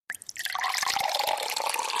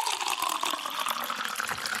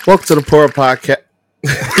Welcome to the Poor Podcast.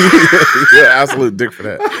 You're an absolute dick for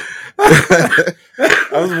that.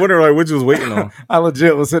 I was wondering like what you was waiting on. I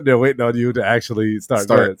legit was sitting there waiting on you to actually start.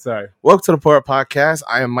 Go ahead. Sorry. Welcome to the Poor Podcast.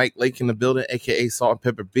 I am Mike Lake in the building, aka Salt and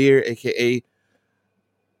Pepper Beer, aka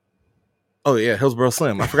Hillsboro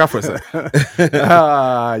Slim. I forgot for a second.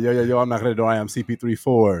 Yo, I'm not gonna do. I am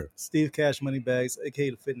CP34. Steve Cash Moneybags, aka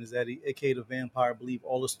the Fitness Eddie, aka the Vampire. Believe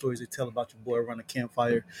all the stories they tell about your boy around the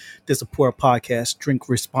campfire. This is a Poor Podcast. Drink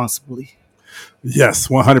responsibly. Yes,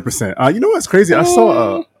 100%. You know what's crazy? I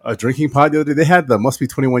saw a drinking pod the other day. They had the must be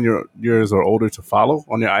 21 years or older to follow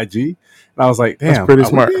on their IG, and I was like, damn, that's pretty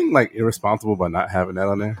smart. Being like irresponsible by not having that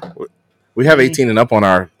on there. We have 18 and up on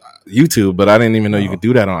our YouTube, but I didn't even know you could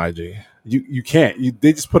do that on IG. You can't.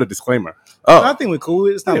 They just put a disclaimer. Oh, I think we're cool.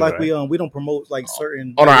 It's not like right. we don't promote like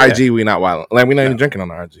certain on our IG. We not wild. Like we're not even drinking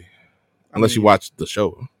on our IG unless you watch the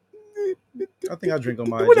show. I think I drink on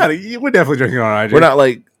my IG. We're definitely drinking on our IG. We're not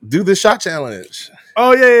like do the shot challenge.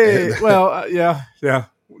 Oh yeah. Well, yeah.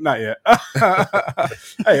 Not yet.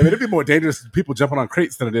 Hey, it'd be more dangerous people jumping on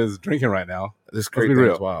crates than it is drinking right now. This crate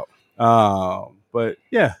real. is wild. But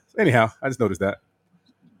yeah. Anyhow, I just noticed that.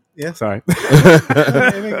 Yeah, sorry.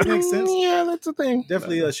 It makes sense. Yeah, that's the thing.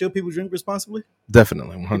 Definitely, should people drink responsibly?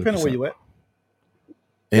 Definitely, 100%. Depending on where you at.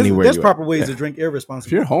 Anywhere there's you proper at. ways to drink irresponsibly.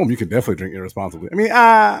 If you're home, you can definitely drink irresponsibly. I mean,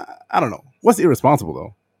 I don't know. What's irresponsible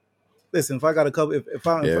though? Listen, if I got a couple,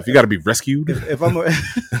 if you got to be rescued. If I'm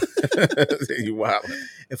you wild.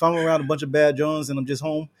 If I'm around a bunch of bad Jones and I'm just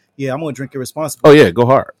home, I'm gonna drink irresponsibly. Oh yeah, go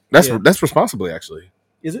hard. That's responsibly actually.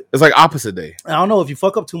 Is it? It's like opposite day. I don't know if you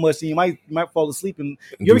fuck up too much, then you might fall asleep and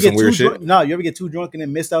you do ever get some weird too drunk. No, you ever get too drunk and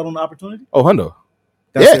then missed out on the opportunity? Oh, hundo.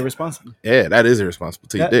 That's irresponsible. Yeah, that is irresponsible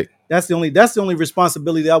to your dick. That's the only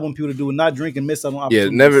responsibility that I want people to do, not drink and miss out on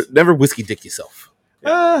opportunities. Yeah, never whiskey dick yourself.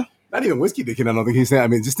 Not even whiskey dicking. I don't think he's saying. I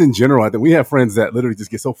mean, just in general, I think we have friends that literally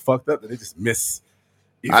just get so fucked up that they just miss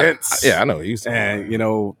events. I know.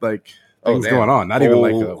 And like things going on. Not even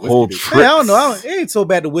like a whole whiskey trip. I don't know. It ain't so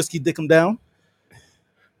bad to whiskey dick them down.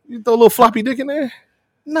 You throw a little floppy dick in there.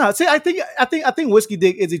 No, see, I think whiskey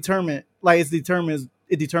dick is determined. Like it determines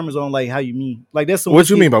on like how you mean. Like that's some. What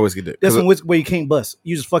you mean by whiskey dick? That's some whiskey where you can't bust.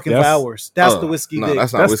 You just fucking for hours. That's the whiskey dick.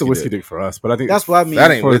 That's the whiskey dick for us. But I think that's what I mean.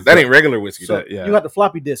 That ain't regular whiskey dick. Yeah. You got the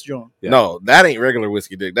floppy disc, John. Yeah. No, that ain't regular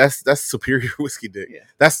whiskey dick. That's superior whiskey dick. Yeah.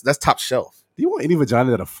 That's top shelf. Do you want any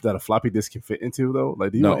vagina that a floppy disk can fit into though?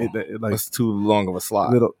 Like, do you want it, like that's too long of a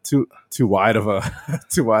slot, little too wide of a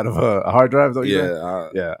a hard drive? Though,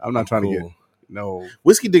 yeah. I'm not trying to get no.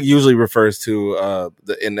 Whiskey dick usually refers to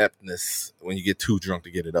the ineptness when you get too drunk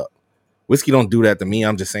to get it up. Whiskey don't do that to me.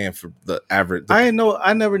 I'm just saying for the average. I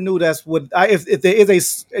never knew that's what. If there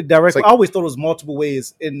is a direct, I always thought it was multiple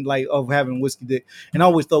ways in like of having whiskey dick, and I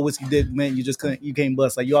always thought whiskey dick meant you can't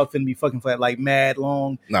bust. Like you all finna be fucking for like mad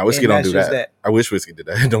long. Nah, whiskey don't do that. I wish whiskey did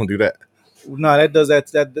that. Don't do that. No, that does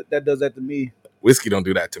that does that to me. Whiskey don't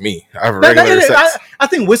do that to me. I have regular sex. I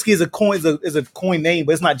think whiskey is a coin name,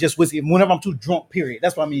 but it's not just whiskey. Whenever I'm too drunk, period.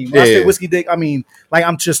 That's what I mean. When I say whiskey dick, I mean like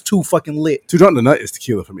I'm just too fucking lit. Too drunk to nut is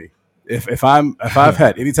tequila for me. If I've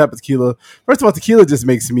had any type of tequila, first of all, tequila just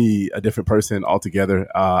makes me a different person altogether.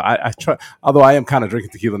 I try, although I am kind of drinking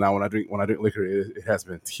tequila now. When I drink liquor, it has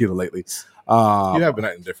been tequila lately. You have been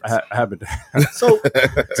acting different. I have been. So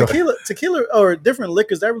tequila or different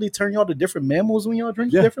liquors that really turn y'all to different mammals when y'all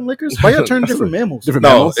drink different liquors. Why y'all turn different mammals? Different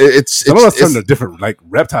mammals. Some of us turn to different like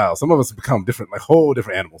reptiles. Some of us become different, like whole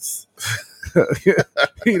different animals.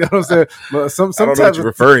 You know what I'm saying? But sometimes I don't know what you're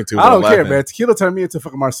referring to. I don't care, man. Tequila turned me into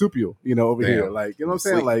fucking marsupial. Over here, like you know what I'm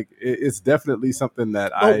saying? Like it's definitely something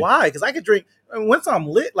that why? Because I can drink once I'm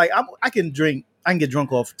lit. Like I can get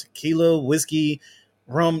drunk off tequila, whiskey,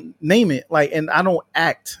 rum, name it. Like, and I don't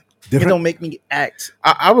act. Different? It don't make me act.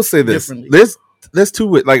 I would say this. There's two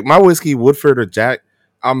like my whiskey, Woodford or Jack.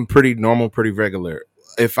 I'm pretty normal, pretty regular.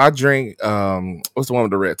 If I drink, what's the one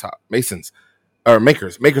with the red top? Mason's. Or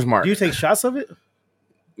Maker's Mark. Do you take shots of it?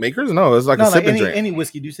 Maker's? No, it's like a sipping drink. Any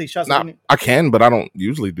whiskey, do you take shots of it? I can, but I don't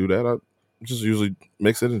usually do that. I just usually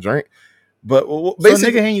mix it and drink. But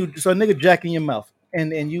basically, so a nigga jack in your mouth,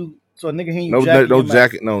 and you, so a nigga hand you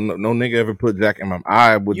jack in your mouth. No nigga ever put jack in my mouth.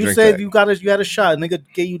 I would drink said that. you had a shot. A nigga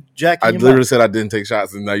gave you jack in your mouth. I literally said I didn't take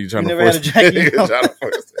shots, and now you're trying to force had a jack in your mouth.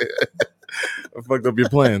 I fucked up your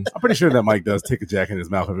plans. I'm pretty sure that Mike does take a jack in his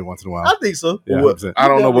mouth every once in a while. I think so. Yeah, I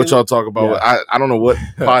don't know what y'all talk about. Yeah. I don't know what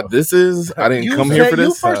pod this is. I didn't come here for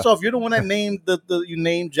this. First off, you're the one that named you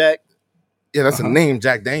named Jack. Yeah, that's a name,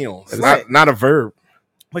 Jack Daniels. Not a verb.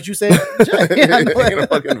 But you said Jack. It ain't a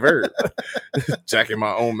fucking verb. Jack in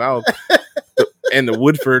my own mouth. and the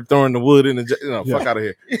Woodford throwing the wood in the fuck out of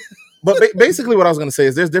here. But basically, what I was gonna say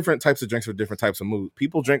is there's different types of drinks for different types of mood.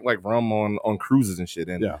 People drink like rum on cruises and shit,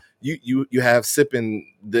 and you have sipping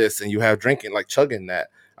this, and you have drinking like chugging that.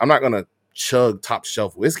 I'm not gonna chug top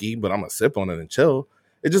shelf whiskey, but I'm gonna sip on it and chill.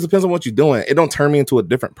 It just depends on what you're doing. It don't turn me into a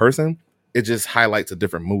different person. It just highlights a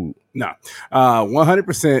different mood. No,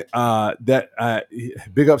 100%. That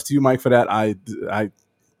big ups to you, Mike, for that.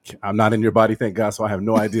 I'm not in your body, thank God, so I have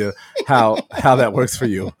no idea how that works for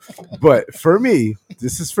you. But for me,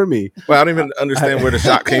 this is for me. Well, I don't even understand where the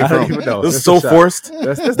shot came from. This is so forced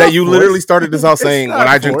that's that you forced. literally started this out saying, when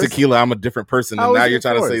I drink forced. tequila, I'm a different person. And now you're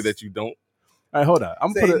trying to say that you don't. All right, hold on.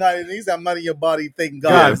 I'm Saying put I'm not in your body, thank God.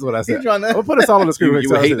 God, that's what I said. I'm gonna put us all on the screen. You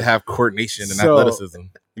would hate to have coordination and athleticism.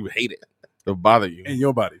 You would hate it. It'll bother you. In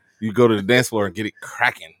your body. You go to the dance floor and get it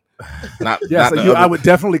cracking. I would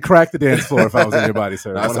definitely crack the dance floor if I was in your body,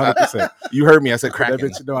 sir. 100%. You heard me. I said cracking.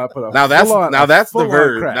 I put a now that's the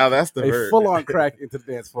verb. Crack. Now that's the verb. Full on crack into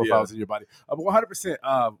the dance floor if I was in your body. But 100%.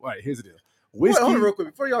 All right, here's the deal. Whiskey. Hold on real quick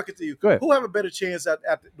before y'all continue. Go ahead. Who have a better chance at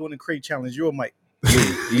doing the crate challenge? You or Mike?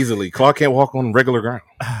 Easily. Claude can't walk on regular ground.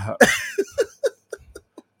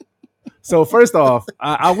 So first off,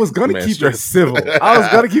 I was gonna keep it civil. I was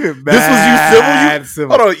gonna keep it bad. This was you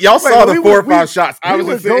civil? Hold on, y'all saw the 4 or 5 shots. I was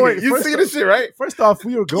just saying. You see this shit, right? First off,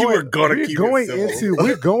 we're going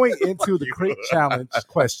into Fuck the crate challenge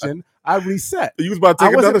question. I reset. You was about to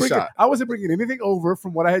take another shot. I wasn't bringing anything over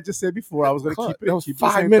from what I had just said before. I was going to keep it. That was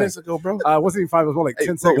 5 minutes ago, bro. It wasn't even 5. It was more like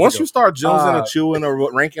 10 seconds. Once ago. you start jonesing or chewing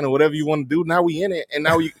or ranking or whatever you want to do, now we in it, and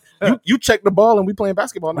now you check the ball and we playing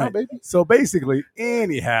basketball now, baby. So basically,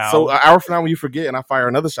 anyhow. So an hour from now, when you forget and I fire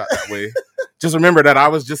another shot that way, just remember that I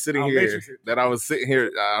was just sitting here. That I was sitting here.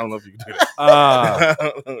 I don't know if you can do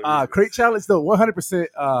that. Crate challenge though, 100%.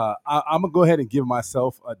 I'm gonna go ahead and give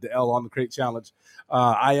myself the L on the crate challenge.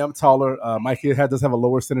 I am taller. Mike here does have a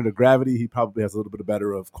lower center of gravity. He probably has a little bit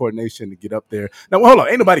better of coordination to get up there. Now, hold on,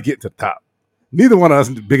 ain't nobody getting to the top. Neither one of us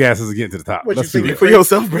big asses is getting to the top. What, you speak for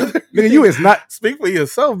yourself, brother? Nigga, you is not. Speak for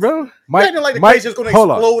yourself, bro. Mike, like the crate's just going to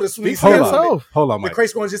explode as soon as Hold on, Mike. The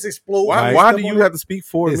crate's going to just explode. Why do you have to speak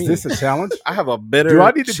for me? Is this a challenge? I have a better Do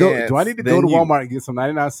I need to go to you. Walmart and get some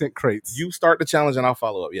 99-cent crates? You start the challenge and I'll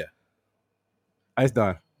follow up. Yeah. It's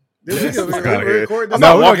done. I'm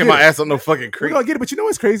not walking my ass on no fucking crate. We're gonna get it, but you know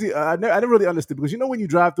what's crazy? I never really understood, because you know when you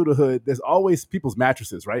drive through the hood, there's always people's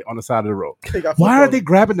mattresses right on the side of the road. Why are they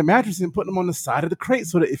grabbing the mattress and putting them on the side of the crate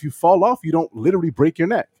so that if you fall off, you don't literally break your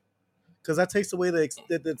neck? Because that takes away there's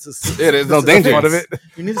no danger part of it.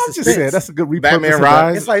 You need I'm just saying that's a good repurpose. Batman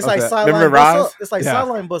Rise. It's like sideline bus up. It's like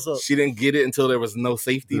sideline bus up. She didn't get it until there was no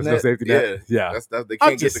safety net. No safety net. Yeah. They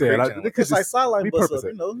can't get the crate. It's like sideline bus up.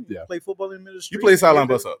 You know, play football in the street. You play sideline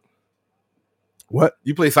bus up. What?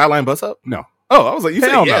 You play sideline bus up? No. Oh, I was like, you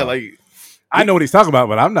said yeah, like I know what he's talking about,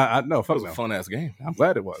 but I'm not. No, fuck it was a fun ass game. I'm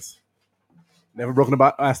glad it was. Never broken a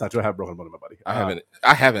body. That's not true. I have broken a bone in my body.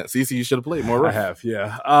 I haven't. CC, you should have played more. Rough. I have.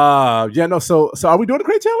 Yeah. Yeah. No. So are we doing the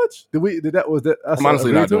crate challenge? I'm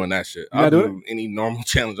honestly not doing that shit. I'll do any normal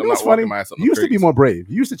challenge. I'm not walking my ass on the You used to be more brave.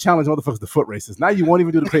 You used to challenge motherfuckers to foot races. Now you won't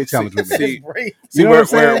even do the crate challenge with me. See,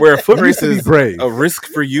 where foot race is a risk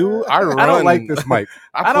for you. I don't like this, Mike.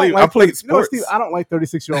 I played sports. You know, Steve, I don't like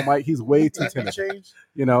 36-year-old Mike. He's way too timid.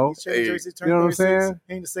 You know what I'm saying?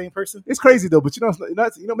 He ain't the same person. It's crazy though, but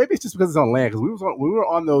maybe it's just because it's on land. Because we were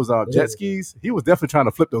on those jet skis. He was definitely trying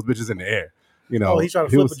to flip those bitches in the air. You know, he tried to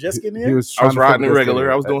flip a jet ski in the air. I was riding it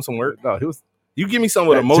regular. I was doing some work. No, he was. You give me some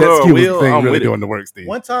with a motor or a wheel, I'm really with doing the work, Steve.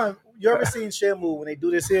 One time, you ever seen Shamu when they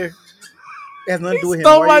do this here? It has nothing to do with him.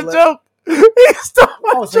 Stole my joke. He stole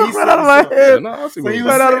my joke right out of my head.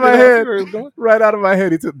 Right out of my head. Right out of my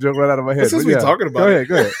head. He took the joke right out of my head. Since we're talking about it.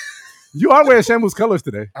 Go ahead. You are wearing Shamu's colors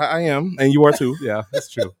today. I am, and you are too. Yeah, that's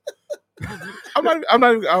true. I'm not.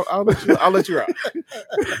 I'll let you out.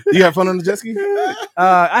 You have fun on the jet ski?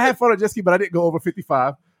 I had fun on the jet ski, but I didn't go over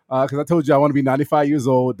 55 because I told you I want to be 95 years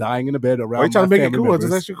old, dying in a bed around. Why are you trying to make it cool? Members. I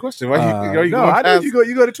just asked you a question. No, I know you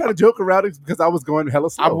go to try to joke around it because I was going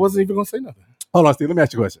hella slow. I wasn't even going to say nothing. Hold on, Steve. Let me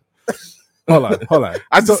ask you a question. Hold on.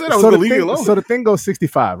 I just said I was going to leave you alone. So the thing goes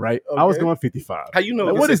 65, right? Okay. I was going 55. How you know?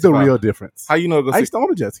 Now, what is the real difference? How you know? I used to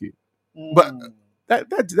own a jet ski, but. That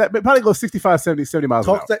probably goes 65, 70 miles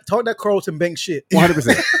an hour. Talk that Carlton Bank shit.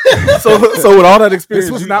 100%. so with all that experience,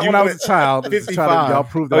 this was not when I was a child. 55. Y'all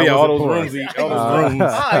proved that. All those rooms.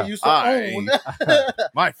 I used to own.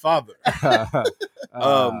 My father.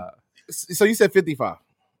 So you said 55.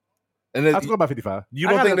 And then I was going about 55. You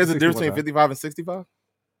don't think there's a difference between 55 and 65? When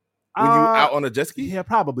you out on a jet ski? Yeah,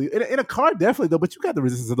 probably. In a car, definitely though. But you got the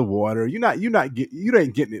resistance of the water. You ain't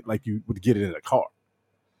getting it like you would get it in a car.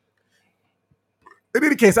 In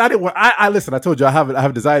any case, I didn't want. I listen. I told you I have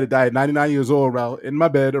a desire to die at 99 years old, around in my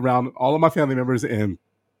bed around all of my family members. And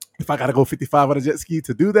if I got to go 55 on a jet ski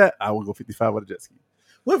to do that, I will go 55 on a jet ski.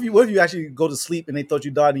 What if you actually go to sleep and they thought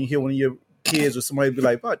you died and you hear one of your kids or somebody be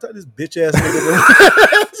like, "Oh, this bitch ass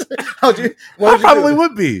nigga." I probably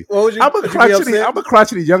would be. I'm a be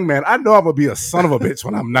crotchety young man. I know I'm gonna be a son of a bitch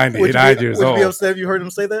when I'm 99 years old. Would you be upset if you heard him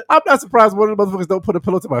say that? I'm not surprised one of the motherfuckers don't put a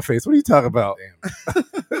pillow to my face. What are you talking about?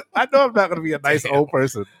 I know I'm not gonna be a nice old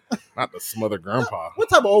person. Not the smother grandpa. What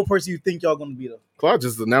type of old person you think y'all gonna be though? Claude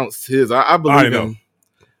just announced his. I believe him.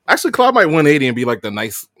 Actually, Claude might 180 and be like the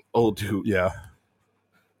nice old dude. Yeah.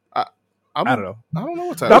 I don't know. I don't know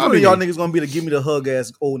what type. None of y'all niggas gonna be the give me the hug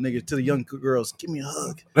ass old nigga to the young girls. Give me a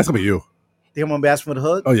hug. That's gonna be you. They gonna be asking for the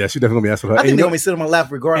hug? Oh yeah, she definitely gonna be asking for the hug. I think they're gonna be sitting on my lap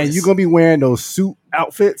regardless. And you're gonna be wearing those suit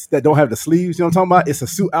outfits that don't have the sleeves. You know what I'm talking about? It's a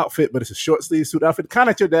suit outfit, but it's a short sleeve suit outfit. Kind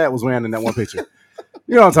of like your dad was wearing in that one picture.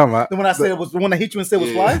 You know what I'm talking about? The one I said was the one that hit you and said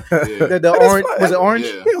was fly. Yeah. The orange was it orange?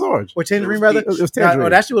 Yeah. It was orange or tangerine rather. It was tangerine. Oh,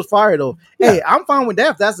 that shit was fire though. Yeah. Hey, I'm fine with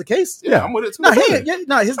that if that's the case. Yeah, I'm with it too.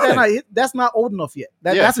 His dad that's not old enough yet.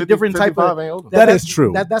 That's a different type of. That is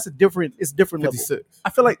true. That's a different. It's different 56. level. I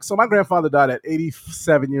feel like my grandfather died at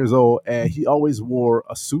 87 years old, and he always wore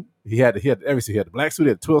a suit. He had everything. He had the black suit, he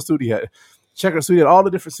had the 12 suit, he had checker suit, he had all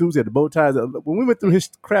the different suits, he had the bow ties. When we went through his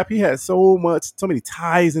crap, he had so many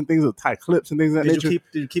ties and things with tie clips and things of that nature. Did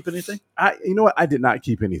you keep anything? You know what? I did not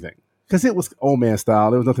keep anything because it was old man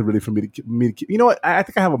style. There was nothing really for me to keep. You know what? I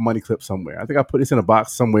think I have a money clip somewhere. I think I put this in a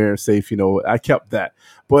box somewhere safe. You know, I kept that.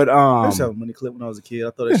 But I used to have a money clip when I was a kid.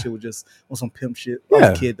 I thought that shit was just on some pimp shit. I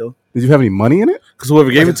was a kid though. Did you have any money in it? Because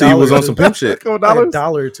whoever gave it to you was on some pimp shit. Like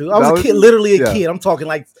 $1 or two. I was a kid, literally a kid. I'm talking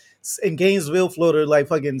like in Gainesville, Florida, like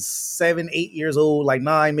fucking 7, 8 years old, like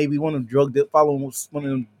 9, maybe one of them following one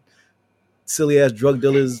of them silly ass drug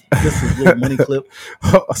dealers. This is a little money clip.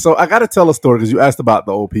 So I got to tell a story because you asked about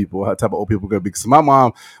the old people, how type of old people going to be. Because my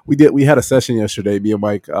mom, we had a session yesterday. Me and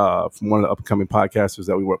Mike from one of the upcoming podcasters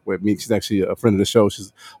that we work with. She's actually a friend of the show.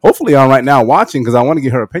 She's hopefully on right now watching because I want to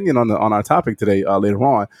get her opinion on our topic today later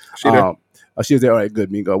on. She was there. All right,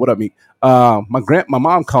 good. Meek, what up, Meek? My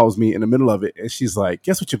mom calls me in the middle of it, and she's like,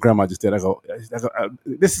 "Guess what your grandma just did?" I go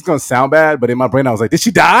this is gonna sound bad, but in my brain, I was like, "Did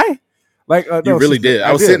she die?" Like, no, you really did.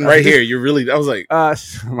 I was sitting right here. You really. I was like,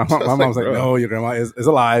 my mom was like, "No, your grandma is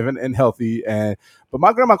alive and healthy." But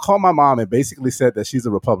my grandma called my mom and basically said that she's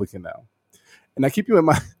a Republican now. And I keep you in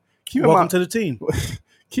my. Welcome to the team.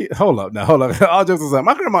 Hold up. All jokes aside,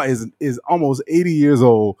 my grandma is almost 80 years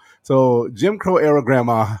old. So Jim Crow era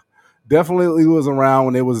grandma definitely was around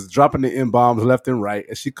when they was dropping the M-bombs left and right.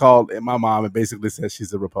 And she called my mom and basically said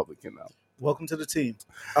she's a Republican now. Welcome to the team.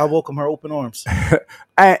 I welcome her open arms.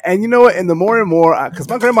 And you know what? And the more and more, because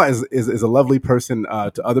my grandma is a lovely person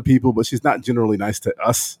to other people, but she's not generally nice to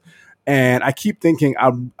us. And I keep thinking,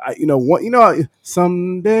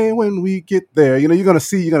 someday when we get there, you're gonna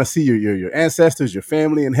see your ancestors, your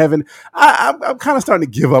family in heaven. I'm kind of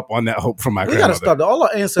starting to give up on that hope from my grandmother. We gotta stop. All our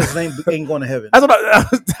ancestors ain't going to heaven. That's what I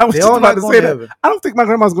was just about to say. That. I don't think my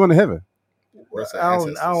grandma's going to heaven. I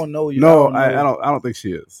don't know you. No, I don't think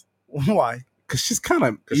she is. Why? Because she's kind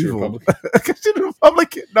of evil. Because she's a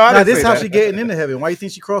Republican. No, this is how she getting into heaven. Why do you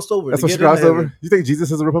think she crossed over? That's what she crossed over? You think Jesus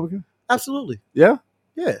is a Republican? Absolutely. Yeah?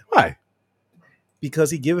 Yeah. Why?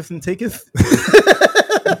 Because he giveth and taketh.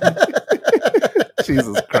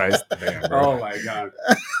 Jesus Christ. Man, bro. Oh, my God.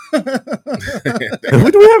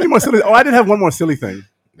 Do we have any more silly? Oh, I did have one more silly thing.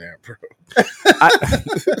 Damn, bro.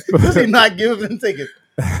 Does he not give and take it?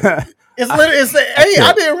 I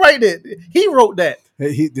didn't write it. He wrote that.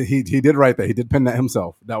 He did write that. He did pen that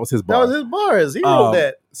himself. That was his bar. That was his bars. He wrote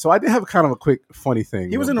that. So I did have kind of a quick funny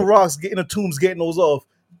thing. He was in the rocks, in the tombs, getting those off.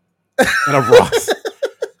 In a rocks.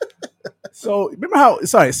 So remember how?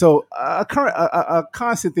 Sorry. So a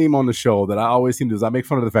constant theme on the show that I always seem to do is I make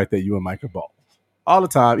fun of the fact that you and Mike are bald all the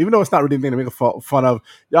time, even though it's not really anything to make fun of.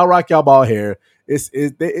 Y'all rock y'all bald hair.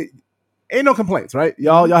 Ain't no complaints, right?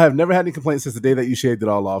 Y'all have never had any complaints since the day that you shaved it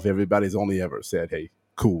all off. Everybody's only ever said, "Hey,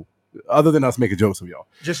 cool." Other than us making jokes of y'all.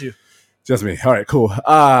 Just you. Just me. All right, cool.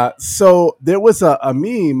 So there was a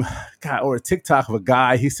meme, or a TikTok of a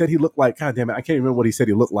guy. He said he looked like, God damn it, I can't remember what he said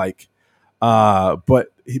he looked like. But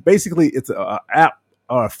it's a app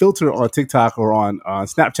or a filter on TikTok or on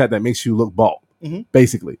Snapchat that makes you look bald,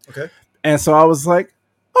 basically. Okay. And so I was like,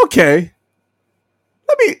 okay,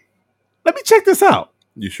 let me check this out.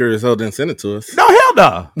 You sure as hell didn't send it to us. No, hell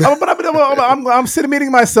no. I'm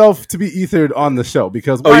submitting myself to be ethered on the show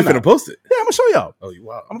because you finna post it? Yeah, I'm gonna show y'all. Oh, you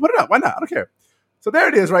wow. I'm gonna put it up. Why not? I don't care. So there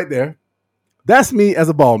it is right there. That's me as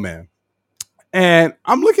a bald man. And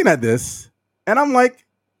I'm looking at this and I'm like,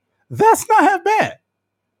 that's not half bad.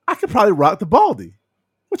 I could probably rock the baldy.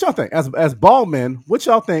 What y'all think? As bald men, what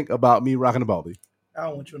y'all think about me rocking a baldy? I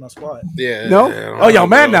don't want you in a squad. Yeah. No? Oh, y'all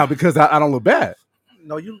mad now because I don't look bad.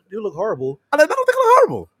 No, you look horrible. I don't think I look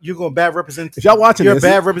horrible. You're going bad representation. If y'all watching you're this, a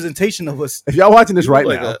bad representation of us. If y'all watching this right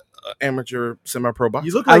like now, a amateur semi-pro boxer.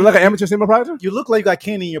 You look I like, look like an amateur semi-pro. you look like you got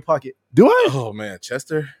candy in your pocket. Do I? Oh man,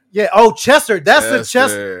 Chester. Yeah. Oh, Chester. That's the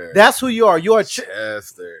Chester. That's who you are. You are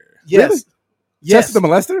Chester. Yes. Really? Yes. Chester the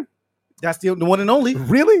molester? That's the one and only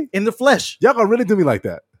Really? in the flesh. Y'all gonna really do me like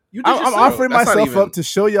that? You I'm offering myself up to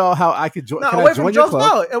show y'all how I could join. No, can away I from join jokes. your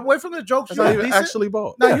club? No, away from the jokes. That's You not look even decent. actually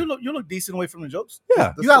bald. No, Yeah. you look decent away from the jokes.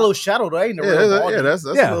 Yeah. You got a little shadow though. Ain't That's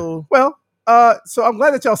Yeah. a little. Well, so I'm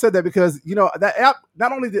glad that y'all said that because that app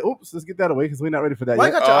not only did. Oops, let's get that away because we're not ready for that Why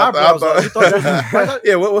you yet. got your eyebrows up? You thought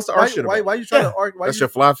Yeah, what's the art shit about? why you trying to argue? That's your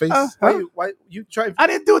fly face. Why you try? I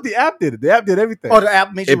didn't do it. The app did it. The app did everything. Oh, the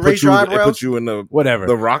app made you raise your It eyebrows. put you in the Whatever.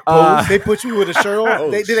 rock pose. They put you with a shirt on.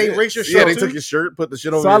 Oh, Did they shit. erase your shirt? Yeah, they too? took your shirt, put the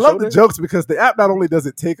shit over So your I love shoulder. the jokes because the app not only does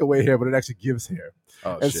it take away hair, but it actually gives hair.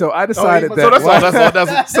 Oh, And shit. so I decided so that.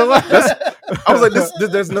 that's all. I was like,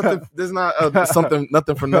 there's nothing. There's not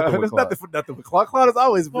nothing for nothing. There's nothing for nothing. But Cloud has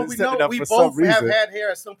always Well, been we setting know up we for some both have reason. had hair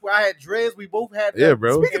at some point. I had dreads. We both had. Yeah,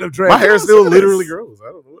 bro. Speaking of dreads, My hair listen still to literally this. grows.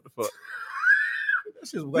 I don't know what the fuck.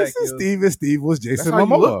 That's just whack. This is yo. Steve, and Steve was Jason how you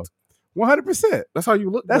Momoa. looked. 100%. That's how you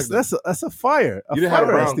look. That's back a fire. A You didn't have fire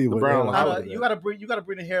the at brown- Steve the was. brown Yeah. line. You gotta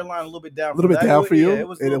bring the hairline a little bit down. A little bit That- down for you, yeah, it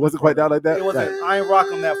was a and it little wasn't bit quite down like that. It wasn't. Right. I ain't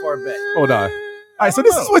rocking that far back. Oh no! All right, so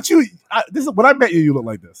this is what this is when I met you. You look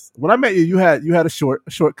like this. When I met you, you had a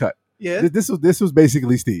shortcut. Yeah, This was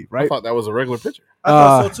basically Steve, then. I right? thought that was a regular picture. I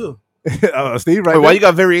thought so too. Steve, right? Wait, why you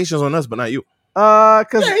got variations on us, but not you?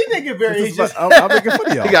 Because Yeah, he didn't get variations. I'm making fun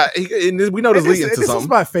of y'all. We know this leading to This is something.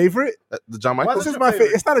 my favorite. The John Why Michael. This is your my favorite?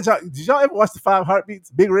 favorite. It's not a job. Did y'all ever watch the 5 Heartbeats?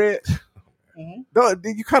 Big Red. Mhm. No,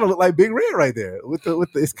 you kind of look like Big Red right there. With the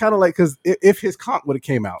it's kind of like because if his conch would have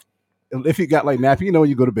came out, if he got like nappy, when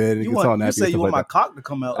you go to bed and You he gets all want? nappy. You say and you stuff want like my that. cock to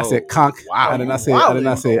come out? I said conch. wow. I did not say. Wow. I did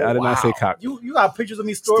not say. I did not say Wow. cock. You got pictures of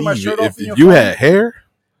me storing my shirt off If in your you phone? had hair,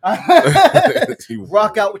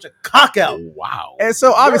 rock out with your cock out. Wow. And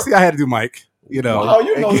so obviously I had to do Mike. You know. Oh,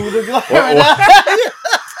 you know who look like What- right now.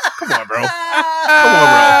 Come on, bro.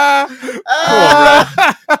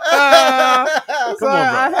 So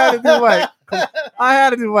I had to do Mike. I had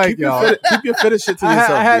to do Mike, y'all. Keep your fetish shit to I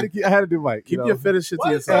yourself. had dude. to do Mike. Keep your fetish shit to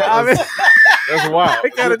What? yourself. I mean, That's wild. I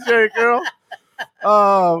got a Jerry girl.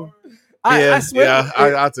 I swear. yeah,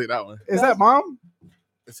 I'll take that one. Is that mom?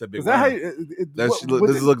 It's a big Is that how one. you?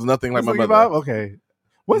 This looks nothing like my Looking mother. about? Okay.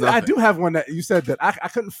 I Nothing. do have one that you said that I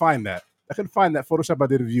couldn't find that. I couldn't find that Photoshop I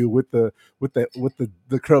did of you with the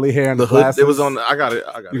curly hair and The the hood. glasses. It was on. I got it.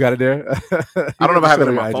 You got it there. I don't know if I have it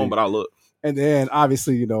in my phone, but I'll look. And then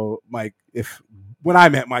obviously, Mike. When I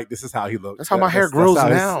met Mike, this is how he looked. That's how my hair grows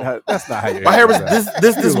now. That's not how your My hair was grows now.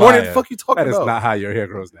 this You morning. liar. The fuck you talking That is about? not how your hair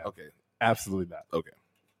grows now. Okay, Absolutely not. Okay.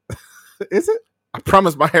 Is it? I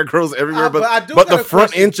promise my hair grows everywhere, but I do but the got a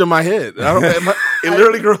front question. inch of my head. It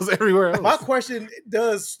literally grows everywhere else. My question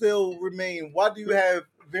does still remain: why do you have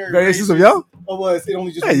Variations of yo? Or was it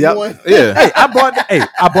only just Hey, yep. one? Yeah, Hey, I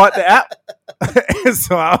bought the app. And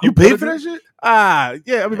so you paid for that shit.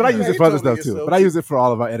 Yeah. I mean, but I use Yeah, it for other you told stuff me too. yourself. But I use it for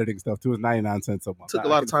all of our editing stuff too. It's 99 cents a month. Took a I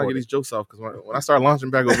lot can of time to afford get these jokes off because when I start launching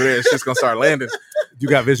back over there, it's just gonna start landing. it. You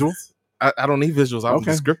got visuals? I don't need visuals. I'm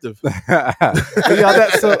Okay. descriptive. So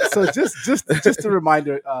just a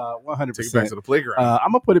reminder, 100%. Take it back to the playground.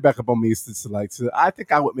 I'm gonna put it back up on me. I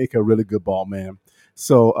think I would make a really good ball man.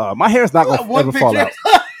 So my hair's not gonna ever fall out.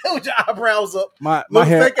 With your eyebrows up. My Little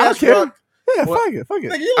hair. fake I don't ass care. rock. Yeah, What? fuck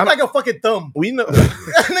it. Nigga, you look like a fucking thumb. we know.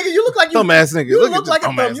 Nigga, you look like you. Thumb ass nigga. You Look look at like this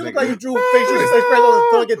a thumb thumb. ass You look nigga. like you drew facial expression on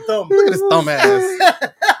a fucking thumb. Look at this thumb ass.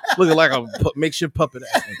 Looking like a makeshift puppet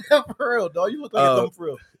ass nigga. For real, dog. You look like a thumb for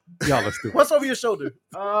real. Y'all are stupid. What's over your shoulder?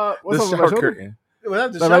 What's The over my shower shoulder? curtain. Was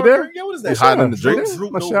that the That shower right there? curtain? Yeah, what is You that? hiding in the Shower drinks?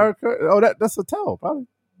 curtain? My shower curtain. Oh, that's a towel, probably.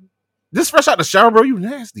 This fresh out the shower, bro. You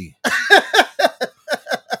nasty.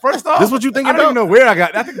 First off, This what you I thinking don't even about? know where I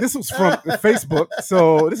got. I think this was from Facebook.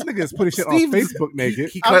 So this nigga is putting shit on Facebook naked.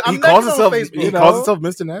 He I'm calls naked on himself. Facebook. He You calls know? himself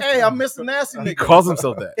Mr. Nasty. Hey, I'm Mr. Nasty He nigga. calls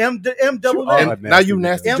himself that. M double You are N. And now you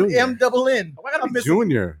nasty M junior. double N. Why gotta I'm be Mr.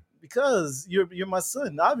 Junior? Because you're my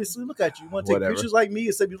son. Obviously, look at you. You want to take Whatever. pictures like me,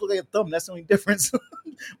 except you look like a thumb. That's the only difference.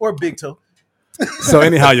 Or a big toe. So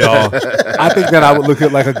anyhow, y'all, I think that I would look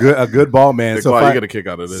at like a good ball man. Hey, So Clyde, if you I, get a kick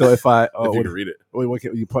out of this. so if I if oh, you can read it. wait, what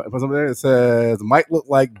can you put something there? It says Mike looked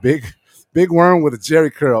like Big Worm with a Jerry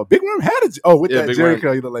curl. Big Worm had with Yeah, that Big Jerry Worm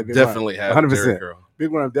curl, you look like Big Definitely Worm. have 100%. Jerry curl. Big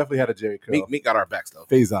Worm definitely had a Jerry curl. Meek got our backs though.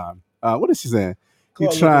 Faison. What is she saying?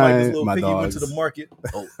 You trying, like my piggy dogs. went to the market.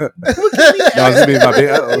 Oh. No, this being my big.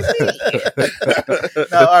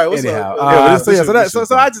 No, all right. What's Anyhow, up? so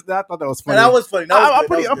I thought that was funny. And that was funny.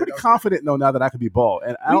 I'm pretty confident though now that I could be bald.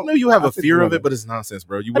 And I know you have a fear of it, but it's nonsense,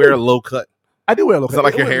 bro. You wear a low cut. I do wear a low cut. It's not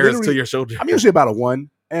like your hair is to your shoulder. I'm usually about a 1,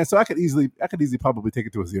 and so I could easily probably take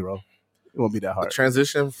it to a 0. It won't be that hard. The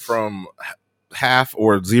transition from half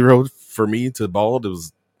or 0 for me to bald, it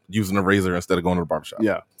was using a razor instead of going to the barbershop.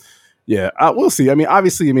 Yeah, we'll see. I mean,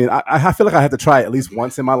 obviously, I feel like I have to try it at least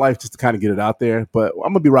once in my life just to kind of get it out there. But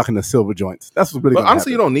I'm gonna be rocking the silver joints. That's what's really. But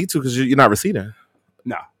honestly, you don't need to because you're not receding.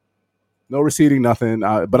 No receding, nothing.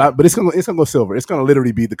 But it's gonna go silver. It's gonna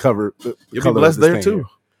literally be the cover. You'll be blessed there too. Here.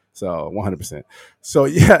 So 100%. So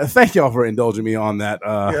yeah, thank y'all for indulging me on that.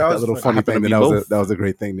 That little funny thing. That was a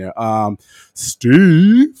great thing there.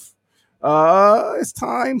 Steve, it's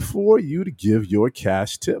time for you to give your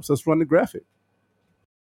cash tips. Let's run the graphic.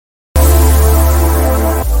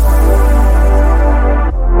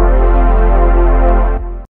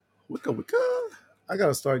 Wicca. I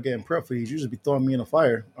gotta start getting prepped for these. You just be throwing me in the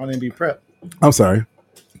fire. I didn't be prepped. I'm sorry.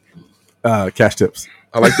 Cash tips.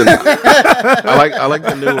 I like the. I like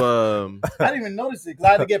the new. I didn't even notice it because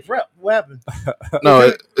I had to get prepped. What happened?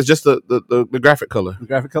 No, it's just the graphic color. The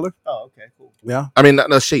graphic color. Oh, okay, cool. Yeah. I mean,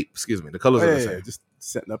 the shape. Excuse me. The colors are the same. Just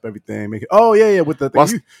setting up everything. Make it. Oh yeah. With the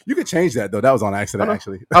thing. You could change that though. That was on accident.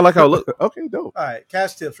 Actually. I like how it looked. Okay, dope. All right,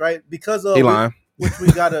 cash tips, right? Because of which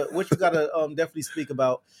we gotta definitely speak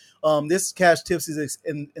about. This cash tips is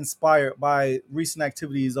inspired by recent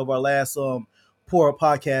activities of our last Pour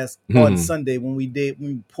podcast on Sunday when we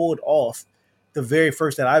pulled off the very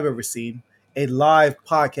first that I've ever seen a live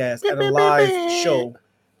podcast at a live show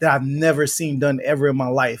that I've never seen done ever in my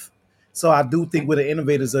life. So I do think we're the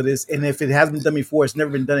innovators of this, and if it hasn't been done before, it's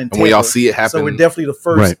never been done in Tampa. And we all see it happen. So we're definitely the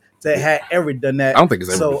first that had ever done that. I don't think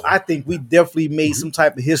it's ever. So I think we definitely made some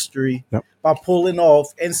type of history by pulling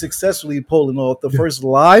off and successfully pulling off the first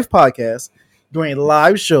live podcast during a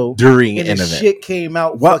live show during an event. Shit came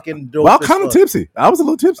out fucking dope. Well, kind of tipsy. I was a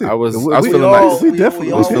little tipsy. I was feeling nice. We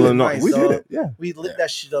definitely was feeling nice. We did it. Yeah, we lit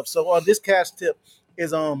that shit up. So this cash tip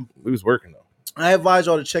is we was working though. I advise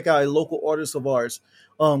y'all to check out a local artist of ours.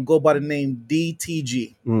 Go by the name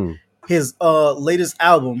DTG. His latest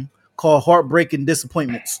album called Heartbreaking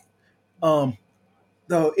Disappointments. The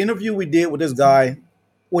interview we did with this guy,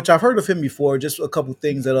 which I've heard of him before, just a couple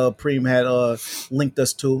things that Preem had linked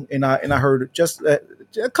us to, and I heard just a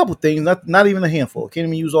couple things, not even a handful. Can't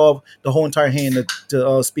even use all the whole entire hand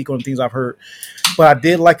to speak on things I've heard, but I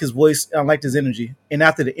did like his voice. I liked his energy, and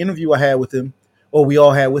after the interview I had with him, or we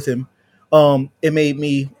all had with him, it made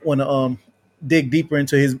me want to dig deeper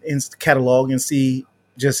into his catalog and see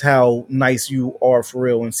just how nice you are for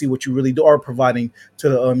real, and see what you really are providing to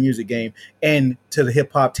the music game and to the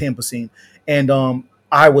hip hop Tampa scene. And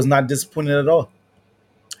I was not disappointed at all.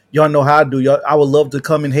 Y'all know how I do. I would love to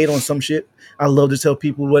come and hate on some shit. I love to tell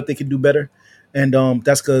people what they can do better, and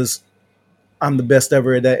that's because I'm the best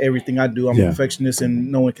ever at everything I do. I'm a perfectionist,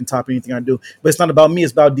 and no one can top anything I do. But it's not about me.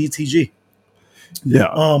 It's about DTG.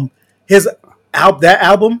 Yeah. That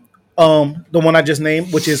album, the one I just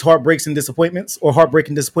named, which is Heartbreaking Disappointments. We'll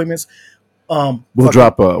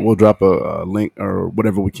drop a link or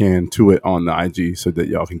whatever we can to it on the IG so that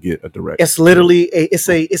y'all can get a direct. It's literally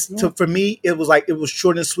for me, it was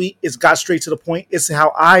short and sweet. It's got straight to the point. It's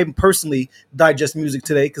how I personally digest music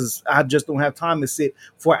today, because I just don't have time to sit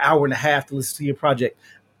for an hour and a half to listen to your project.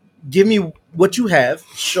 Give me what you have.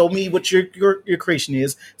 Show me what your creation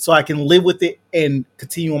is, so I can live with it and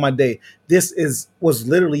continue on my day. This was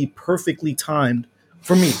literally perfectly timed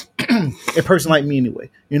for me, a person like me anyway,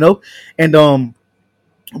 you know? And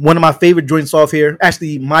one of my favorite joints off here,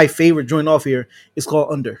 actually my favorite joint off here, is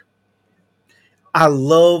called Under. I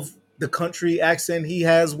love the country accent he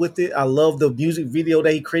has with it. I love the music video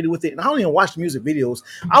that he created with it. And I don't even watch the music videos.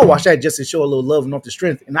 I watch that just to show a little love and off the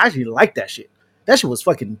strength. And I actually like that shit. That shit was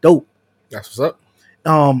fucking dope. That's what's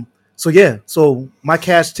up. So my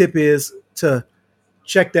cash tip is to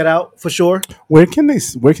check that out for sure. Where can they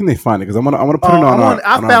find it? Because I'm gonna put it on.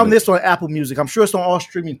 I found this on Apple Music. I'm sure it's on all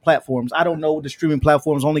streaming platforms. I don't know the streaming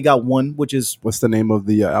platforms. Only got one, which is what's the name of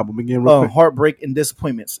the album again? Heartbreak and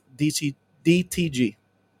Disappointments. DTG.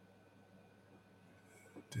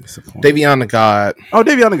 Davion the God. Oh,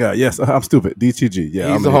 Davion the God. Yes, I'm stupid. DTG.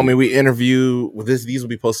 Yeah, he's the homie we interview with this. These will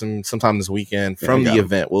be posting sometime this weekend from the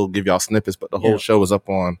event. We'll give y'all snippets, but the whole show is up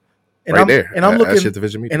on there. And I'm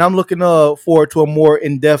looking forward to a more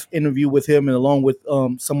in-depth interview with him, and along with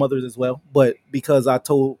some others as well. But because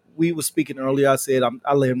we were speaking earlier, I said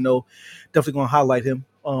I let him know, definitely gonna highlight him.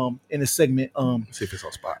 in a segment. See if it's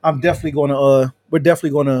on spot. I'm definitely gonna we're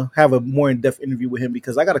definitely gonna have a more in-depth interview with him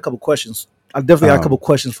because I got a couple questions. I definitely got a couple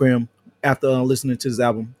questions for him after listening to his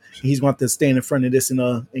album. He's going to stand in front of this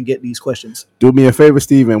and get these questions. Do me a favor,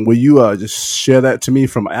 Steven. Will you just share that to me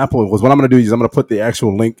from Apple? Because what I'm going to do is I'm going to put the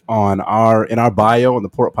actual link in our bio, in the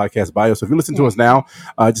Pour Up Podcast bio. So if you listen to us now,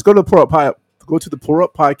 just go to the Pour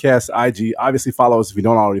Up Podcast IG. Obviously, follow us if you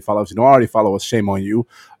don't already follow us. If you don't already follow us, shame on you.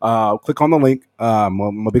 Click on the link. I'm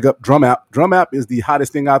going to big up Drum App. Drum App is the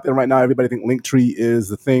hottest thing out there right now. Everybody think Linktree is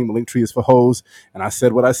the thing. The Linktree is for hoes. And I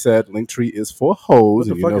said what I said. Linktree is for hoes.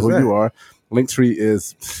 If you know who you are. Linktree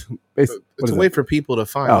is basically it's a way for people to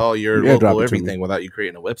find all your local everything without you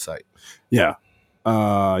creating a website. Yeah.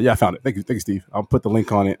 I found it. Thank you, Steve. I'll put the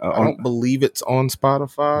link on it. I don't believe it's on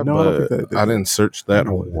Spotify, but I didn't search that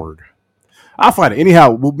word. I'll find it.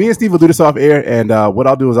 Anyhow, me and Steve will do this off air, and what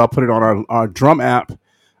I'll do is I'll put it on our Drum App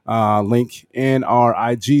link in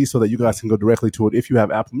our IG so that you guys can go directly to it if you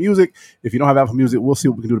have Apple Music. If you don't have Apple Music, we'll see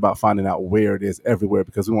what we can do about finding out where it is everywhere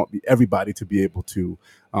because we want everybody to be able to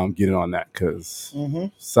get in on that because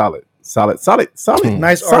solid. Nice solid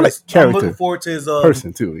artist. Character. I'm looking forward to his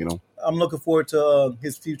person too. I'm looking forward to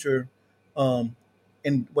his future.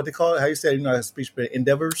 And what they call it? How you say it? His speech,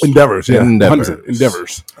 endeavors. Yeah. Endeavors.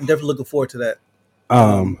 I'm definitely looking forward to that.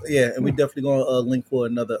 And we definitely gonna link for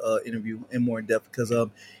another interview and more in depth because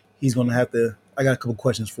he's gonna have to. I got a couple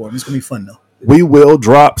questions for him. It's gonna be fun though. We will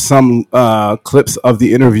drop some clips of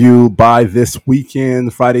the interview by this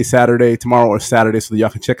weekend, Friday, Saturday, tomorrow or Saturday, so that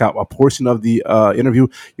y'all can check out a portion of the interview.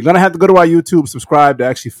 You're going to have to go to our YouTube, subscribe to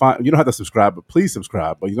actually find. You don't have to subscribe, but please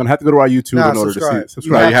subscribe. But you're going to have to go to our YouTube in order to see.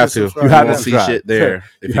 Subscribe. You have to. You have to see shit there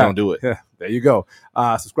if you don't do it. Yeah, there you go.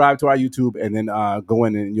 Subscribe to our YouTube and then go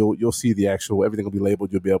in and you'll see the actual. Everything will be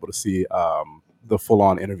labeled. You'll be able to see the full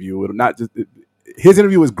on interview. It'll not just. His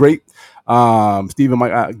interview was great. Stephen,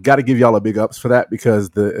 Mike, I got to give y'all a big ups for that because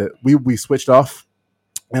we switched off,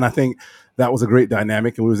 and I think that was a great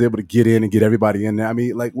dynamic, and we was able to get in and get everybody in there. I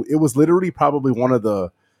mean, like it was literally probably one of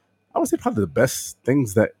the, I would say probably the best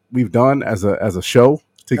things that we've done as a show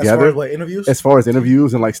together. As far as interviews? As far as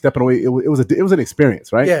interviews and like stepping away, it was an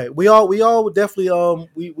experience, right? Yeah, we all definitely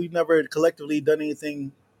we've never collectively done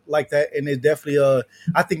anything like that, and it definitely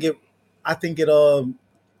I think it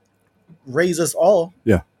raised us all.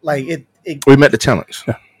 Yeah, like it we met the challenge.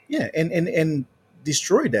 Yeah, and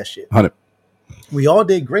destroyed that shit. 100. We all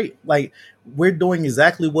did great. Like we're doing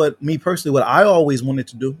exactly what I always wanted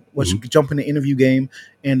to do, was jump in the interview game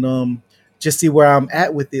and just see where I'm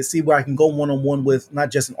at with it, see where I can go one-on-one with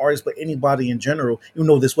not just an artist but anybody in general. Even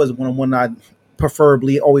though this wasn't one-on-one, I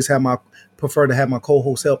preferably always prefer to have my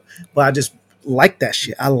co-host help, but I just like that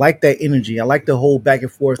shit. I like that energy. I like the whole back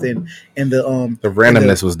and forth and the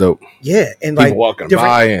randomness was dope. Yeah, and people like walking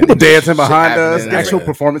by and people dancing behind us, actual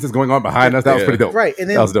performances going on behind us. That was pretty dope. Right, and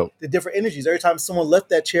then that was dope. The different energies. Every time someone left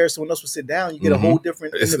that chair, someone else would sit down. You get a whole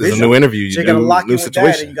different individual. It's a new interview. So you got to lock in with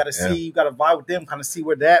that, and you got to see, you got to vibe with them, kind of see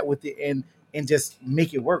where they're at with it, and just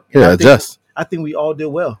make it work. And I think we all did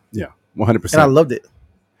well. Yeah, 100%. And I loved it.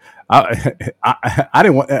 I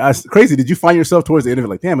didn't want. Crazy. Did you find yourself towards the end of it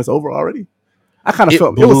like, damn, it's over already? I kind of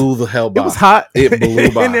felt the hell by. It was hot. It blew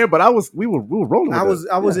by in there, but we were rolling. I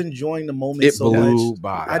was enjoying the moment. It so blew much.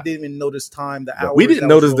 by. I didn't even notice time. The hours. We didn't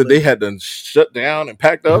notice that they had to shut down and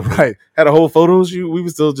packed up. Right. Had a whole photo shoot. We were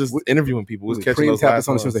still just interviewing people. We was catching those last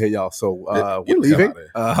on the shows. Hey y'all, so we're leaving.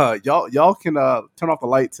 Y'all can turn off the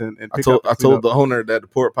lights and pick up. I told the owner that the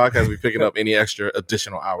Port Podcast we picking up any extra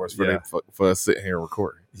additional hours for us sitting here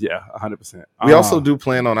recording. Yeah, 100%. We also do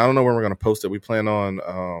plan on. I don't know when we're going to post it. We plan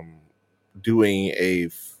on doing a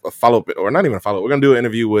follow-up, or not even a follow-up. We're going to do an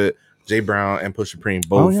interview with Jay Brown and Push Supreme,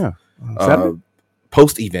 both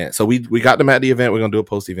post-event. So we got them at the event. We're going to do a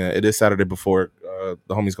post-event. It is Saturday before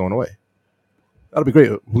the homie's going away. That'll be great.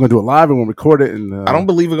 We're going to do it live and we'll record it. And I don't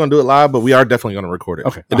believe we're going to do it live, but we are definitely going to record it.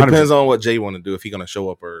 Okay. It depends on what Jay want to do, if he's going to show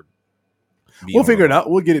up or... We'll figure it out.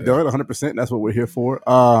 We'll get it done 100%. That's what we're here for.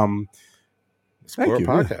 Thank you.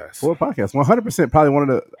 Podcast. For a podcast. 100% probably one of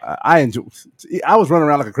the... I enjoy... I was running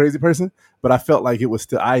around like a crazy person, but I felt like it was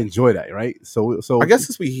still... I enjoy that, right? So I guess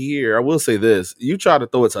since we here, I will say this. You try to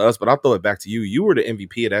throw it to us, but I'll throw it back to you. You were the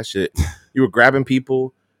MVP of that shit. You were grabbing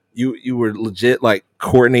people. You were legit like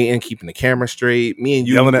coordinating, keeping the camera straight. Me and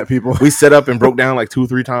you... Yelling at people. We set up and broke down like 2 or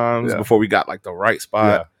 3 times before we got like the right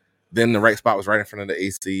spot. Then the right spot was right in front of the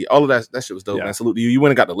AC. All of that shit was dope, man. Salute to you. You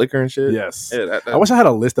went and got the liquor and shit. Yes. Yeah, I wish I had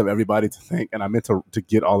a list of everybody to thank, and I meant to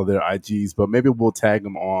get all of their IGs, but maybe we'll tag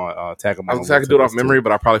them on. I could do it off memory,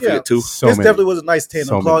 but I probably forget too. This definitely was a nice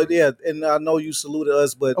tandem. Yeah, and I know you saluted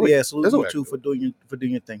us, but salute you too for doing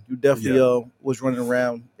your thing. You definitely was running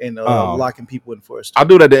around and locking people in for us. I'll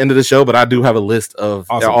do it at the end of the show, but I do have a list of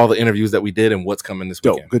all the interviews that we did and what's coming this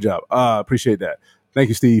weekend. Good job. Appreciate that. Thank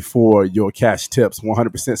you, Steve, for your cash tips,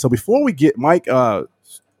 100%. So before we get, Mike,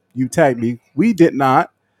 you tagged me. We did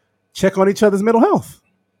not check on each other's mental health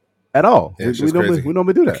at all. Yeah, we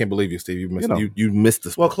normally do that. I can't believe you, Steve. You missed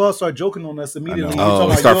this. Well, Claude started joking on us immediately.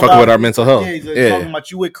 Start fucking with our mental health. Yeah, he's talking about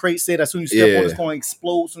you with Crate said as soon as you step on it's going to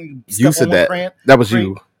explode. Soon you said that. That was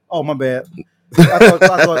you. Oh, my bad. I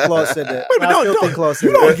thought Claude said that.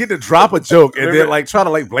 You don't get to drop a joke and then try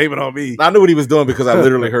to blame it on me. I knew what he was doing because I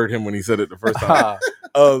literally heard him when he said it the first time.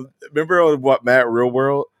 Remember on what Matt Real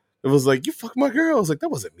World? It was like, you fucked my girl. I was like, that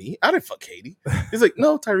wasn't me. I didn't fuck Katie. He's like,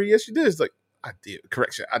 no, Tyree, yes, you did. It's like, I did.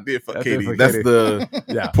 Correction, I did fuck Katie. That's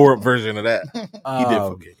the poor version of that. He did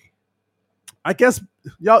fuck Katie. I guess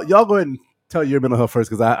y'all go ahead and tell your mental health first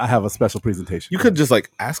because I have a special presentation. You could just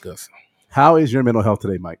ask us. How is your mental health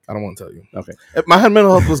today, Mike? I don't want to tell you. Okay. My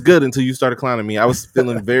mental health was good until you started clowning me. I was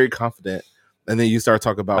feeling very confident. And then you started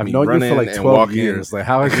talking about me running you for 12 and walking. Years.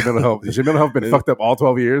 How has your mental health? Has your mental health been fucked up all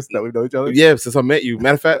 12 years that we've known each other? Yeah, since I met you.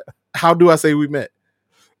 Matter of fact, how do I say we met?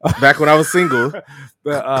 Back when I was single,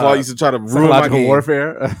 Claude used to try to ruin my game.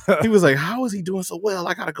 Warfare. He was like, how is he doing so well?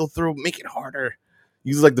 I got to go through, make it harder. He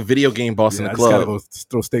was like the video game boss in the club. I just gotta go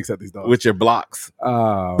throw stakes at these dogs. With your blocks.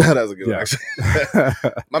 That was a good one, actually.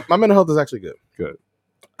 my mental health is actually good. Good.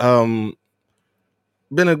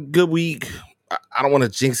 Been a good week. I don't want to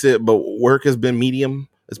jinx it, but work has been medium.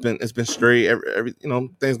 It's been straight. Every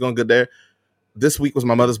things going good there. This week was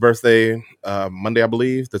my mother's birthday. Monday, I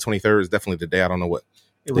believe. The 23rd is definitely the day. I don't know what.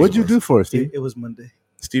 What'd you do for us, Steve? It was Monday.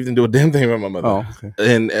 Steve didn't do a damn thing with my mother. Oh, okay.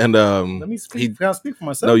 And let me speak. Can I speak for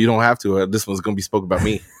myself? No, you don't have to. This one's gonna be spoke about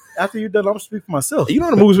me. After you're done, I'm speak for myself. You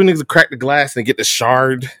know the movies when niggas crack the glass and get the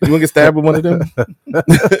shard. You want to get stabbed with one of them?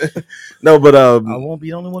 No, but I won't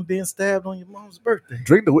be the only one being stabbed on your mom's birthday.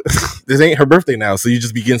 This ain't her birthday now, so you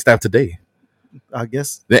just be getting stabbed today. I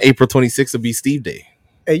guess. Then April 26th will be Steve Day.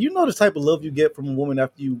 Hey, you know the type of love you get from a woman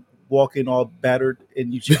after you walk in all battered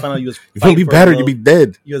and you find out you was you don't be battered, you be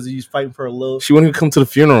dead. You was fighting for her love. She wouldn't even come to the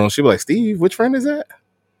funeral. She'd be like, Steve, which friend is that?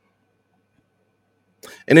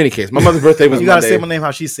 In any case, my mother's birthday was you Monday. You gotta say my name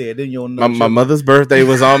how she said. Then you'll know. My mother's birthday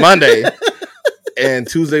was on Monday. And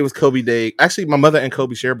Tuesday was Kobe Day. Actually, my mother and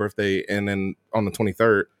Kobe share birthday. And then on the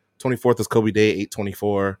 23rd, 24th is Kobe Day,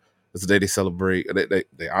 8/24. It's the day they celebrate.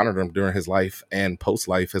 They honored him during his life and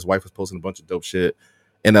post-life. His wife was posting a bunch of dope shit.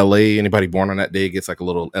 In LA, anybody born on that day gets a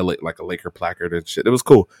little LA, a Laker placard and shit. It was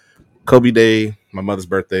cool. Kobe Day, my mother's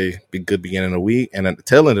birthday, be good beginning of the week. And at the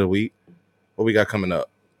tail end of the week, what we got coming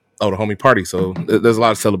up? Oh, the homie party. So there's a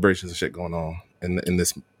lot of celebrations and shit going on in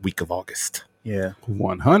this week of August. Yeah.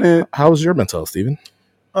 100. How's your mental health, Steven?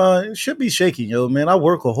 It should be shaky, yo, man. I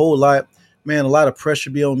work a whole lot. Man, a lot of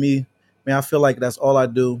pressure be on me. Man, I feel like that's all I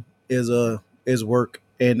do is work.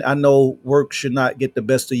 And I know work should not get the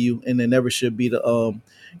best of you, and it never should be the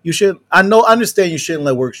you should. I understand you shouldn't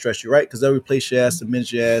let work stress you, right? Because every place your ass,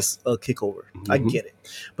 diminish your ass, kick over. Mm-hmm. I get it,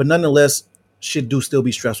 but nonetheless, shit do still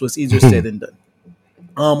be stressful. It's easier said than done.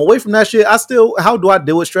 Away from that shit, how do I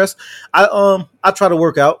deal with stress? I try to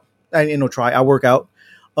work out. I work out.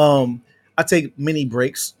 I take mini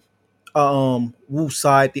breaks. Woo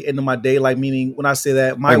side at the end of my day, meaning when I say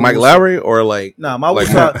that, my Mike Lowry or my woo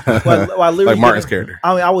side, like Martin's character.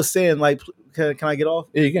 I was saying can I get off?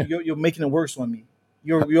 Yeah, you can. You're making it worse on me.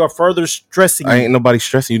 You are further stressing me. I ain't nobody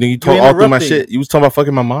stressing you. You told all through my shit. You was talking about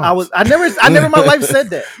fucking my mom. I never in my life said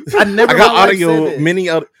that. I got audio, mini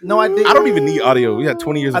audio. No, I didn't. I don't even need audio. We had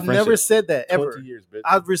 20 years of friendship. I never said that ever. 20 years, bitch.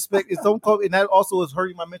 I respect it. Don't call, and that also is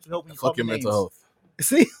hurting my mental health. Fuck your mental health.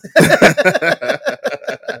 See,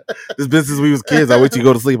 this business we was kids. I wait till you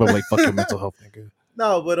go to sleep. I'm like, fuck your mental health, nigga.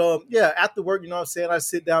 No, but after work, you know what I'm saying, I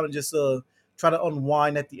sit down and just try to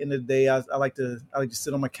unwind at the end of the day. I like to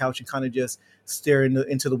sit on my couch and kind of just stare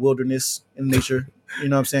into the wilderness and nature. You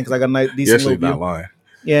know what I'm saying? Because I got a nice decent little view. Not lying.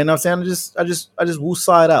 Yeah, you know what I'm saying? I just woo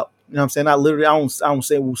side out. You know what I'm saying? I don't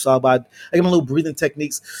say woo side, but I give my little breathing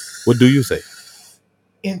techniques. What do you say?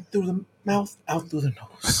 In through the mouth, out through the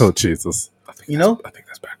nose. Oh Jesus. I think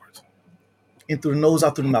that's backwards. In through the nose,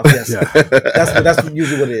 out through the mouth. Yes, that's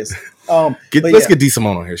usually what it is. Let's get D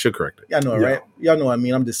Simone on here. She'll correct it. Y'all know it, right? Y'all know what I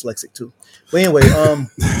mean. I'm dyslexic too. But anyway,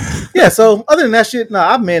 yeah. So other than that shit,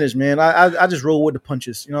 I've managed, man. I just roll with the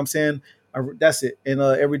punches. You know what I'm saying? That's it. And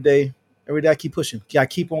every day every day I keep pushing. I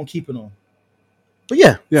keep on keeping on. But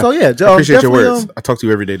yeah. So I appreciate your words. I talk to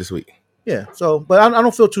you every day this week. Yeah. So, but I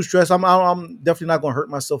don't feel too stressed. I'm definitely not going to hurt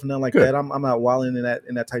myself and nothing like that. I'm out wilding in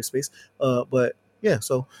that type space. But yeah.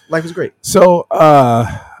 So life is great. So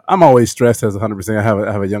I'm always stressed as 100%. I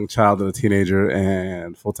have a young child and a teenager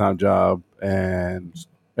and full-time job and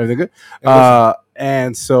everything good.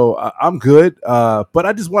 And so I'm good. But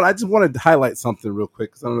I just wanted to highlight something real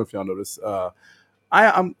quick because I don't know if y'all noticed. Can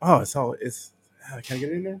I get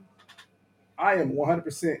it in there? I am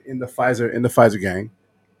 100% in the Pfizer gang,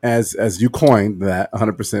 as you coined that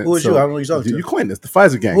 100%. Who is you? I don't know what you're talking to. You coined this, the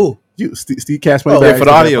Pfizer gang. Who? You, Steve Cash Money. For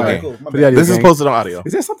the audio gang. Cool. For the audio this gang. Is posted on audio.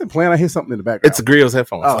 Is there something playing? I hear something in the background. It's Grio's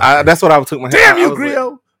headphones. That's what I took my head. Damn you,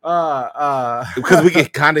 Grio! Because we can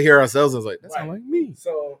kind of hear ourselves. I was like, that sounds like me.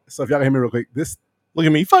 So if y'all can hear me real quick, look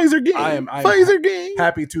at me, Pfizer gang. I am Pfizer gang.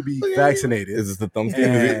 Happy to be vaccinated. Is this the thumbs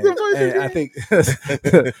gang? And I think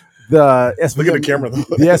the SVM, look at the camera though.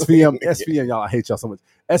 The SVM, y'all, I hate y'all so much.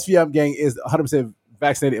 SVM gang is 100%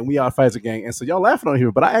 vaccinated, and we are Pfizer gang. And so y'all laughing on here,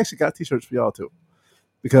 but I actually got T-shirts for y'all too,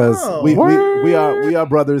 because we are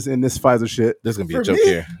brothers in this Pfizer shit. There's gonna be a joke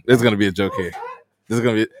here. There's gonna be a joke here. There's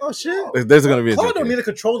gonna be. Oh shit! There's gonna be a joke. Claude don't need to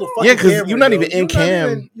control the fucking. Yeah, because you're not even in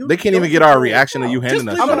cam. They can't even get our reaction to you handing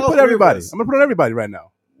us. I'm gonna put on everybody right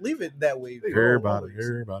now. Leave it that way. Everybody.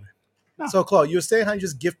 No. So Claude, you were saying how you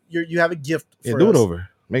just you have a gift. Yeah, do it over.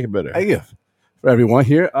 Make it better. A gift for everyone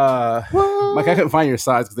here. Mike, I couldn't find your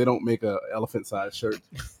size because they don't make a elephant size shirt.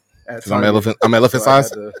 I'm elephant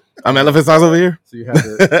size. I'm elephant size over here. So you had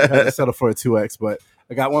to settle for a 2X, but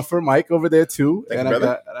I got one for Mike over there too. I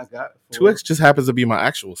got 2X just happens to be my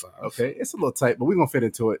actual size. Okay, it's a little tight, but we're gonna fit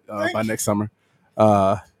into it by next summer.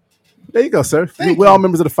 There you go, sir. We're all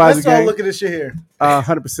members of the Pfizer gang. Let's all look at this shit here.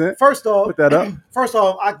 100%. First off, put that up. First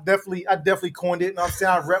off, I definitely coined it. You know what I'm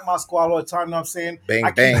saying? I rep my squad all the time. You know what I'm saying? Bang,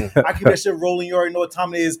 I keep that shit rolling. You already know what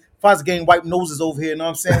time it is. Pfizer gang wipe noses over here. You know what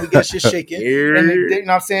I'm saying? We got shit shaking. And you know what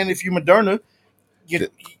I'm saying? If you Moderna,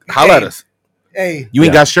 holla at us. Hey, you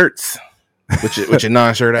ain't got shirts. With your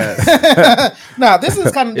non-shirt ass. Nah, this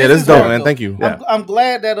is kind of this is dope, man. Thank you. I'm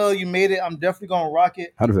glad that you made it. I'm definitely gonna rock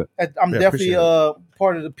it. 100%. I'm definitely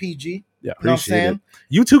part of the PG. Yeah, you know what I'm saying?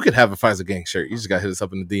 You too could have a Pfizer gang shirt. You just got to hit us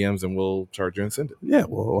up in the DMs and we'll charge you and send it. Yeah,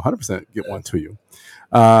 we'll 100% get one to you.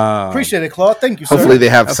 Appreciate it, Claude. Thank you, sir. Hopefully they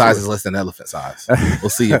have sizes less than elephant size. We'll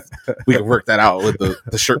see if we can work that out with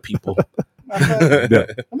the shirt people.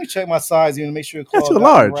 Let me check my size even to make sure Claude got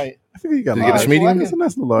large. Right. I think you got a large. Medium. That's a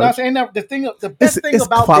large. No, the best thing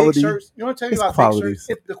about big shirts, you know what I'm telling you about big shirts?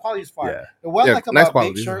 The quality is fine. Yeah. The what I like about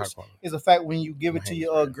big shirts is the fact when you give it to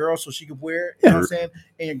your girl so she can wear it, you know what I'm saying?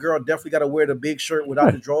 And your girl definitely got to wear the big shirt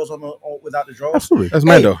without the drawers without the drawers. Absolutely. That's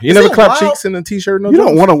Mando. You never clap cheeks in a t-shirt. You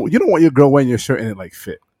don't want your girl wearing your shirt and it like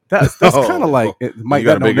fit. That's kind of like it might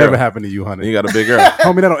never happen to you, honey. You got a big girl,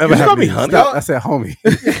 homie. That don't ever happen to me, honey. I said, homie.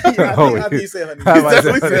 I think you said honey. He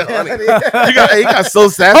definitely said honey. He got so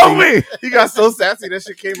sassy. Homie, he got so sassy that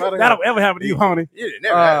shit came out of him. That don't ever happen to you, honey. No,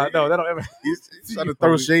 that don't ever. He's trying to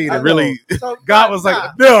throw shade and really. So, God was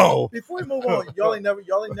like, no. Before we move on, y'all ain't never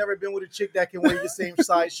been with a chick that can wear your same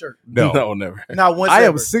size shirt. No, never. Not once. I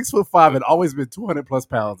am 6'5" and always been 200+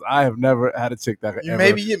 pounds. I have never had a chick that could ever.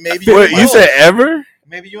 Maybe you said ever.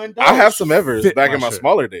 Maybe you indulge. I have some evers back in my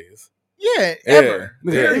smaller days. Yeah, ever.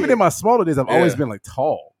 Yeah. Even in my smaller days, I've always been like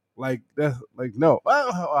tall. Like that's like no.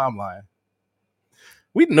 I'm lying.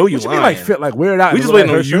 We know you lying. Like fit like weird out. We just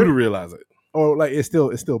waiting on you to realize it. Or like it's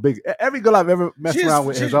still big. Every girl I've ever messed around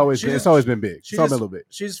with has always been big. It's always a little big.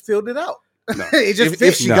 She's filled it out. No.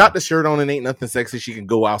 If she got the shirt on and ain't nothing sexy, she can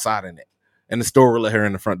go outside in it, and the store will let her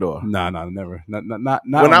in the front door. No, never. Not.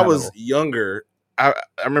 When I was younger, I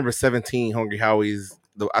remember 17 Hungry Howie's.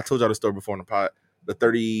 I told y'all the story before in the pod.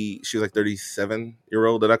 She was like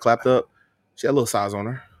 37-year-old that I clapped up. She had a little size on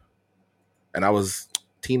her, and I was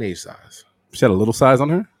teenage size. She had a little size on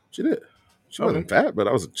her. She did. She wasn't fat, but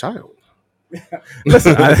I was a child.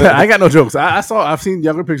 Listen, I got no jokes. I've seen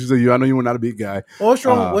younger pictures of you. I know you were not a big guy. What's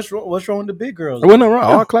wrong? What's wrong with the big girls? I wasn't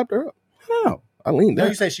wrong. I clapped her up. No, I leaned down.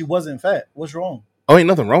 You say she wasn't fat. What's wrong? Oh, ain't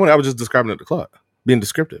nothing wrong with it. I was just describing it to Claude, being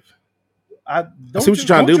descriptive. I see what you're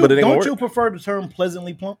trying to do, but it ain't gonna work. Don't you prefer the term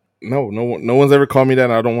pleasantly plump? No one's ever called me that,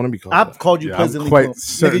 and I don't want to be called. I've called you pleasantly plump. Quite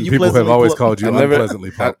certain people have always called you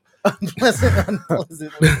unpleasantly plump.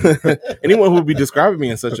 Unpleasantly. Anyone who would be describing me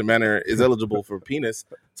in such a manner is eligible for penis.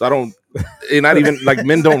 So I don't. Not even like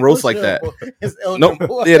men don't roast like that. No,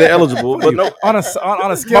 they're eligible, but no. On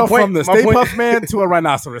a scale from the Stay Puft Man to a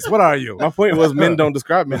rhinoceros, what are you? My point was men don't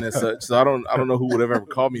describe men as such. So I don't know who would ever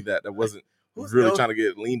call me that. That wasn't really trying to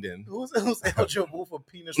get leaned in. Who's eligible for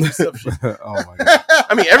penis reception? Oh my god!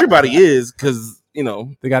 I mean, everybody is because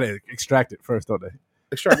they got to extract it first, don't they?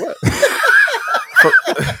 Extract what?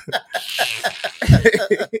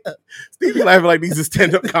 Stevie laughing like these are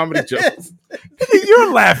stand-up comedy jokes.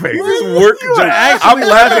 You're laughing. This is work jokes. I'm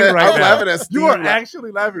laughing right now. I'm laughing at Steve. You are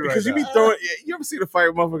actually laughing right now. Because you be throwing. You ever see the fight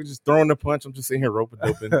motherfucker just throwing the punch? I'm just sitting here rope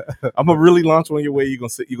doping. I'm gonna really launch on your way. You're gonna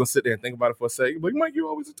sit there and think about it for a second. Like, Mike, you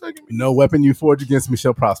always attacking me. No weapon you forge against me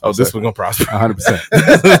shall prosper. Oh, this one's gonna prosper. 100%.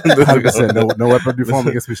 100%. No weapon you form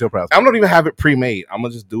against me shall prosper. I don't even have it pre-made. I'm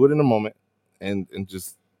gonna just do it in a moment and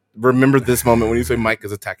just remember this moment when you say Mike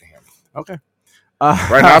is attacking him. Okay.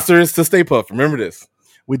 Right now, sir, is to Stay Puft. Remember this.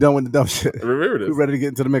 We done with the dumb shit. Remember this. We ready to get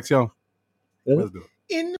into the mix, y'all? Let's do it.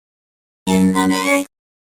 In the mix.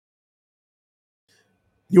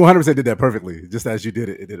 You 100% did that perfectly. Just as you did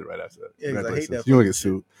it, it did it right after that. Yeah, I hate that. You want to get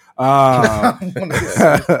sued.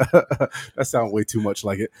 That sounds way too much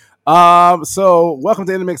like it. So welcome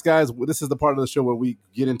to In the Mix, guys. This is the part of the show where we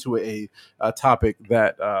get into a topic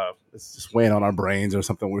that is just weighing on our brains or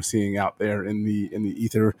something we're seeing out there in the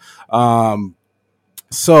ether.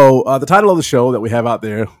 So the title of the show that we have out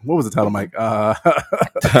there, what was the title, Mike? I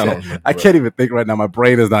can't even think right now. My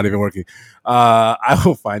brain is not even working. I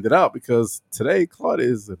will find it out because today Claude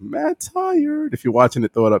is mad tired. If you're watching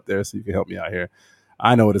it, throw it up there so you can help me out here.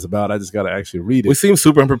 I know what it's about. I just got to actually read it. We seem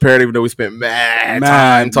super unprepared, even though we spent mad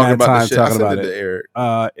time talking about this shit. Talking about it. Eric.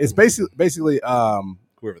 It's basically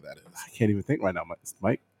whoever that is. I can't even think right now,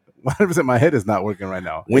 Mike. 100% my head is not working right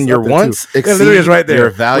now. When your wants exceed your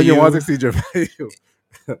value. When your wants exceed your value.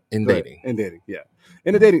 In dating, yeah.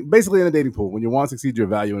 In a dating pool, when your wants exceed your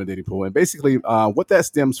value in a dating pool. And basically what that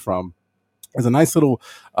stems from is a nice little,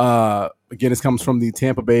 again, this comes from the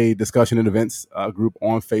Tampa Bay Discussion and Events group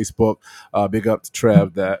on Facebook. Big up to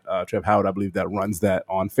Trev, Trev Howard, I believe, that runs that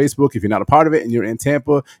on Facebook. If you're not a part of it and you're in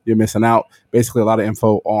Tampa, you're missing out. Basically, a lot of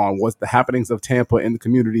info on what's the happenings of Tampa in the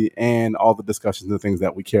community and all the discussions and things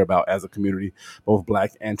that we care about as a community, both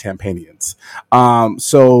Black and Tampanians.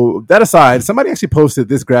 So that aside, somebody actually posted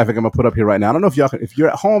this graphic I'm going to put up here right now. I don't know if you're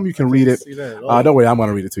at home, you can read it. Don't worry, I'm going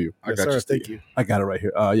to read it to you. I got you. Thank you. I got it right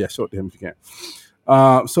here. Yeah, show it to him if you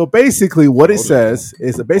can. So basically, what it says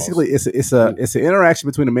is basically it's an interaction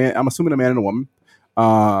between a man. I'm assuming a man and a woman.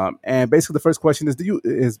 And basically, the first question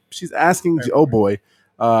is she's asking, oh boy,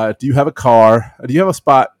 do you have a car? Do you have a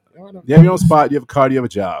spot? Do you have your own spot? Do you have a car? Do you have a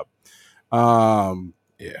job?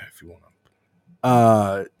 Yeah, if you want.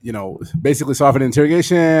 Basically, sorry for the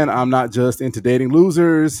interrogation. I'm not just into dating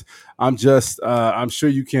losers. I'm sure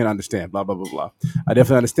you can understand, blah, blah, blah, blah. I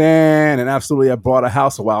definitely understand. And absolutely, I bought a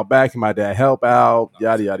house a while back and my dad helped out,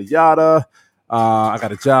 yada, yada, yada. I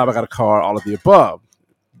got a job. I got a car, all of the above.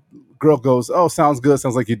 Girl goes, oh, sounds good.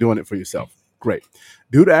 Sounds like you're doing it for yourself. Great.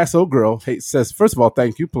 Dude asks old girl, says, first of all,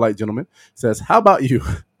 thank you, polite gentleman. Says, how about you?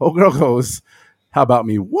 Old girl goes, how about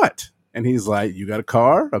me? What? And he's like, you got a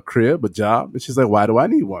car, a crib, a job? And she's like, why do I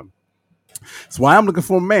need one? It's why I'm looking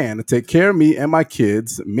for a man to take care of me and my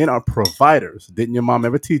kids. Men are providers. Didn't your mom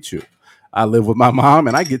ever teach you? I live with my mom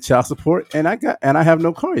and I get child support and I have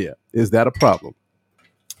no car yet. Is that a problem?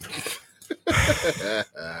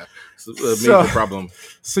 It's a major problem.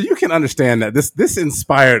 So you can understand that this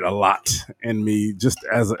inspired a lot in me just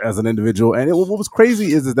as an individual. And what was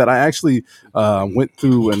crazy is that I actually went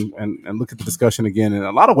through and looked at the discussion again, and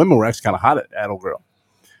a lot of women were actually kind of hot at old girl.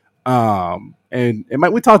 And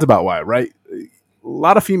we talked about why, right? A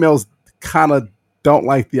lot of females kind of don't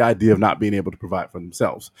like the idea of not being able to provide for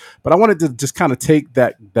themselves. But I wanted to just kind of take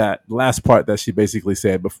that last part that she basically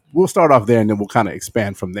said, but we'll start off there and then we'll kind of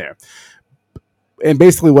expand from there. And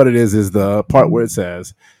basically what it is the part where it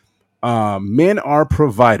says, men are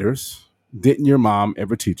providers. Didn't your mom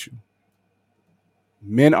ever teach you?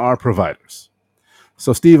 Men are providers.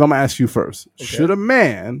 So, Steve, I'm going to ask you first. Okay. Should a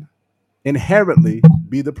man inherently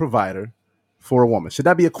be the provider for a woman? Should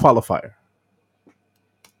that be a qualifier?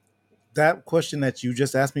 That question that you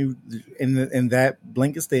just asked me in that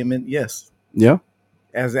blanket statement, yes. Yeah.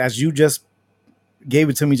 As you just gave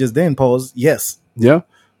it to me just then, pause, yes. Yeah.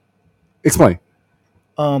 Explain.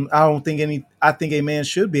 I think a man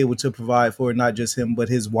should be able to provide for not just him, but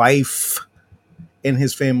his wife and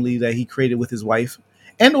his family that he created with his wife.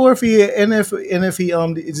 And or if he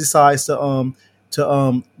decides to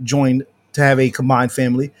join to have a combined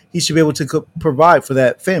family, he should be able to provide for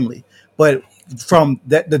that family. But from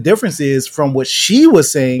that, the difference is from what she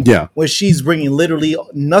was saying, where she's bringing literally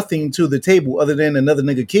nothing to the table other than another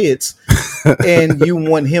nigga kids, and you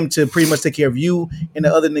want him to pretty much take care of you and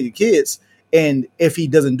the other nigga kids. And if he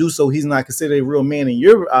doesn't do so, he's not considered a real man in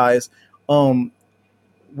your eyes.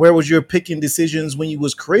 where was your picking decisions when you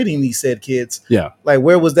was creating these said kids? Yeah. Like,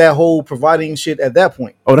 where was that whole providing shit at that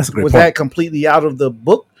point? Oh, that's a great point. Was that completely out of the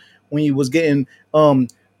book when you was getting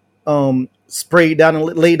sprayed down and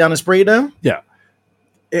laid down and sprayed down? Yeah.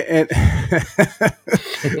 And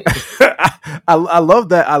I love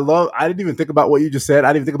that. I didn't even think about what you just said.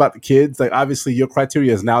 I didn't even think about the kids. Like, obviously your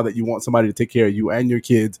criteria is now that you want somebody to take care of you and your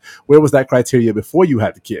kids. Where was that criteria before you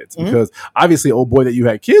had the kids? Mm-hmm. Because obviously old boy that you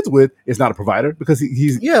had kids with is not a provider because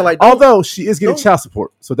he's although she is getting child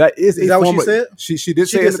support. So that is a form of, she did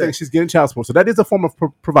say anything. She's getting child support. So that is a form of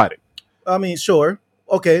providing. I mean, sure.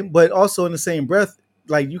 Okay. But also in the same breath,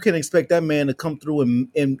 like, you can expect that man to come through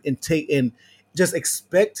and take and just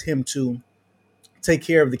expect him to take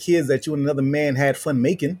care of the kids that you and another man had fun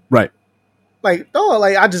making. Right. Like, oh,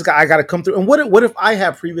 like I got to come through. And what if I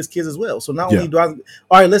have previous kids as well? So not only do I,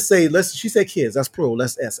 all right, she said kids, that's plural,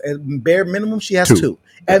 that's S. At bare minimum, she has two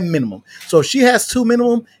at minimum. So if she has two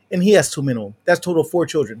minimum and he has two minimum, that's total 4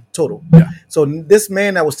 children total. Yeah. So this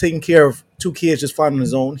man that was taking care of 2 kids just fine on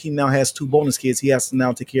his own, he now has 2 bonus kids he has to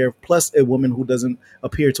now take care of, plus a woman who doesn't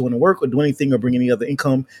appear to want to work or do anything or bring any other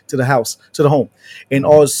income to the house, to the home. And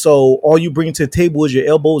also all you bring to the table is your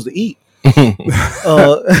elbows to eat. I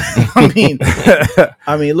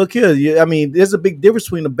mean, look here. There's a big difference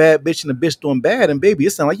between a bad bitch and a bitch doing bad. And baby,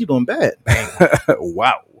 it sounds like you're doing bad.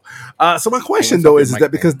 Wow. So my question though is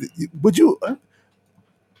that because would you?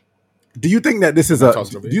 Do you think that this is a?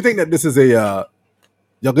 Do you think that this is a?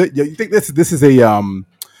 You think this is a an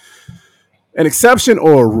exception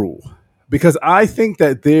or a rule? Because I think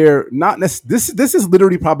that they're not. This is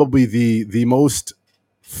literally probably the most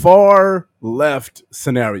far left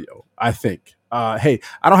scenario. I think, hey,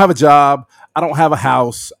 I don't have a job. I don't have a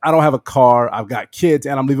house. I don't have a car. I've got kids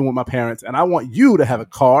and I'm living with my parents. And I want you to have a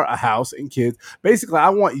car, a house, and kids. Basically, I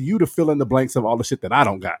want you to fill in the blanks of all the shit that I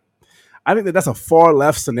don't got. I think that that's a far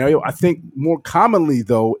left scenario. I think more commonly,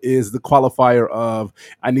 though, is the qualifier of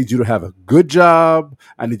I need you to have a good job.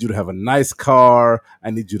 I need you to have a nice car. I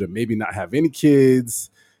need you to maybe not have any kids.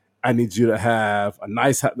 I need you to have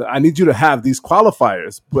I need you to have these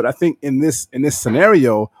qualifiers. But I think in this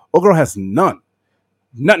scenario, old girl has none.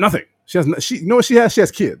 Nothing. You know what she has? She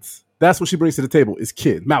has kids. That's what she brings to the table is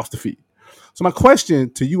kids, mouths to feed. So my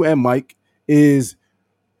question to you and Mike is,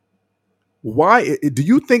 why do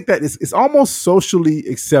you think that it's almost socially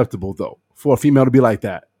acceptable, though, for a female to be like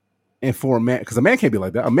that? And for a man, because a man can't be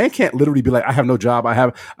like that. A man can't literally be like, I have no job. I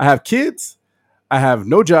have kids. I have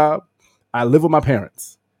no job. I live with my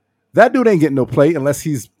parents. That dude ain't getting no play unless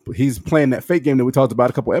he's playing that fake game that we talked about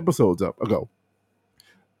a couple episodes ago.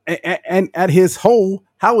 And at his whole,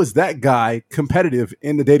 how is that guy competitive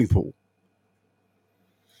in the dating pool?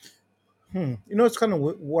 You know, it's kind of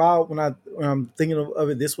wild when I'm thinking of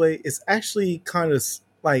it this way. It's actually kind of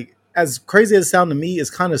like, as crazy as it sounds to me, it's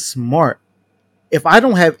kind of smart. If I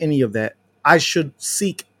don't have any of that, I should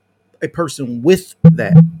seek a person with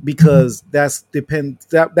that, because that's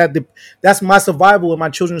my survival and my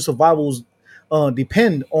children's survivals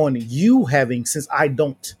depend on you having, since I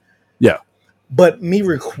don't. Yeah. But me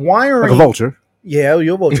requiring, like a vulture. Yeah,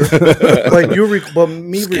 you're a vulture. but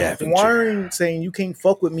me requiring, saying you can't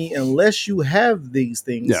fuck with me unless you have these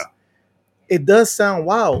things. Yeah. It does sound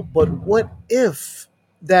wild, but what if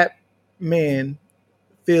that man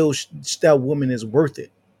feels that woman is worth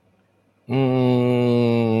it?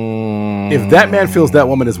 If that man feels that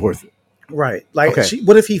woman is worth it. Right. Like, okay.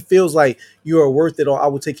 What if he feels like you are worth it, or I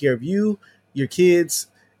will take care of you, your kids,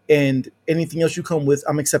 and anything else you come with,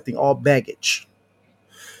 I'm accepting all baggage.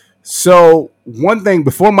 So one thing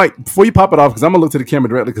before you pop it off, because I'm gonna look to the camera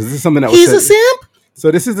directly, because this is something that was said. He's a simp?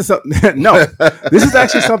 So this is no. This is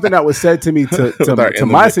actually something that was said to me to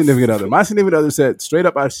my significant other. My significant other said straight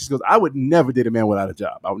up, she goes, I would never date a man without a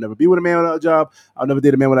job. I would never be with a man without a job. I would never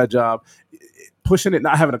date a man without a job. Pushing it,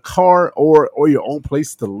 not having a car or your own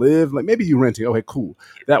place to live, like maybe you renting. Okay, cool.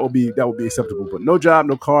 That would be acceptable. But no job,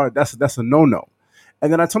 no car, that's a no-no.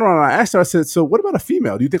 And then I turned around and I asked her, I said, so what about a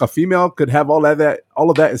female? Do you think a female could have all of that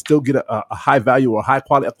and still get a high value or high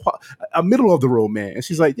quality, a middle of the road man? And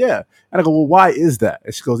she's like, yeah. And I go, well, why is that?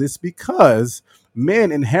 And she goes, it's because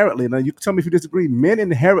men inherently, now you can tell me if you disagree, men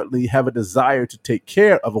inherently have a desire to take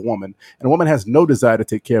care of a woman, and a woman has no desire to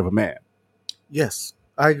take care of a man. Yes,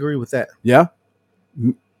 I agree with that. Yeah?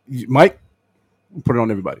 Mike, put it on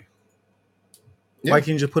everybody. Yeah. Mike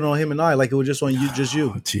can just put it on him and I, like it was just on you, just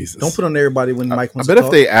you. Oh, Jesus. Don't put it on everybody when Mike wants to talk. I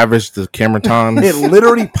bet if they average the camera time, it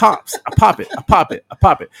literally pops. I pop it.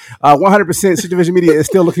 100% Situation Media is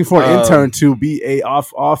still looking for an intern to be a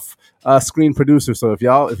off screen producer. So if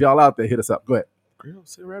y'all out there, hit us up. Go ahead.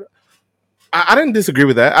 I didn't disagree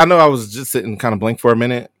with that. I know I was just sitting kind of blank for a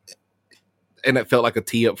minute. and it felt like a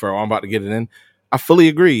tee up for, I'm about to get it in. I fully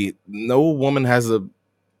agree. No woman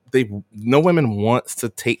wants to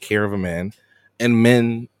take care of a man,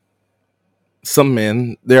 and some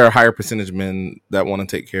men, there are a higher percentage of men that want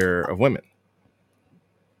to take care of women.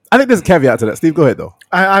 I think there's a caveat to that. Steve, go ahead though.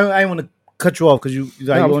 I want to cut you off because you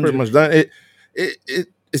pretty much done.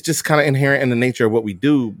 It's just kind of inherent in the nature of what we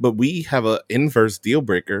do, but we have an inverse deal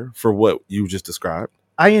breaker for what you just described.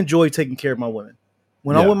 I enjoy taking care of my women.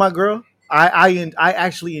 When I'm with my girl, I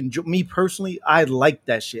actually enjoy, me personally, I like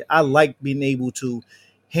that shit. I like being able to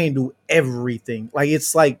handle everything. Like,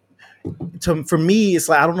 it's like, for me, it's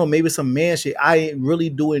like, I don't know, maybe it's some man shit. I really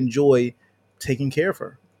do enjoy taking care of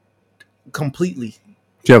her completely.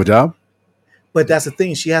 Do you have a job? But that's the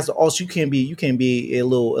thing. She has to also, you can't be a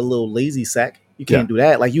little lazy sack. You can't do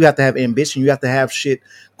that. Like, you have to have ambition. You have to have shit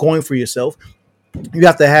going for yourself. You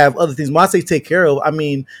have to have other things. When I say take care of, I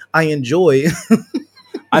mean, I enjoy.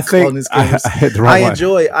 I think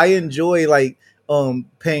I enjoy like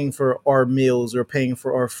paying for our meals or paying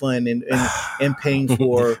for our fun and paying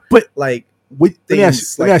for but like let me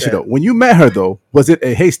ask you though, when you met her though, was it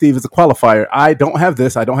a, hey Steve, it's a qualifier, I don't have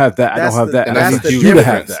this, I don't have that, I don't have that, and I need you to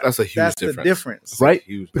have that? That's a huge difference. The difference, right?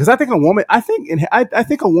 Because I think a woman, I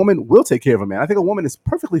think a woman will take care of a man. I think a woman is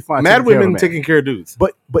perfectly fine. Mad women taking care of dudes,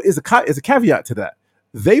 but is a caveat to that.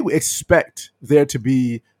 They expect there to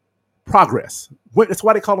be progress. That's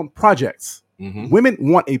why they call them projects. Mm-hmm. Women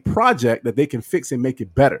want a project that they can fix and make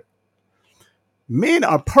it better. Men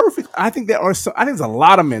are perfect. I think there's a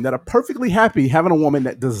lot of men that are perfectly happy having a woman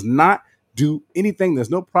that does not do anything. There's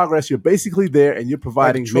no progress. You're basically there and you're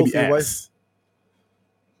providing maybe ass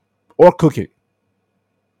or cooking.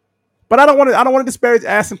 But I don't want to disparage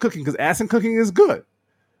ass and cooking, because ass and cooking is good.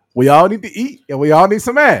 We all need to eat and we all need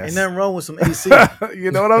some ass. Ain't nothing wrong with some AC.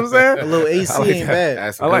 You know what I'm saying? A little AC like ain't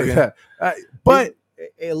bad. I like that. But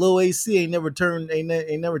a little AC ain't never turned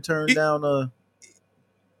down.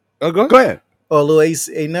 Go ahead. Oh, a little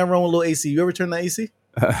AC ain't never wrong with a little AC. You ever turn that AC?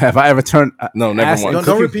 Have I ever turned? No, never once.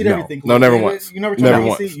 Don't repeat everything. No, never once. You never turned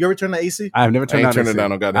that AC? You ever turned that AC? I've never turned it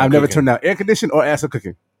down. I've never turned down air conditioning or ass or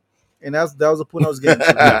cooking. And that was the point I was getting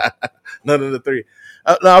to. None of the three.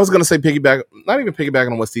 No, I was going to say not even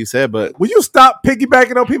piggybacking on what Steve said, but will you stop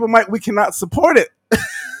piggybacking on people, Mike? We cannot support it.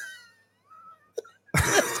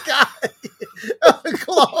 This guy,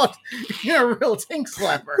 Claude, you're a real tank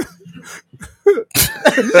slapper.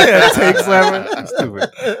 Yeah, tank slapper. Stupid.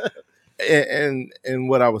 And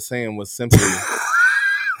what I was saying was simply.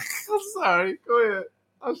 I'm sorry. Go ahead.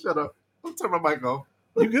 I'll shut up. I'll turn my mic off.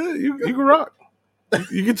 You good? You can rock.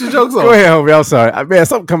 You get your jokes off. Go ahead, homie. I'm sorry. Man,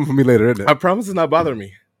 something coming for me later, isn't it? I promise it's not bothering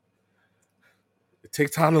me. It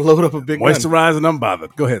takes time to load up a big moisturize and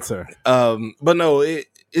unbothered. Go ahead, sir. But no, it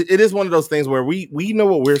is one of those things where we know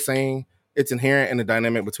what we're saying. It's inherent in the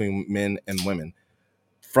dynamic between men and women.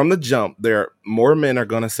 From the jump, more men are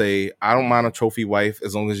gonna say, "I don't mind a trophy wife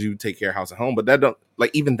as long as you take care of house and home." But that don't,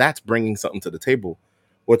 like, even that's bringing something to the table.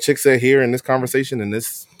 What Chick said here in this conversation, in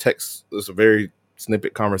this text, this a very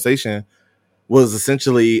snippet conversation, was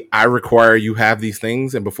essentially, I require you have these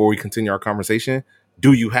things, and before we continue our conversation,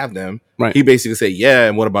 do you have them? Right. He basically said, yeah,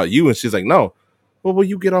 and what about you? And she's like, no. Well, will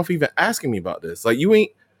you get off even asking me about this? Like,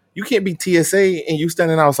 you can't be TSA and you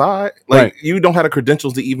standing outside. Like, right. You don't have the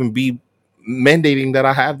credentials to even be mandating that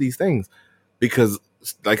I have these things. Because,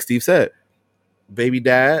 like Steve said, baby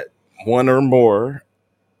dad, one or more,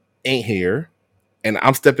 ain't here, and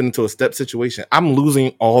I'm stepping into a step situation. I'm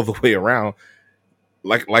losing all the way around.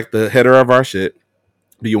 Like the header of our shit,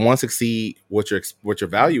 do you want to succeed what your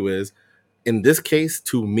value is? In this case,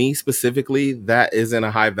 to me specifically, that isn't a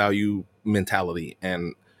high value mentality.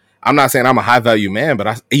 And I'm not saying I'm a high value man,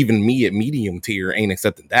 but even me at medium tier ain't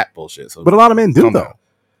accepting that bullshit. So, but a lot of men do though.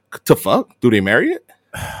 To fuck? Do they marry it?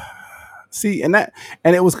 See, and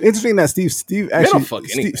it was interesting that Steve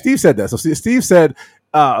said that. So Steve said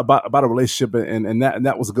about a relationship, and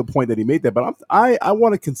that was a good point that he made there. But I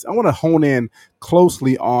want to hone in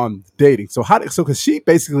closely on dating. So because she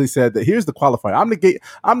basically said that here's the qualifier.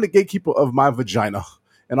 I'm the gatekeeper of my vagina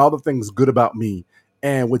and all the things good about me.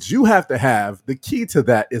 And what you have to have, the key to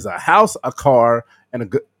that is a house, a car, and a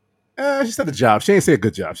good. She said a job. She didn't say a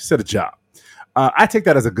good job. She said a job. I take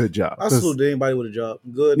that as a good job. I salute anybody with a job,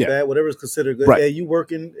 good, bad, whatever is considered good. Right. Yeah, you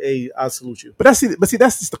working? I salute you. But that's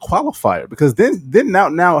just the qualifier, because then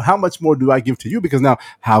now how much more do I give to you? Because now,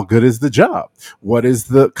 how good is the job? What is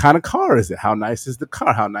the kind of car is it? How nice is the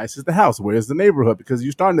car? How nice is the house? Where's the neighborhood? Because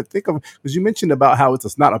you're starting to think of, because you mentioned about how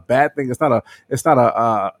it's not a bad thing. It's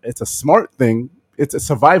a smart thing. It's a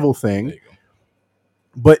survival thing.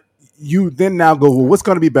 But you then now go, well, what's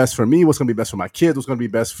going to be best for me? What's going to be best for my kids? What's going to be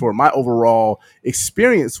best for my overall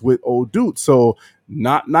experience with Old Dude? So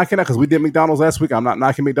not knocking that because we did McDonald's last week. I'm not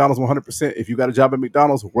knocking McDonald's 100%. If you got a job at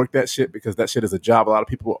McDonald's, work that shit because that shit is a job. A lot of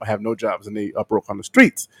people have no jobs and they are broke on the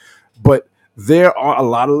streets. But there are a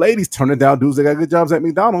lot of ladies turning down dudes that got good jobs at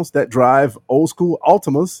McDonald's that drive old school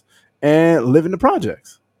Altimas and live in the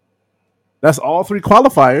projects. That's all three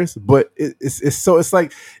qualifiers, but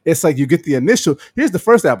it's like you get the initial. Here's the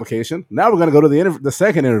first application. Now we're going to go to the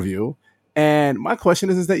second interview, and my question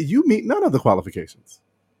is that you meet none of the qualifications.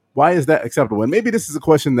 Why is that acceptable? And maybe this is a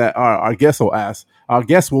question that our guest will ask. Our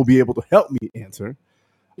guest will be able to help me answer.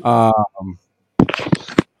 I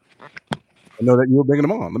know that you were bringing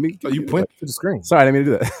them on. Let me. You point to the screen. Sorry, I didn't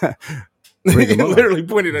mean to do that. You literally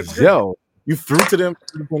pointed at the screen. Yo, you threw to them.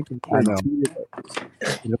 I know.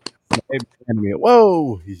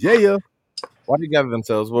 Whoa, yeah. Why do you gather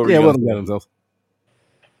themselves? What were gather themselves.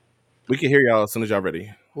 We can hear y'all as soon as y'all ready.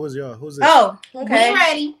 Who's y'all? Who's this? Oh,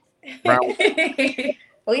 okay. We ready.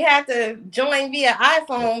 We had to join via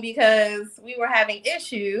iPhone because we were having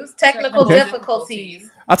issues, technical difficulties.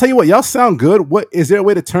 I'll tell you what, y'all sound good. What is there a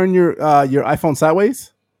way to turn your iPhone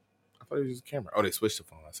sideways? I thought it was just a camera. Oh, they switched the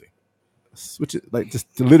phone. I see. Switch it like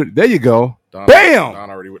just literally. There you go. Bam! Don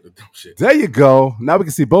already with the dumb shit. There you go. Now we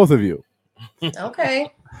can see both of you. Okay.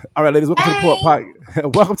 All right, ladies. Welcome to the Pour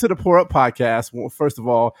Up welcome to the Pour Up podcast. Well, first of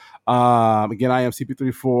all, again, I am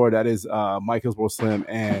CP34. That is Mike Hillsborough Slim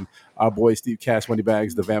and our boy Steve Cash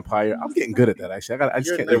Moneybags, the vampire. I'm getting good at that. Actually, I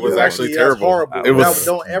just can't. It was actually terrible. Horrible. It was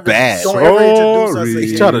bad. Don't ever introduce us.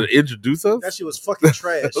 He's trying to introduce us. That shit was fucking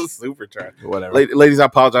trash. It was super trash. Whatever. Ladies, I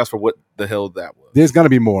apologize for what the hell that was. There's gonna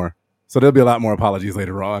be more. So there'll be a lot more apologies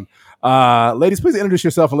later on. Ladies, please introduce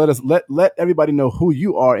yourself and let everybody know who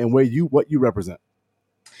you are and what you represent.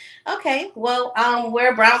 Okay, well,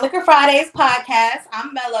 we're Brown Liquor Fridays podcast.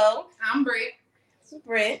 I'm Mello. I'm Britt. This is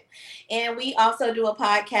Britt. And we also do a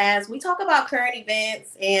podcast. We talk about current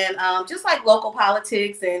events and just like local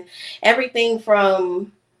politics and everything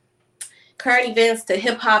from current events to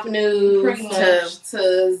hip hop news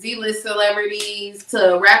to Z-list celebrities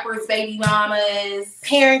to rappers, baby mamas,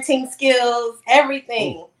 parenting skills,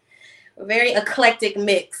 everything. A very eclectic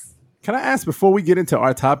mix. Can I ask before we get into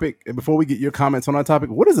our topic and before we get your comments on our topic,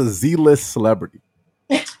 what is a Z-list celebrity?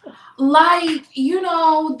 Like,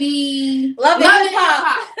 the Love and Hip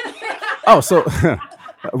Hop. Oh, so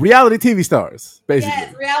reality TV stars, basically.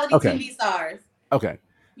 Yes, reality TV stars. Okay.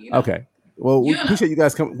 Okay. Well, we appreciate you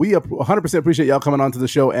guys coming. We 100% appreciate y'all coming on to the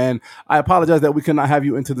show, and I apologize that we could not have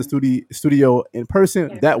you into the studio in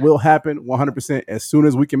person. That will happen 100% as soon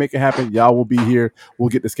as we can make it happen. Y'all will be here. We'll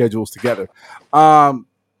get the schedules together.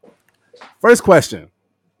 First question.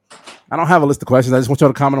 I don't have a list of questions. I just want y'all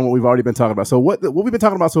to comment on what we've already been talking about. So what we've been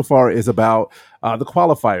talking about so far is about the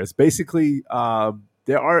qualifiers. Basically,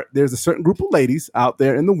 there's a certain group of ladies out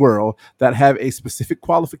there in the world that have a specific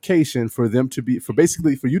qualification for you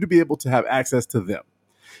to be able to have access to them.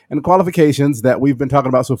 And the qualifications that we've been talking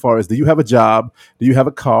about so far is: do you have a job? Do you have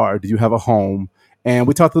a car? Do you have a home? And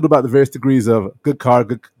we talked a little about the various degrees of good car,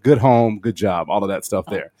 good home, good job, all of that stuff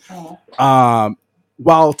there.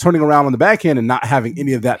 While turning around on the back end and not having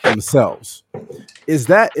any of that themselves. Is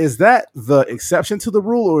that the exception to the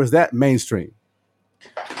rule, or is that mainstream?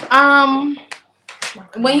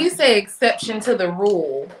 When you say exception to the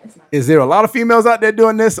rule, is there a lot of females out there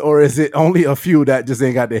doing this, or is it only a few that just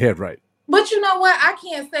ain't got their head right? But you know what? I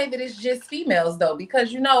can't say that it's just females though,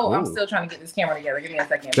 because I'm still trying to get this camera together. Give me a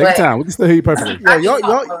second. Take your time. We can still hear you perfectly.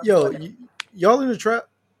 Y'all in the trap?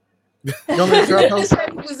 Y'all in the trap house?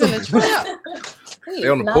 Was in the trap. They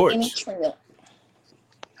on the porch.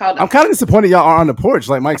 I'm kind of disappointed y'all are on the porch.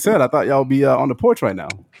 Like Mike said, I thought y'all would be on the porch right now.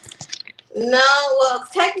 No, well,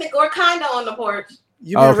 technically, we're kind of on the porch.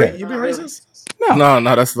 You been racist? No,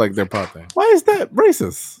 that's like their pop thing. Why is that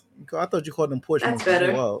racist? I thought you called them porch. That's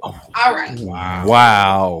better. Wow. Oh, all right.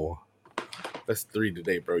 Wow. That's 3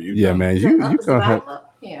 today, bro. Man. You go ahead.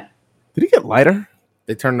 Yeah. Did he get lighter?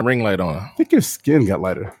 They turned the ring light on. I think your skin got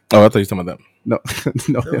lighter. Oh, I thought you were talking about that.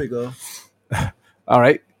 No. There we go. All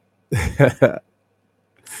right.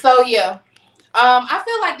 So yeah, I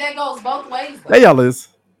feel like that goes both ways. Though. There y'all is.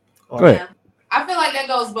 Go ahead. I feel like that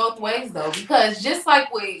goes both ways though, because just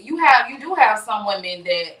like with you do have some women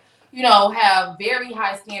that have very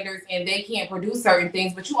high standards and they can't produce certain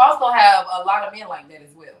things, but you also have a lot of men like that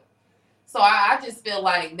as well. So I just feel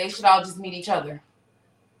like they should all just meet each other.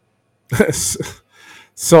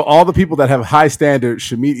 So all the people that have high standards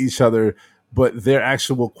should meet each other, but their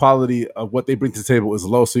actual quality of what they bring to the table is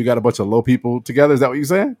low. So you got a bunch of low people together. Is that what you're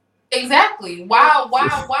saying? Exactly.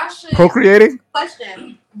 Why should procreating?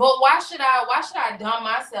 Question. But why should I dumb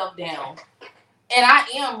myself down? And I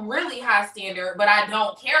am really high standard, but I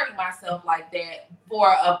don't carry myself like that for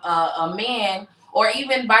a man, or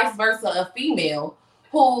even vice versa, a female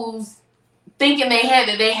who's thinking they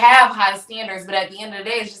have high standards, but at the end of the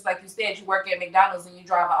day, it's just like you said, you work at McDonald's and you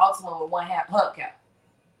drive an Altima with one half hubcap.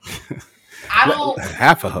 I don't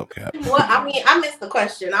half a hubcap. Well, I mean, I missed the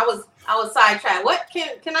question. I was sidetracked. What can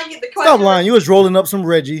I get the question? Stop lying. You was rolling up some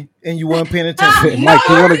Reggie and you weren't paying attention. Mike,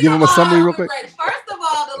 you want to give him a summary real quick? First of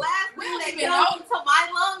all, the last thing that goes into my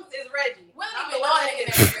lungs is Reggie. We don't even know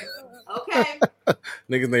Okay.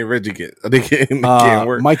 Niggas named Reggie can't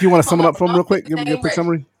work. Mike, you want to sum it up for him real quick? Give me a quick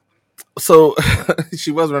summary. So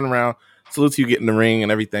she was running around. Salute to you getting the ring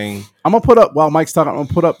and everything. I'm gonna put up while Mike's talking. I'm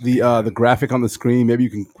gonna put up the graphic on the screen. Maybe you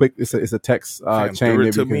can quick. It's a text chain. Threw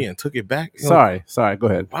it to me and took it back. Sorry. Go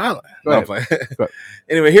ahead. Wow. Go ahead.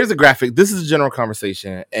 Anyway, here's the graphic. This is a general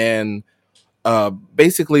conversation, and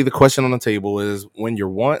basically the question on the table is when your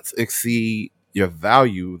wants exceed your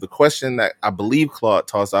value. The question that I believe Claude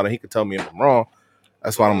tossed out, and he could tell me if I'm wrong.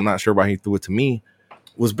 That's why I'm not sure why he threw it to me.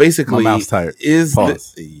 Was basically my mouth's tired.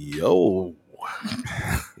 Yo.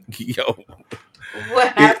 What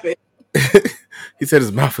happened? He said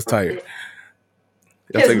his mouth was tired.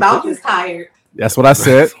 His mouth is tired. That's what I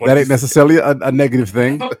said. That ain't necessarily a negative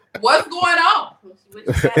thing. What's going on?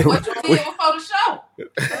 What you did before the show?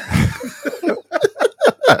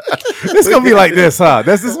 It's gonna be like this, huh?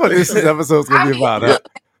 This is what this episode's gonna be about, huh?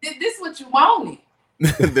 This what you wanted.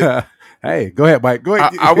 Hey, go ahead, Mike. Go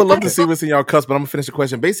ahead. I would love to see what's in y'all cuss, but I'm gonna finish the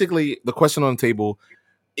question. Basically, the question on the table: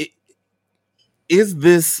 Is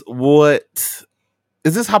this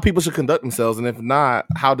how people should conduct themselves? And if not,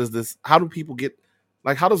 how do people get,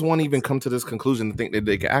 like, how does one even come to this conclusion to think that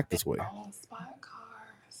they can act this way? Oh, spot car.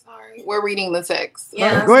 Sorry. We're reading the text.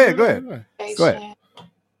 Yeah. Go ahead. Go ahead.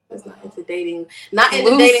 It's not into dating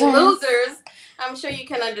losers. I'm sure you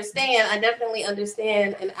can understand. I definitely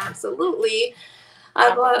understand, and absolutely.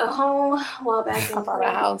 I bought a home a while back. I bought a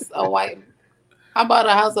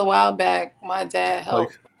house a while back. My dad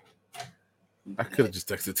helped. I could have just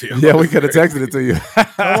texted to you. Yeah, we could have texted it to you.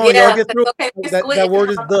 Come on, y'all get through it. That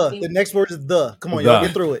word is the. The next word is the. Come on, y'all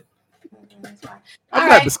get through it. I'm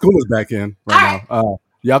glad the school is back in right now.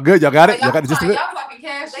 Y'all good? Y'all got it? Y'all got the gist of it? Y'all talking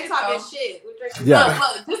cash. They talking shit. Yeah.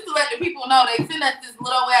 Look, just to let the people know, they send us this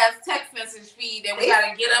little ass text message feed that we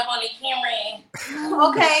gotta get up on the camera.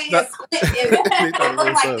 Okay, it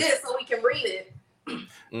look like this so we can read it.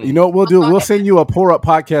 You know what we'll do? We'll send you a Pour Up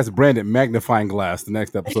Podcast branded magnifying glass the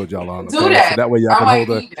next episode y'all on. Do that. So that way y'all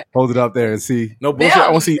can hold it up there and see. No bullshit.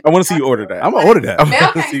 I want to see you order that. I'm gonna order that. I'm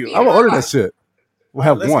gonna order that shit. We'll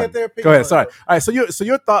have one. Go ahead. Sorry. All right. So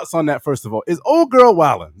your thoughts on that first of all is old girl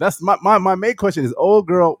wilding. That's my main question. Is old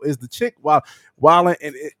girl is the chick wilding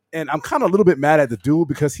and I'm kind of a little bit mad at the dude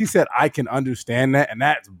because he said I can understand that and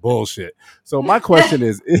that's bullshit. So my question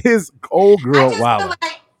is old girl wilding?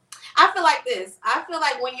 I feel like this. I feel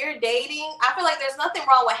like when you're dating, I feel like there's nothing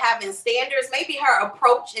wrong with having standards. Maybe her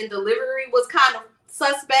approach and delivery was kind of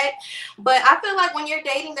suspect, but I feel like when you're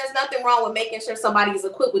dating, there's nothing wrong with making sure somebody is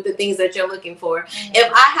equipped with the things that you're looking for. Mm-hmm.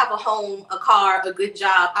 If I have a home, a car, a good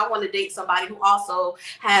job, I want to date somebody who also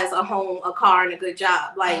has a home, a car, and a good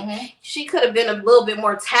job. Like she could have been a little bit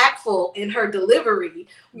more tactful in her delivery.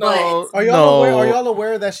 No, but are y'all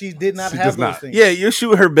aware that she did not have those things? Yeah, you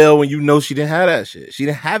shoot her bell when you know she didn't have that shit. She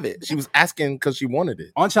didn't have it. She was asking because she wanted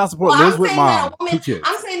it. On child support, lives with mom. I'm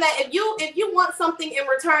saying that if you want something in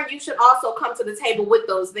return, you should also come to the table with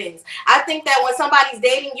those things. I think that when somebody's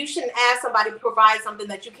dating, you shouldn't ask somebody to provide something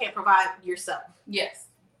that you can't provide yourself. Yes.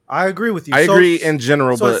 I agree with you. I agree in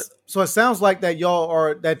general, but so it sounds like that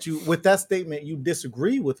with that statement you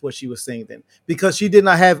disagree with what she was saying then, because she did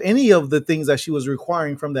not have any of the things that she was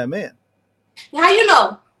requiring from that man. How you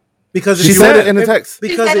know? Because she said it in the text.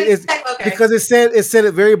 Because it said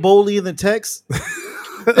it very boldly in the text.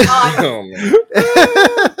 I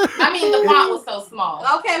mean, the font was so small.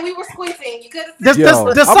 Okay, we were squinting. You could have.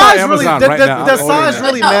 The size really, the size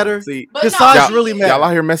really matter. The size really matter. Y'all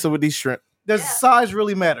out here messing with these shrimp. Does size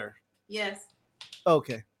really matter? Yes.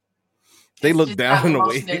 Okay. They look down in the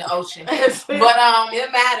way. In the ocean. But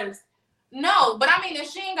it matters. No, but I mean, if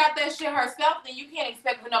she ain't got that shit herself, then you can't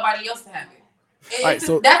expect for nobody else to have it. Right,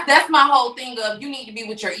 so that's my whole thing of you need to be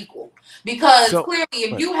with your equal, because clearly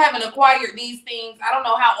if you haven't acquired these things, I don't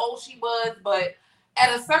know how old she was, but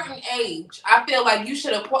at a certain age, I feel like you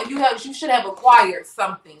should have acquired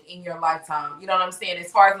something in your lifetime. You know what I'm saying?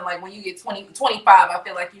 As far as like when you get 20, 25, I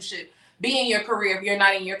feel like you should be in your career. If you're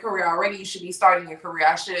not in your career already, you should be starting your career.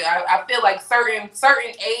 I feel like certain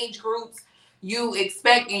age groups you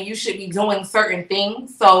expect and you should be doing certain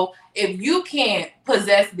things. So if you can't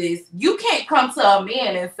possess this, you can't come to a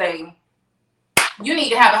man and say, you need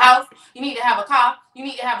to have a house, you need to have a car, you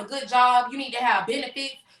need to have a good job, you need to have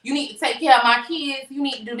benefits, you need to take care of my kids, you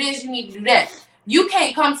need to do this, you need to do that. You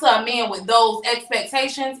can't come to a man with those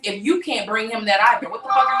expectations if you can't bring him that either. What the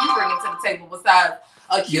fuck are you bringing to the table besides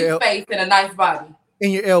a cute face and a nice body?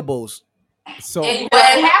 And your elbows. So, but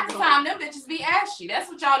at half the time, them bitches be ashy. That's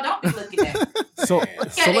what y'all don't be looking at. So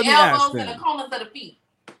let the elbows and the corners of the feet.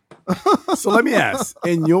 So let me ask,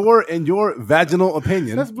 in your vaginal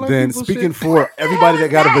opinion, then speaking for everybody that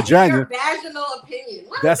got a vagina, your vaginal opinion.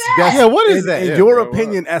 That's what is that? In your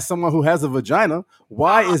opinion, as someone who has a vagina,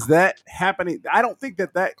 why is that happening? I don't think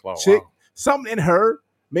that chick, something in her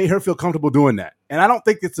made her feel comfortable doing that, and I don't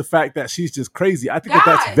think it's the fact that she's just crazy. I think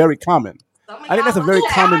that's very common. I think that's a very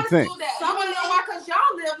common thing. Some of them why, because y'all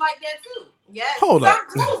live like that too. Yes. Hold up.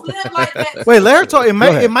 Live like that. Wait, let her talk. It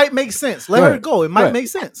might make sense. Let her go. It might make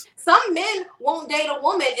sense. Some men won't date a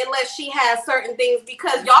woman unless she has certain things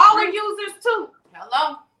because y'all are users too.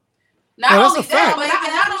 Hello. Not only that,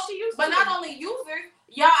 but not only users.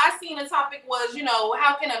 Y'all, I seen a topic was,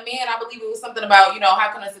 how can a man, I believe it was something about,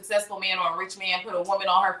 how can a successful man or a rich man put a woman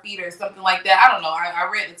on her feet or something like that. I don't know. I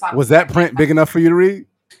read the topic. Was that print big enough for you to read?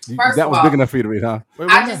 That was big enough for you to read, huh?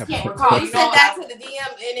 I just can't recall. You sent that to the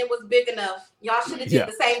DM and it was big enough. Y'all should have did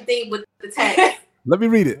the same thing with the text. Let me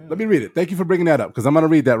read it. Thank you for bringing that up because I'm going to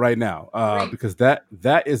read that right now because that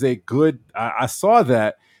is a good. I saw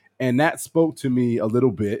that and that spoke to me a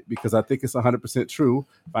little bit because I think it's 100% true.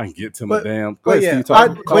 If I can get to my damn. Go ahead,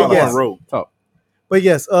 Steve, But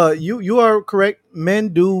yes, you are correct. Men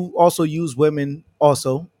do also use women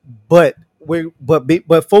also, but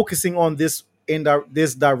focusing on this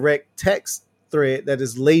this direct text thread that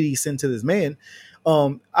is lady sent to this man.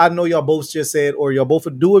 I know y'all both just said, or y'all both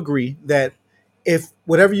do agree that if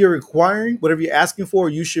whatever you're requiring, whatever you're asking for,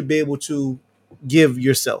 you should be able to give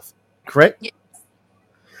yourself. Correct? Yes.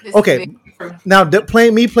 Okay. Now,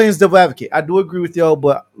 playing devil advocate, I do agree with y'all,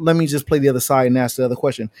 but let me just play the other side and ask the other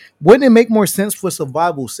question. Wouldn't it make more sense for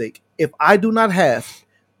survival's sake? If I do not have,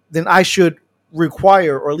 then I should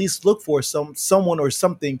require or at least look for someone or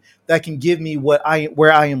something that can give me where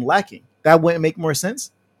I am lacking. That wouldn't make more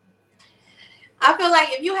sense. I feel like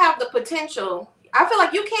if you have the potential, I feel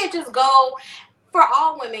like you can't just go for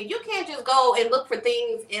all women. You can't just go and look for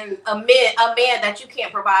things in a man that you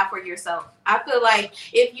can't provide for yourself. I feel like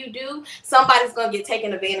if you do, somebody's going to get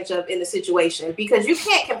taken advantage of in the situation because you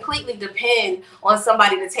can't completely depend on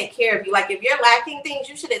somebody to take care of you. Like if you're lacking things,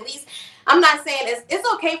 you should at least, I'm not saying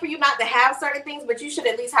it's okay for you not to have certain things, but you should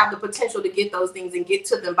at least have the potential to get those things and get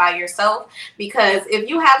to them by yourself. Because if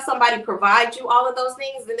you have somebody provide you all of those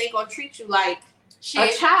things, then they're going to treat you like a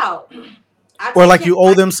child. Or like you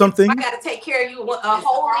owe them something. I got to take care of you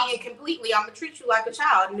wholly and completely. I'm going to treat you like a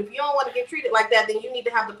child. And if you don't want to get treated like that, then you need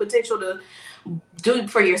to have the potential to do it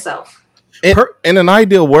for yourself. In an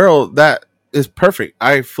ideal world, that is perfect.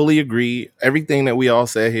 I fully agree. Everything that we all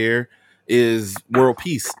said here is world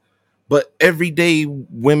peace. But every day,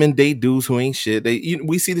 women date dudes who ain't shit.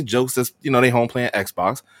 We see the jokes that's they home playing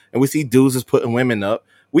Xbox, and we see dudes that's putting women up.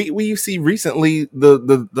 We see recently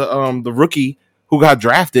the rookie who got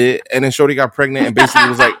drafted, and then Shorty got pregnant, and basically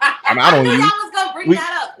was like, "I'm out on you." I was gonna bring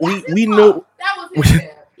that up. We know that was his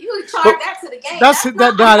you charge that to the game. That's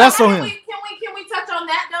on him. Can we touch on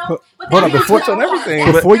that though? Hold on, before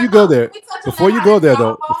you go there,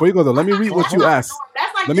 let me read what you asked.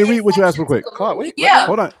 Let me read what you asked real quick.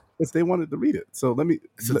 Hold on. If they wanted to read it, so let me.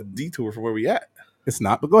 It's a detour for where we at. It's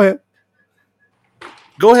not, but go ahead.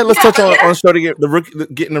 Go ahead. Let's touch on Shorty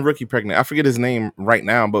getting the rookie pregnant. I forget his name right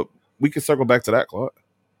now, but we can circle back to that, Claude.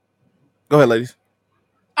 Go ahead, ladies.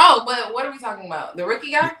 Oh, but what are we talking about? The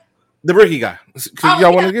rookie guy? The rookie guy.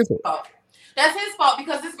 Y'all want to get to it? That's his fault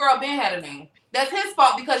because this girl Ben had a name. That's his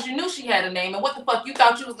fault because you knew she had a name. And what the fuck, you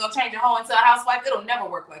thought you was gonna change your hoe into a housewife? It'll never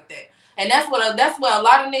work like that. And that's what a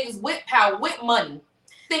lot of niggas with power, with money,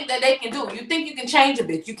 think that they can do. You think you can change a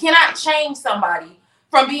bitch. You cannot change somebody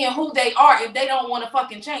from being who they are if they don't want to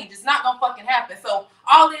fucking change. It's not gonna fucking happen. So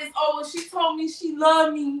all this, she told me she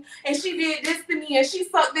loved me and she did this to me and she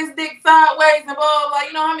sucked this dick sideways and blah, blah, blah.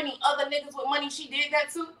 You know how many other niggas with money she did that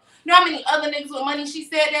to? You know how many other niggas with money she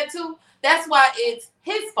said that to? That's why it's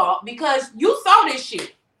his fault because you saw this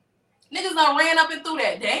shit. Niggas done ran up and through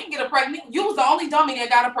that. They ain't get her pregnant. You was the only dummy that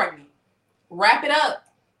got her pregnant. Wrap it up.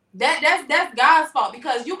 That's God's fault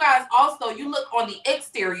because you guys also, you look on the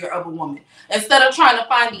exterior of a woman instead of trying to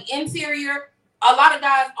find the interior. A lot of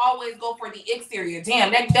guys always go for the exterior.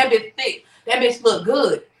 Damn, that bitch thick. That bitch look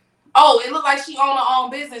good. Oh, it looked like she owned her own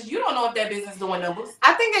business. You don't know if that business doing numbers.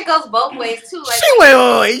 I think it goes both ways too. Like, she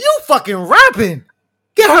went, you fucking rapping.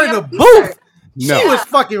 Get her in the booth. No. She was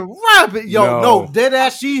fucking rapping. Yo, no, dead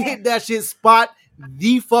ass. She hit that shit spot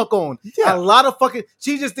the fuck on. Yeah. A lot of fucking.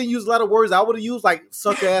 She just didn't use a lot of words I would have used, like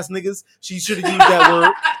suck ass niggas. She should have used that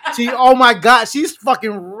word. Oh my god, she's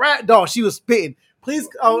fucking rap dog. She was spitting. Please, you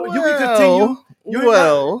can continue.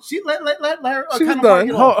 She let her. She was done.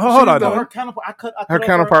 Hold on. Her counterpart. Her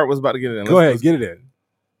counterpart was about to get it in. Go ahead, get it in.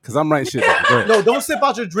 Because I'm writing shit down. No, don't sip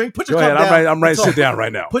out your drink. Put your cup down. I'm writing shit down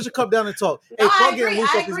right now. Put your cup down and talk. No, I agree.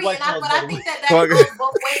 But I think that goes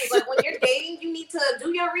both ways. Like when you're dating, you need to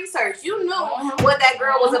do your research. You knew what that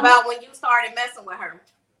girl was about when you started messing with her.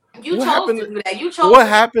 You chose to do that. You chose. What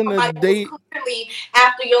happened to date? Clearly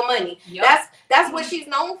after your money. Yep. That's what she's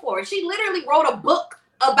known for. She literally wrote a book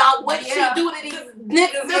about what she do to these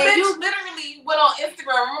niggas. The bitch literally went on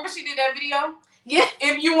Instagram. Remember she did that video? Yeah.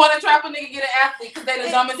 If you want to trap a nigga, get an athlete because they the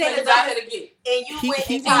dumbest niggas out here to get. And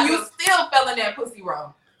you still fell in that pussy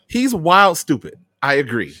wrong. He's wild stupid. I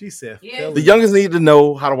agree. She said, the youngest need to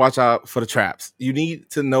know how to watch out for the traps. You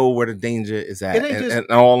need to know where the danger is at. And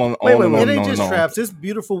all on. It ain't just traps. It's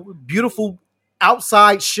beautiful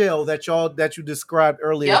outside shell that you described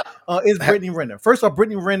earlier. Is Brittany Renner. First off,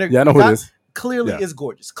 Brittany Renner. Yeah, I know who it is. Clearly is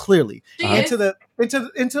gorgeous. Clearly.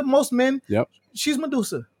 Into most men, she's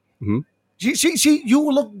Medusa. Mm-hmm.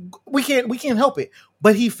 You look. We can't help it.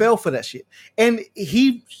 But he fell for that shit, and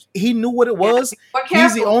he knew what it was.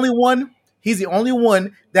 He's the only one. He's the only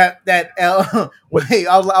one that. Hey,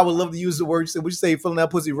 I would love to use the word. Would you say filling that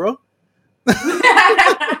pussy raw?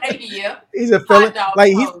 Yeah, he's a fella.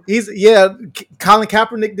 Like he's Colin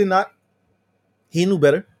Kaepernick did not. He knew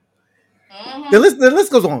better. Mm-hmm. The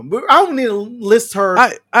list goes on. I don't need to list her.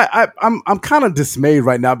 I'm kind of dismayed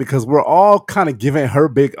right now because we're all kind of giving her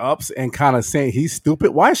big ups and kind of saying he's stupid.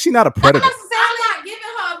 Why is she not a predator? I'm not giving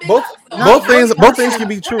her a big both things can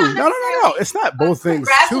be true. No. It's not both things.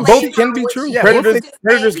 Both can be true. Yeah,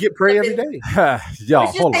 predators get prey every day. Y'all,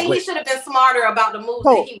 hold on. He should have been smarter about the moves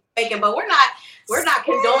that he was making, but we're not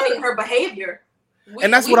condoning her behavior.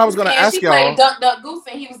 And that's what I was going to ask y'all. Played duck, duck, goose,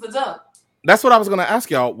 and he was the duck. That's what I was going to ask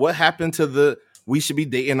y'all. What happened to the we should be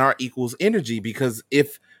dating our equals energy? Because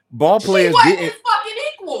if ball players didn't, his fucking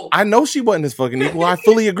equal. I know she wasn't his fucking equal. I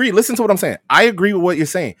fully agree. Listen to what I'm saying. I agree with what you're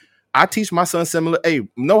saying. I teach my son similar. Hey,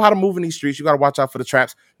 know how to move in these streets. You got to watch out for the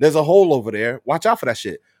traps. There's a hole over there. Watch out for that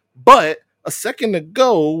shit. But a second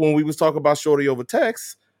ago, when we was talking about shorty over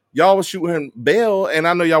text, y'all was shooting bail, and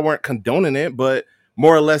I know y'all weren't condoning it, but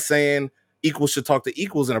more or less saying equals should talk to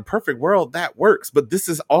equals. In a perfect world, that works. But this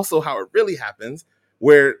is also how it really happens,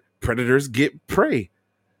 where predators get prey.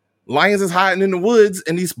 Lions is hiding in the woods,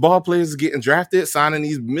 and these ball players getting drafted, signing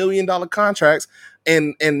these $1 million contracts,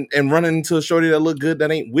 and running into a shorty that look good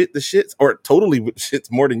that ain't with the shits or totally with the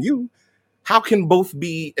shits more than you. How can both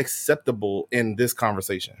be acceptable in this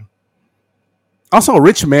conversation? Also, a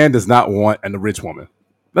rich man does not want a rich woman.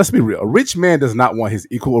 Let's be real. A rich man does not want his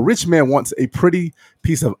equal. A rich man wants a pretty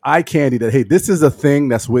piece of eye candy that, hey, this is a thing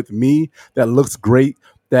that's with me that looks great,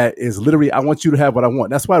 that is literally, I want you to have what I want.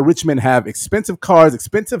 That's why rich men have expensive cars,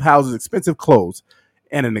 expensive houses, expensive clothes,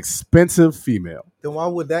 and an expensive female. Then why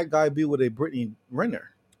would that guy be with a Brittany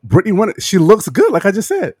Renner? Brittany Renner, she looks good, like I just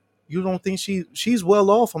said. You don't think she's well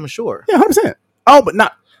off, I'm sure. Yeah, 100%. Oh, but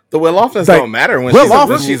not. The well offness don't matter when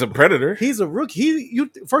she's a predator. He's a rookie.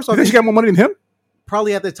 First off, you think she got more money than him?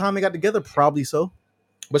 Probably at the time they got together, probably so.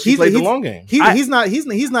 But she played the long game. He's not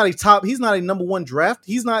a top. He's not a number one draft.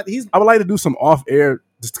 I would like to do some off air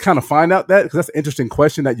just to kind of find out that, because that's an interesting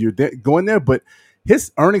question that you're going there. But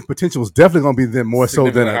his earning potential is definitely going to be more so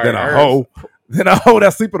than a hoe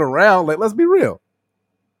that's sleeping around. Like, let's be real.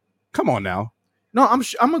 Come on now. No,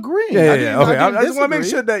 I'm agreeing. Yeah. Okay, I just want to make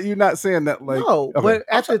sure that you're not saying that. Like, no, okay. But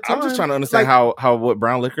at the time, I'm just trying to understand how what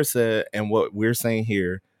Brown Liquor said and what we're saying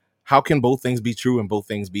here. How can both things be true and both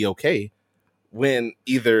things be okay when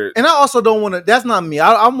either? And I also don't want to. That's not me.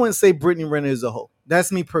 I wouldn't say Brittany Renner is a hoe.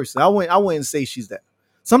 That's me personally. I wouldn't say she's that.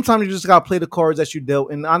 Sometimes you just gotta play the cards that you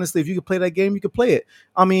dealt. And honestly, if you could play that game, you could play it.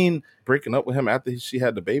 I mean, breaking up with him after she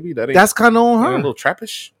had the baby, that's kind of on her. A little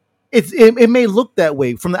trappish. It may look that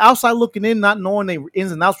way from the outside looking in, not knowing the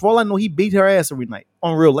ins and outs. For all I know, he beat her ass every night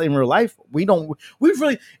in real life. We don't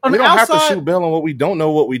have to shoot bail on what we don't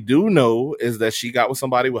know. What we do know is that she got with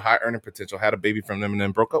somebody with high earning potential, had a baby from them, and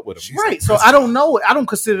then broke up with him. Right. So I don't know. I don't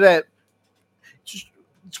consider that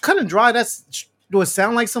cut and dry. Do it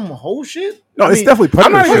sound like some whole shit? No, it's definitely.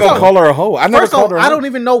 I'm not even gonna call her a hoe. I never called her. I don't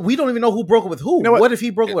even know. We don't even know who broke up with who. You know what if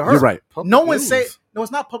he broke up with her? You're right. No one said. No,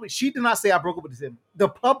 it's not public. She did not say I broke up with him.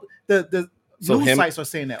 The news sites are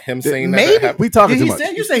saying that. Him saying maybe that we talking too much.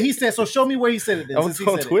 You say he said. So show me where he said it. Then, I was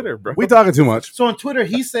on Twitter, bro. We talking too much. So on Twitter,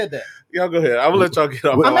 he said that. Y'all go ahead. I will let y'all get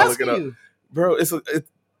off. I'm asking you, bro.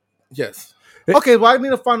 Yes. Okay, well, I need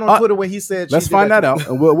to find on Twitter where he said. Let's find that out,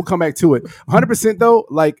 and we'll come back to it. 100% though.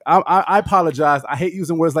 Like I apologize. I hate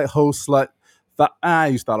using words like hoe, slut. I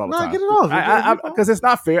use thought all the time. Get it off. Because it's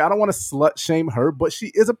not fair. I don't want to slut shame her, but she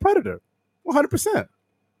is a predator. 100%.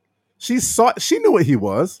 She knew what he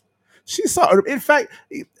was. She saw. In fact,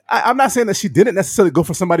 I'm not saying that she didn't necessarily go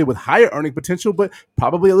for somebody with higher earning potential, but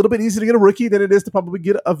probably a little bit easier to get a rookie than it is to probably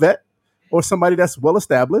get a vet or somebody that's well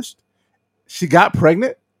established. She got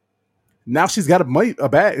pregnant. Now she's got a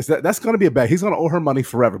bag. That's going to be a bag. He's going to owe her money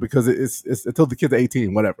forever because it's until the kid's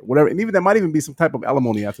 18, whatever. And even there might even be some type of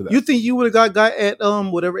alimony after that. You think you would have got guy at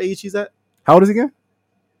whatever age he's at? How old is he again?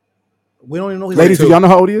 We don't even know. Ladies, do y'all know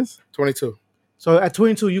how old he is? 22. So at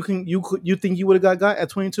 22, you think you would have got guy at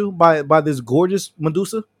 22 by this gorgeous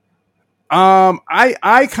Medusa?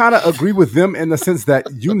 I kind of agree with them in the sense that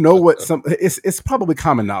it's probably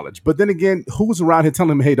common knowledge. But then again, who's around here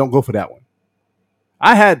telling him, hey, don't go for that one?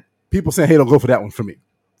 I had people saying, hey, don't go for that one for me.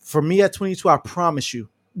 For me at 22, I promise you,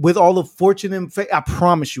 with all the fortune and fate, I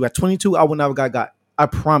promise you, at 22, I would not have got. I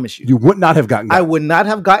promise you. You would not have gotten got. I would not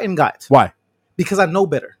have gotten got. Why? Because I know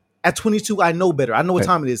better. At 22, I know better. I know what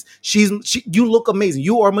time it is. You look amazing.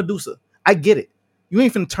 You are Medusa. I get it. You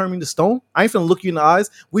ain't finna turn me to stone. I ain't finna look you in the eyes.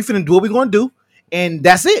 We finna do what we gonna do, and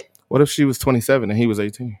that's it. What if she was 27 and he was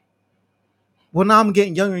 18? Well, now I'm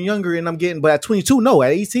getting younger and younger, but at 22, no.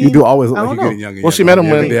 At 18, you do always look like you're getting younger. Well, she met him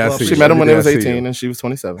when he was 18 and she was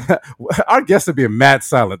 27. Our guests are being mad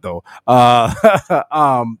silent though.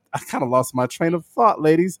 I kind of lost my train of thought,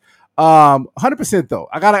 ladies. 100% though.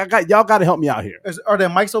 I got y'all got to help me out here. Are their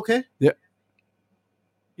mics okay? Yeah.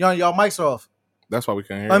 Y'all mics are off. That's why we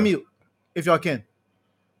can't hear. Unmute if y'all can.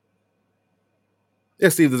 Yeah,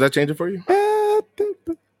 Steve, does that change it for you?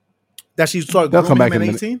 That she started grooming him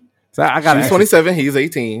at 18? So she's 27, he's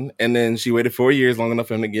 18, and then she waited 4 years, long enough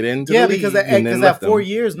for him to get into the league. Because at 4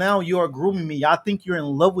 years now you are grooming me. I think you're in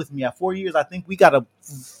love with me. At 4 years, I think we got a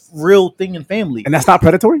real thing in family. And that's not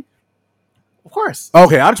predatory? Of course.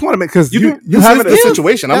 Okay, I just want to make because you haven't a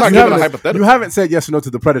situation. I'm not giving a hypothetical. You haven't said yes or no to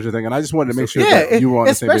the predator thing, and I just wanted to make sure that you were on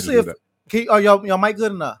the same page. Especially if y'all mic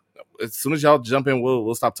good enough. As soon as y'all jump in,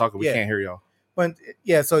 we'll stop talking. We can't hear y'all. But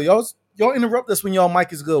so y'all interrupt us when y'all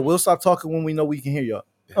mic is good. We'll stop talking when we know we can hear y'all.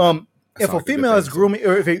 If a female is grooming,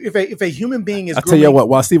 or if a human being is, I'll tell you what.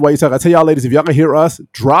 While Steve, while you talk, I tell y'all ladies, if y'all can hear us,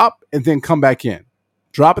 drop and then come back in.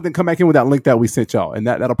 Drop and then come back in with that link that we sent y'all, and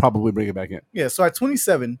that'll probably bring it back in. Yeah. So at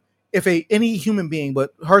 27, if any human being,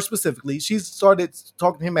 but her specifically, she started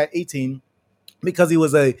talking to him at 18 because he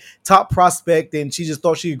was a top prospect, and she just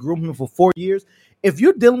thought she'd groom him for 4 years. If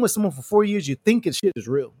you're dealing with someone for 4 years, you're thinking shit is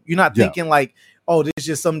real. You're not thinking like, oh, this is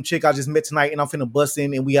just some chick I just met tonight and I'm finna bust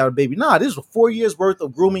in and we got a baby. Nah, this is 4 years worth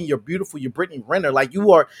of grooming. You're beautiful. You're Brittany Renner. Like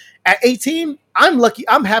you are at 18. I'm lucky.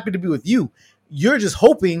 I'm happy to be with you. You're just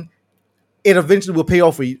hoping it eventually will pay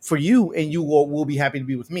off for you and you will be happy to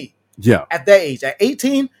be with me. Yeah. At that age, at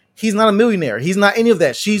 18, he's not a millionaire. He's not any of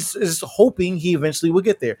that. She's just hoping he eventually will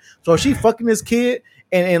get there. So if she fucking this kid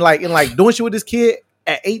and doing shit with this kid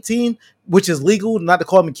at 18, which is legal, not to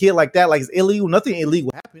call him a kid like that, like it's illegal. Nothing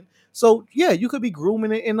illegal happened. So yeah, you could be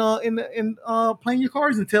grooming it and playing your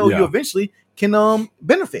cards until you eventually can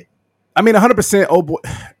benefit. I mean, 100%. Oh boy,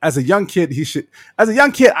 as a young kid,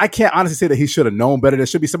 I can't honestly say that he should have known better. There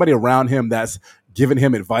should be somebody around him that's giving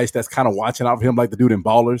him advice, that's kind of watching out for him, like the dude in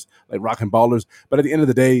Ballers, like Rockin' Ballers. But at the end of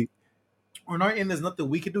the day, on our end, there's nothing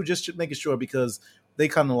we can do. Just making sure because they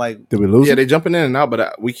kind of like did we lose? Yeah, they jumping in and out,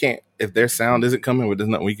 but we can't. If their sound isn't coming, there's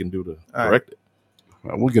nothing we can do to correct it.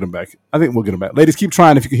 We'll get them back. I think we'll get them back. Ladies, keep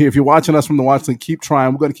trying. If you can hear, if you're watching us from the watch link, keep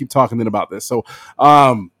trying. We're going to keep talking then about this. So,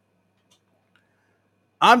 I'm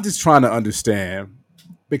just trying to understand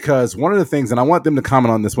because one of the things, and I want them to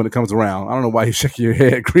comment on this when it comes around. I don't know why you're shaking your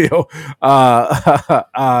head, Grio.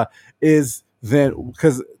 Is then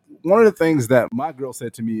because one of the things that my girl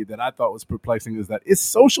said to me that I thought was perplexing is that it's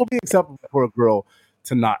socially acceptable for a girl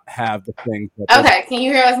to not have the things. Okay, can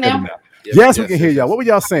you hear us now? Yes, we can hear y'all. What were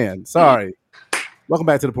y'all saying? Sorry. Welcome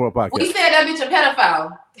back to the Poor Podcast. We said that bitch a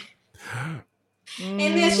pedophile. And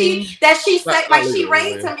then she said like she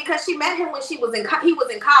raised him because she met him when he was in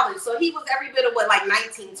college. So he was every bit of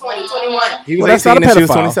 19, 20, 21. He was 18 and she was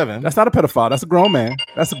 27. That's not a pedophile. That's a grown man.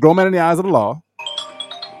 That's a grown man in the eyes of the law.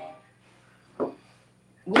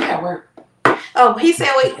 We at work. Oh, he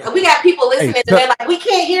said we got people listening and they're like, we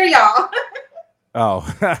can't hear y'all. Oh,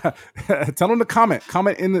 tell them to comment. Tell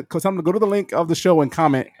them to go to the link of the show and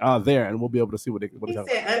comment there, and we'll be able to see what he said.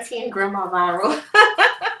 Auntie and Grandma viral.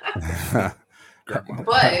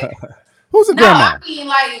 But who's a grandma? I mean,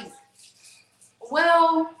 like,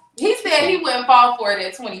 well, he said he wouldn't fall for it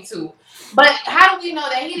at 22. But how do we know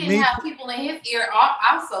that he didn't have people in his ear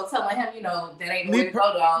also telling him, that ain't the way to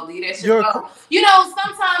go, dog. Leave that shit alone.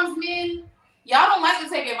 Sometimes men, y'all don't like to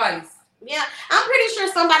take advice. Yeah, I'm pretty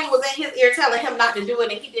sure somebody was in his ear telling him not to do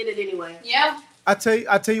it, and he did it anyway. Yeah. I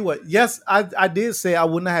tell you what. Yes, I did say I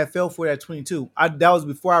would not have fell for it at 22. That was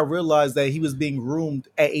before I realized that he was being groomed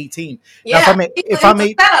at 18. Yeah, now, if I'm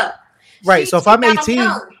 18, right. So if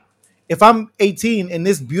I'm 18, and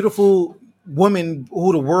this beautiful woman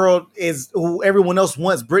who everyone else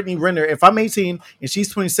wants, Brittany Renner. If I'm 18 and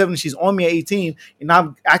she's 27, she's on me at 18, and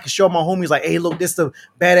I can show my homies like, hey, look, this the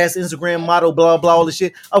badass Instagram model, blah blah, all this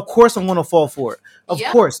shit. Of course, I'm gonna fall for it. Of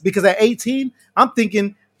course, because at 18, I'm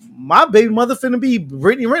thinking my baby mother finna be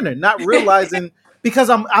Brittany Renner, not realizing because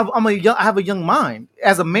I have a young mind.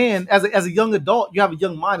 As a man, as a young adult, you have a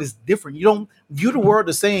young mind. It's different. You don't view the world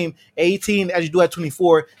the same at 18 as you do at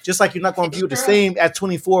 24. Just like you're not going to view it the same at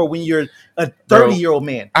 24 when you're a 30-year-old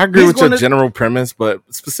man. I agree with your general premise, but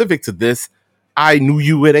specific to this, I knew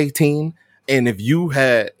you at 18, and if you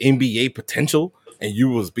had NBA potential and you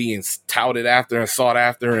was being touted after and sought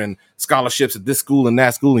after and scholarships at this school and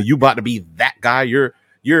that school, and you about to be that guy,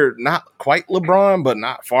 you're not quite LeBron, but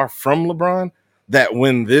not far from LeBron. That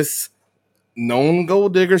when this known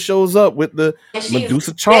gold digger shows up with the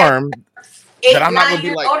Medusa charm, that I'm not going to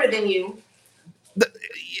be like older than you.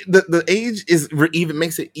 The age even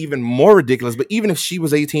makes it even more ridiculous. But even if she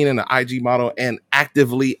was 18 and an IG model and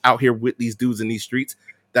actively out here with these dudes in these streets,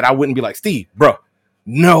 that I wouldn't be like, Steve, bro,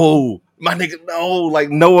 no, my nigga, no, like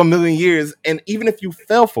no a million years. And even if you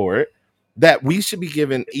fell for it, that we should be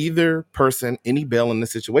giving either person any bail in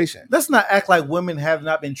this situation. Let's not act like women have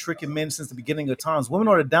not been tricking men since the beginning of times. Women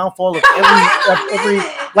are the downfall of every.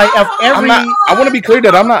 I want to be clear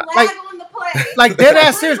that I'm not like dead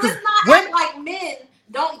ass serious because women like men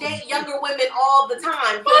don't date younger women all the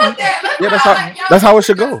time. That's how it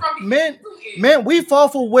should go. Men, we fall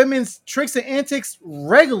for women's tricks and antics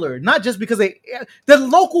regular, not just because the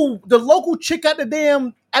local chick at the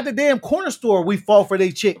damn corner store. We fall for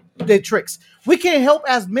their tricks. We can't help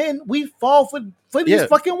as men. We fall for these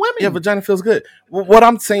fucking women. Yeah, vagina feels good. What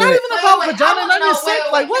I'm saying, not even about vagina, not your sex.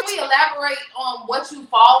 Like what? Can we elaborate on what you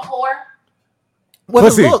fall for?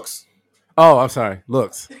 What the looks? Oh, I'm sorry.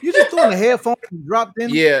 Looks. You just throwing the headphones and dropped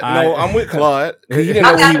in? Yeah, I'm with Claude. He didn't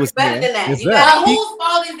know what he was saying. Whose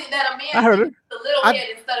fault is it that a man thinks the little head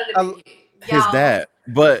instead of the big head? His dad.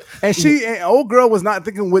 But and old girl was not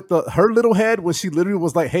thinking with her little head when she literally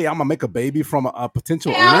was like, "Hey, I'm gonna make a baby from a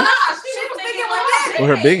potential owner." She was thinking like that. With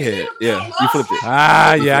her big head, yeah, you flipped it.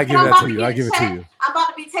 I give that to you. I give it to you. I'm about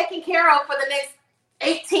to be taken care of for the next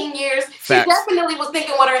 18 years. Facts. She definitely was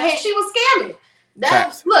thinking with her head. She was scamming.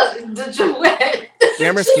 That's look, the She's a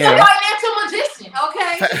financial magician.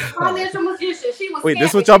 Okay, financial magician. She was. Wait,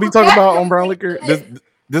 this what y'all be talking about on Brown Liquor?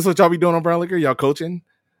 This what y'all be doing on Brown Liquor? Y'all coaching?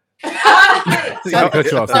 We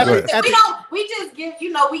just give,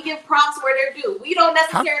 we give props where they're due. We don't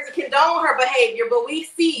necessarily condone her behavior, but we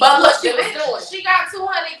see. But look, she got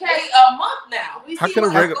 $200K a month now. How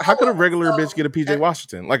could a regular bitch get a PJ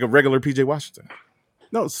Washington? Like a regular PJ Washington?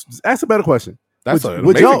 No, ask a better question. That's an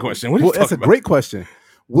amazing question. That's a great question.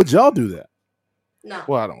 Would y'all do that? No.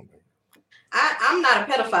 Well, I don't. I'm not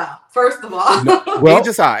a pedophile, first of all. No. Well, age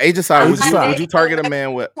aside, would you target a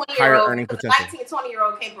man with higher earning potential? 19,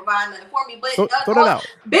 20-year-old can't provide nothing for me. But throw that out.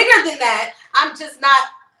 Bigger than that, I'm just not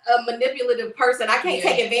a manipulative person. I can't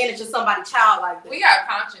take advantage of somebody's child like this. We got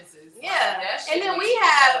consciences. Yeah. And then we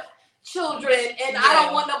have children, and I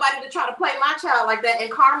don't want nobody to try to play my child like that.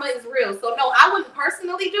 And karma is real. So, no, I wouldn't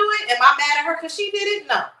personally do it. Am I mad at her because she did it?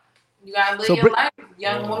 No. You gotta live your life,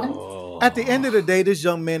 young woman. At the end of the day, this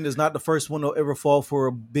young man is not the first one to ever fall for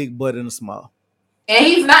a big butt and a smile. And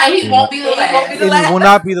he's not. He won't be the last. It will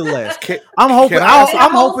not be the last. I'm hoping.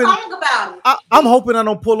 I'm hoping I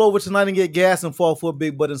don't pull over tonight and get gas and fall for a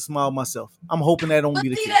big butt and smile myself. I'm hoping that don't be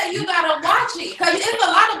the case. That you gotta watch it because it's a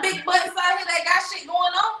lot of big butts out here that got shit going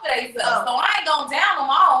on for themselves. So I ain't gonna down them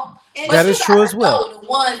all. And that is true as well. The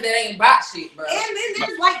ones that ain't about shit, bro. And then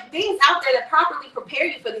there's like things out there that properly prepare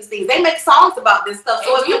you for these things. They make songs about this stuff.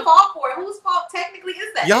 So if you fall for it, whose fault technically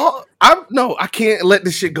is that? Y'all, I can't let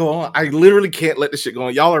this shit go on. I literally can't let this shit go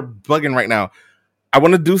on. Y'all are bugging right now. I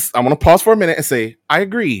want to pause for a minute and say, I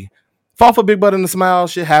agree. Fall for big butt and a smile,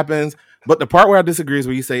 shit happens. But the part where I disagree is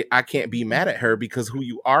where you say, I can't be mad at her because who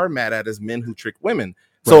you are mad at is men who trick women.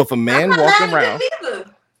 Right. So if a man walking around,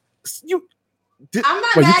 I'm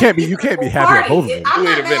not you can't be happy at both of them.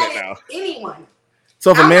 Wait a minute now. Anyone. So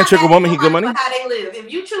if a man trick a woman, he good money? How they live.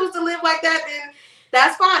 If you choose to live like that, then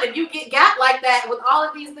That's fine. If you got like that with all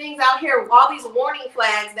of these things out here, all these warning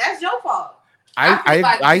flags, that's your fault.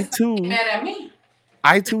 I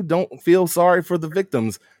too don't feel sorry for the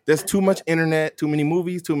victims. There's too much internet, too many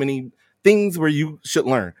movies, too many things where you should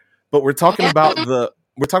learn. But we're talking about the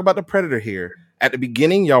predator here. At the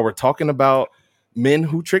beginning, y'all were talking about men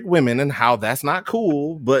who trick women and how that's not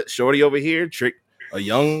cool. But shorty over here tricked a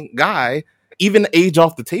young guy, even age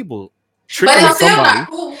off the table. But it's still not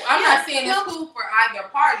cool. I'm not saying it's cool for either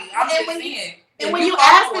party. I'm just saying. And when you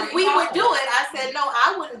asked if we would do it, I said, no,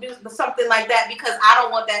 I wouldn't do something like that because I don't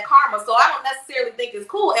want that karma. So I don't necessarily think it's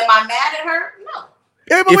cool. Am I mad at her? No.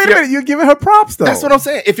 Yeah, but wait a minute. You're giving her props, though. That's what I'm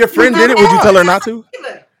saying. If your friend did it, would you tell her not to?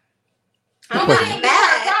 I'm not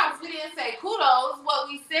mad. We didn't say kudos. What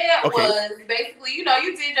we said was basically, you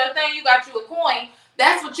did your thing. You got you a coin.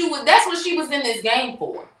 That's what she was in this game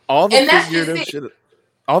for. All the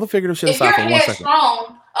figurative shit aside for 1 second. If you're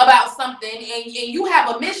strong about something and you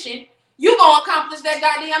have a mission, you gonna accomplish that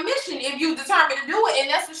goddamn mission if you determined to do it, and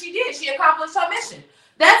that's what she did. She accomplished her mission.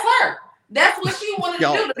 That's her. That's what she wanted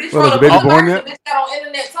to do. The bitch wrote a book. The bitch got on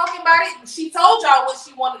internet talking about it. She told y'all what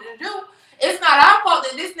she wanted to do. It's not our fault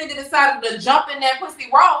that this nigga decided to jump in that pussy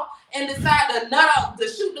raw and decide to nut up to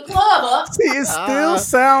shoot the club up. See, it still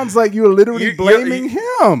sounds like you're literally blaming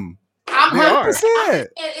him. I'm 100%.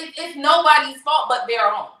 It's nobody's fault but their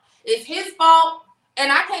own. It's his fault. And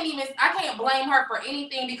I can't blame her for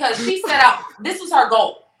anything because she set out, this was her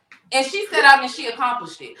goal. And she set out and she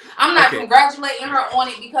accomplished it. I'm not congratulating her on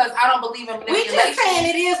it because I don't believe in manipulation. We just saying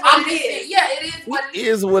it is what it is. Yeah, it is what it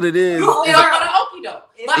is. What it is.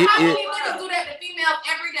 But how many niggas do that to females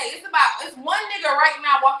every day? It's one nigga right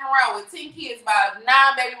now walking around with 10 kids by 9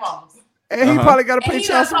 baby mamas. And he probably got to pay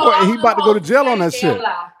child support and he about to go to jail on that shit.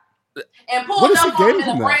 And pulled up on him in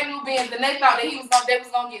a brand new Benz, and they thought that they was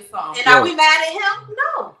gonna get some. And are we mad at him?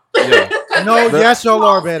 No. No, yes, y'all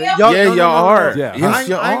are mad. Y'all are. Yeah, yes,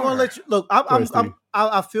 y'all are. I ain't gonna let you look.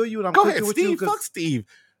 I feel you, and I'm go ahead, Steve. Fuck Steve.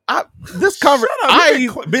 This cover.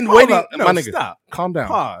 I've been waiting. My nigga, stop. Calm down.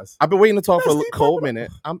 Pause. I've been waiting to talk for a cold minute.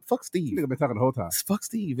 Fuck Steve. Nigga been talking the whole time. Fuck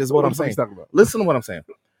Steve is what I'm saying. Listen to what I'm saying.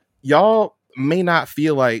 Y'all may not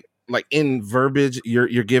feel like in verbiage,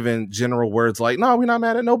 you're giving general words like, no, we're not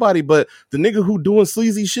mad at nobody, but the nigga who doing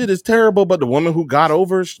sleazy shit is terrible, but the woman who got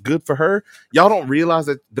over is good for her. Y'all don't realize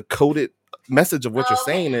that the coded message of what you're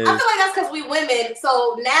saying is. I feel like that's because we women,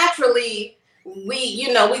 so naturally we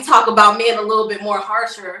talk about men a little bit more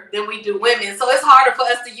harsher than we do women. So it's harder for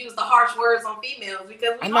us to use the harsh words on females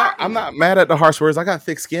because I'm not mad at the harsh words. I got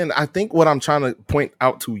thick skin. I think what I'm trying to point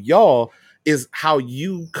out to y'all is how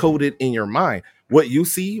you code it in your mind. What you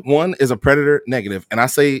see, one, is a predator, negative. And I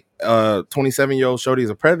say 27-year-old shorty is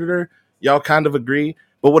a predator. Y'all kind of agree.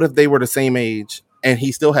 But what if they were the same age and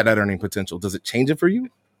he still had that earning potential? Does it change it for you?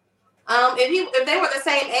 If they were the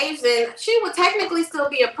same age, then she would technically still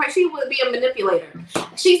be she would be a manipulator.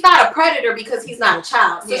 She's not a predator because he's not a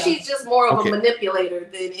child. So she's just more of a manipulator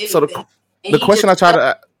than anything. So the question I tried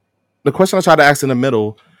to ask in the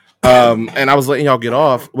middle, and I was letting y'all get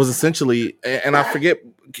off, was essentially, and I forget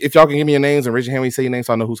if y'all can give me your names and raise your hand when you say your name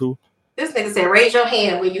so I know who's who. This nigga said raise your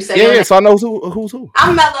hand when you say your name. So I know who's who.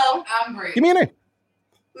 I'm Mello. I'm Britt. Give me a name.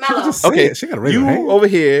 Mello. Okay, she gotta raise her hand. Over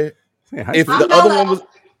here. If I'm the Mello. other one was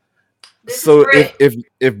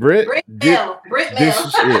if Britt did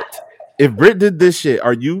this shit, if Britt did this shit,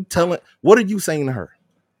 what are you saying to her?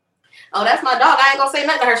 Oh, that's my dog. I ain't gonna say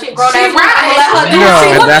nothing to her. She grown ass.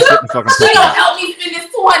 And that's what the fuck I'm talking about. She don't help me spend this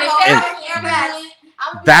 20.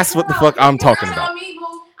 That's what the fuck I'm talking about. I'm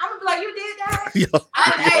gonna be like, you did that? Yo.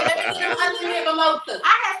 Hey, let me get them unlimited mimosas.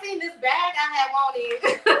 I have seen this bag I have on it.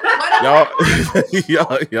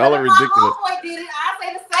 y'all are ridiculous. My homeboy did it. I say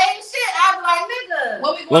the same shit. I be like,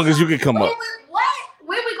 nigga. As long as you can come up. What?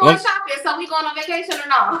 When we going shopping? So we going on vacation or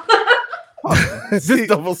not? It's just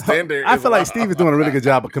double standard. I feel like Steve is doing a really good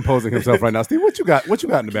job of composing himself right now. Steve, what you got in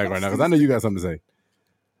the bag right now? Because I know you got something to say.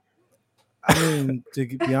 I mean,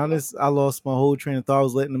 to be honest, I lost my whole train of thought. I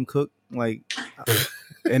was letting them cook,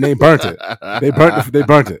 and they burnt it. They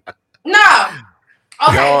burnt it. No.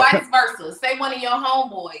 Okay, vice versa. Say one of your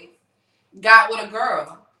homeboys got with a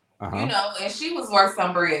girl, and she was worth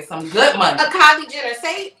some bread, some good money. A Kylie Jenner.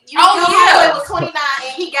 Say your homeboy was 29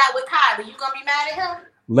 and he got with Kylie. You gonna be mad at him?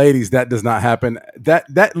 Ladies, that does not happen.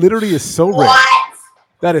 That literally is so rare. What?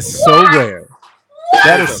 That is so rare. What?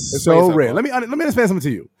 That is so rare. Let me explain something to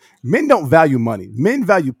you. Men don't value money. Men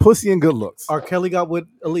value pussy and good looks. R. Kelly got with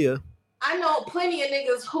Aaliyah. I know plenty of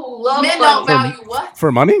niggas who love men money. Don't value what?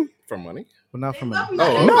 For money? For money? Well, not for money. No.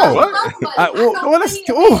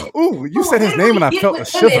 You said his name and I felt a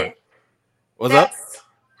shiver. What's up?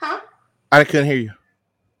 Huh? I couldn't hear you.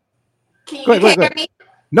 Can Go you ahead. hear me?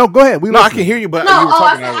 No, go ahead. I can hear you, but no, you were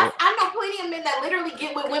talking I know plenty of men that literally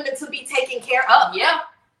get with women to be taken care of.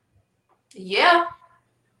 Yeah.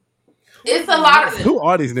 It's a lot of them. Who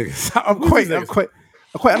are these niggas? I'm quite We in Tampa.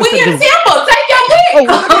 Take Take your pick. Oh,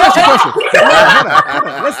 well, let me ask you a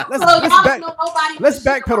question. Let's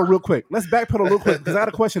backpedal real quick. Because I got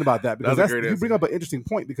a question about that. Because you bring up an interesting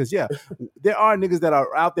point. Because there are niggas that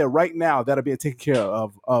are out there right now that are being taken care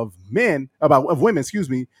of women. Excuse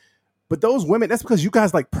me. But those women, that's because you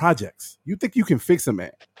guys like projects. You think you can fix a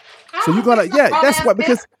man, so you're gonna that's what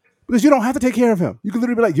because you don't have to take care of him. You can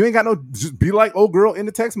literally be like, you ain't got no. Just be like old girl in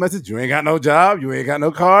the text message. You ain't got no job. You ain't got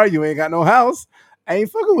no car. You ain't got no house. I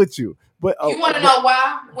ain't fucking with you. But you want to know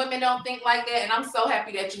why women don't think like that? And I'm so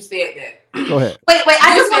happy that you said that. Go ahead. Wait.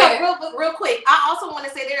 I just want to real quick. I also want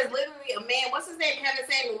to say there's literally a man. What's his name? Kevin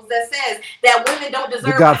Samuels that says that women don't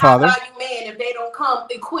deserve a high value man if they don't come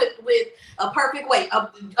equipped with a perfect weight,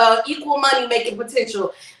 equal money making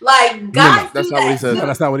potential. Like guys, that's not what he says. No,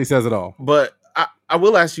 that's not what he says at all. But I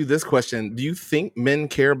will ask you this question: do you think men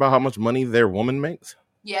care about how much money their woman makes?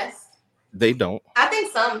 Yes. They don't. I think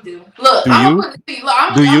some do. Look, do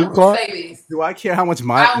you, Claude? Do I care how much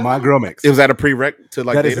my girl makes? Is that a prereq to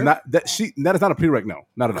like that date is her? not that she that is not a prereq. No,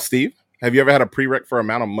 not at all. Steve, have you ever had a prereq for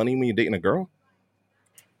amount of money when you're dating a girl?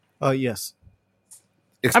 Yes.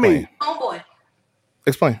 Explain. Homeboy.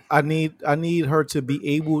 Explain. I need her to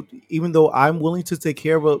be able, even though I'm willing to take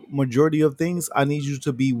care of a majority of things, I need you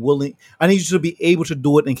to be willing. I need you to be able to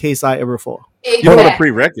do it in case I ever fall. You know what a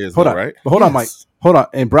prereq is, hold on, right? But hold on, Mike. Hold on.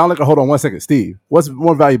 And Brown Liquor, hold on 1 second. Steve, what's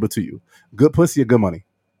more valuable to you? Good pussy or good money?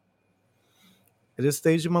 At this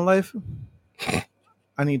stage of my life,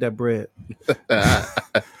 I need that bread.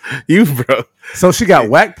 You, bro. So she got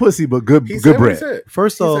whack pussy, but good bread.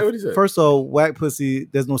 First off, whack pussy,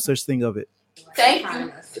 there's no such thing of it. Thank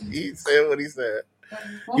you. He said what he said.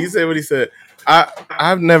 He said what he said.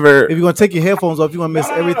 I've never. If you're gonna take your headphones off, you're gonna miss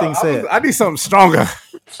everything said. I need something stronger.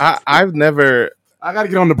 I've never. I gotta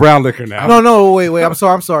get on the Brown Liquor now. No, wait.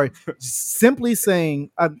 I'm sorry. Simply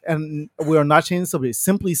saying, and we are not changing the subject.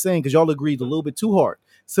 Simply saying, because y'all agreed a little bit too hard.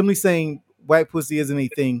 Simply saying, whack pussy isn't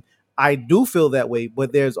anything. I do feel that way,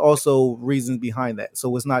 but there's also reasons behind that.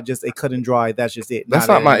 So it's not just a cut and dry. That's just it. That's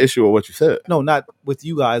not my issue with what you said. No, not with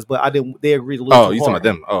you guys, but I didn't. They agreed a little. Oh, you talking about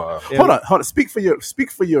them? Oh, hold on. Speak for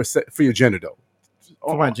your gender though.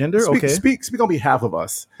 For my gender, okay. Speak on behalf of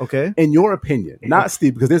us. Okay. In your opinion, not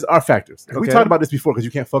Steve, because there's our factors. Okay. We talked about this before because you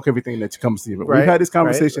can't fuck everything that you come to see. But we've had this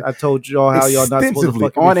conversation. Right. I told y'all how y'all not supposed to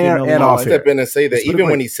fuck on air and off air. Step in and say that even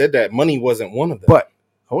when he said that, money wasn't one of them. But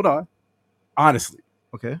hold on, honestly,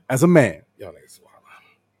 okay, as a man, y'all niggas wild.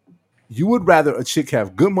 You would rather a chick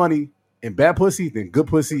have good money and bad pussy than good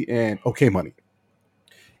pussy and okay money.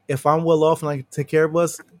 If I'm well off and I can take care of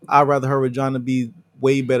us, I'd rather her vagina be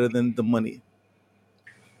way better than the money.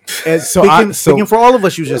 And speaking for all of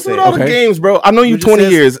us, you just said all the games, bro. I know you 20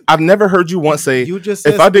 years. I've never heard you once say,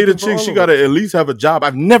 if I date a chick, she got to at least have a job.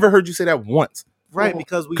 I've never heard you say that once. Right,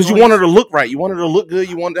 because you want her to look right. You want her to look good.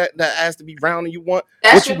 You want that ass to be round, and you want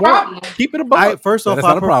that's what you problem. want. Keep it above. First off,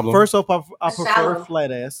 I prefer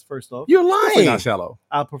flat ass. First off, you're lying. Not shallow.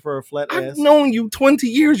 I prefer a flat ass. I've known you 20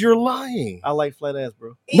 years. You're lying. I like flat ass,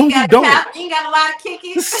 bro. No, you don't. You ain't got a lot of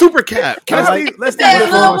kicking. Super cap. Let's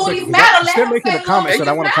Steve making a comment that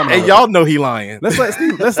I want to comment. And y'all know he lying. Let's let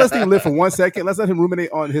Steve live for 1 second. Let's let him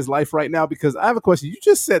ruminate on his life right now because I have a question. You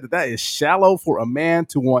just said that is shallow for a man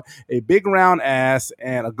to want a big round ass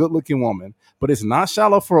and a good-looking woman, but it's not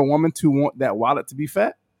shallow for a woman to want that wallet to be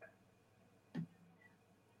fat.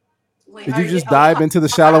 Wait, did you just dive into the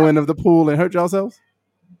shallow end of the pool and hurt yourselves?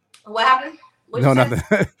 What happened? No,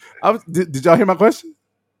 nothing. Did y'all hear my question?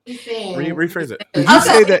 Rephrase it. Did you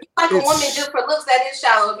say that like a woman just for looks, that is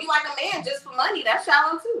shallow. If you like a man just for money, that's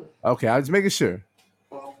shallow too. Okay, I was making sure.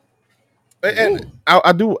 And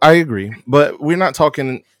I agree, but we're not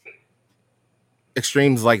talking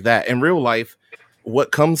extremes like that. In real life,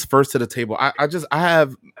 what comes first to the table? I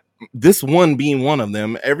have this one being one of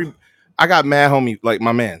them. I got mad homie, like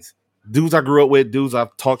my mans. Dudes I grew up with, dudes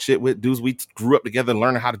I've talked shit with, dudes we grew up together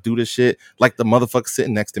learning how to do this shit, like the motherfucker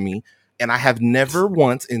sitting next to me. And I have never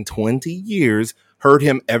once in 20 years heard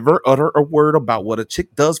him ever utter a word about what a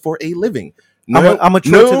chick does for a living. I'm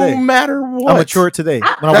mature today. No matter what. I'm mature today.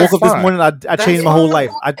 When I woke up this morning, I changed my whole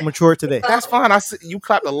life. I matured today. That's fine. You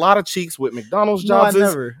clapped a lot of cheeks with McDonald's jobs,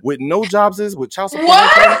 with no jobs, with child support,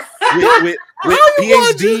 with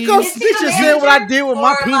PhDs. You just said what I did with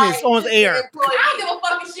my penis on his air. I don't give a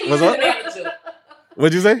fuck if she's What's a up? manager.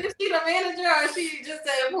 What'd you say? Is she the manager or is she just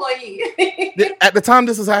an employee. At the time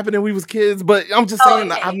this was happening, we was kids, but I'm just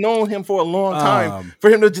saying I've known him for a long time. For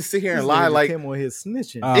him to just sit here and lie like came on his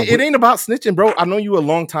snitching. It ain't about snitching, bro. I know you a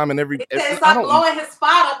long time and stop blowing his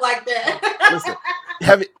spot up like that. Listen,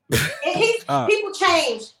 have it. People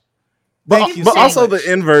change. But also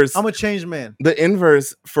the inverse. I'm a changed man. The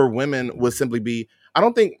inverse for women would simply be, I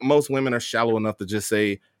don't think most women are shallow enough to just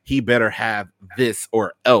say he better have this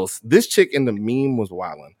or else. This chick in the meme was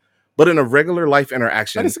wilding, but in a regular life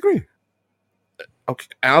interaction, I disagree. Okay,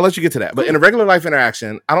 I'll let you get to that. But in a regular life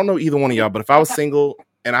interaction, I don't know either one of y'all, but if I was single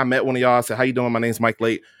and I met one of y'all, I said, "How you doing? My name's Mike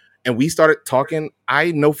Late," and we started talking,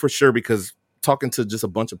 I know for sure because talking to just a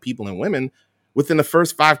bunch of people and women, within the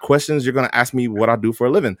first 5 questions, you're going to ask me what I do for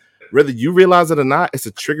a living. Whether you realize it or not, it's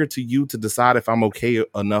a trigger to you to decide if I'm okay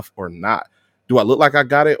enough or not. Do I look like I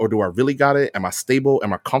got it or do I really got it? Am I stable?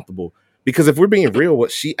 Am I comfortable? Because if we're being real,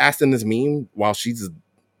 what she asked in this meme, while she's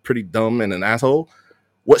pretty dumb and an asshole,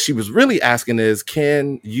 what she was really asking is,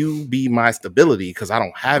 can you be my stability? Because I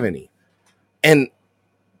don't have any. And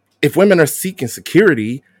if women are seeking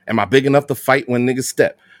security, am I big enough to fight when niggas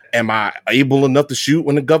step? Am I able enough to shoot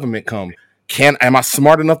when the government come? Am I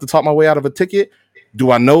smart enough to talk my way out of a ticket?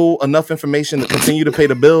 Do I know enough information to continue to pay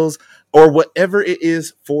the bills? Or whatever it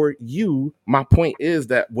is for you, my point is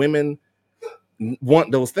that women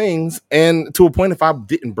want those things. And to a point, if I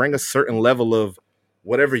didn't bring a certain level of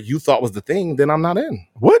whatever you thought was the thing, then I'm not in.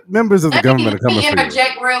 What members of the government are coming for you? Let me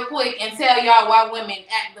interject real quick and tell y'all why women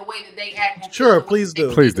act the way that they act. Sure, please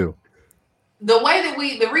do. Please do.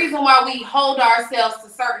 The reason why we hold ourselves to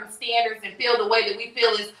certain standards and feel the way that we feel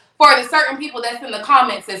is for the certain people that's in the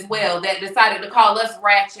comments as well that decided to call us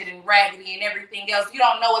ratchet and raggedy and everything else. You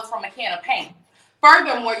don't know us from a can of paint.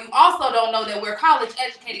 Furthermore, you also don't know that we're college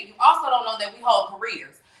educated. You also don't know that we hold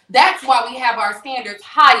careers. That's why we have our standards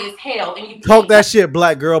high as hell. And you talk that shit,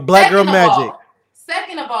 black girl magic.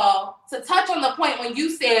 Second of all, to touch on the point when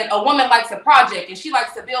you said a woman likes a project and she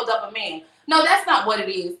likes to build up a man. No, that's not what it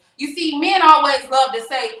is. You see, men always love to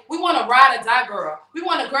say, we want a ride or die girl. We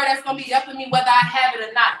want a girl that's going to be there for me whether I have it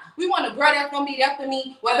or not. We want a girl that's going to be there for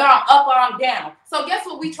me whether I'm up or I'm down. So guess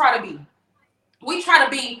what we try to be? We try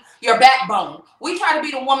to be your backbone. We try to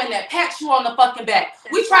be the woman that pats you on the fucking back.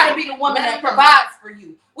 We try to be the woman that provides for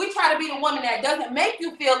you. We try to be the woman that doesn't make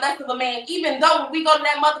you feel less of a man, even though when we go to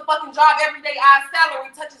that motherfucking job every day, our salary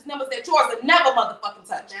touches numbers that yours would never motherfucking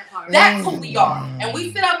touch. That's who we are. And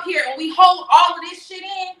we sit up here and we hold all of this shit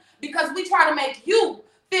in because we try to make you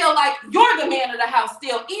feel like you're the man of the house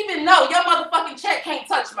still, even though your motherfucking check can't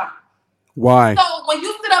touch mine. Why? So when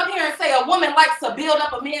you sit up here and say a woman likes to build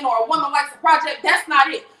up a man or a woman likes a project, that's not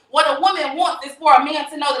it. What a woman wants is for a man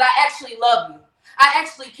to know that I actually love you. I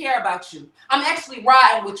actually care about you. I'm actually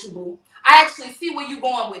riding with you, boo. I actually see where you're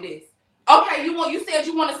going with this. Okay, you said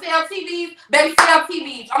you want to sell TVs? Baby, sell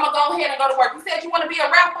TVs. I'm going to go ahead and go to work. You said you want to be a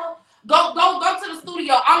rapper? Go to the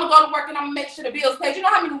studio. I'm going to go to work and I'm going to make sure the bills paid. You know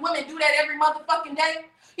how many women do that every motherfucking day?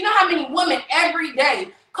 You know how many women every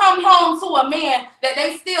day come home to a man that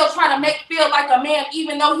they still try to make feel like a man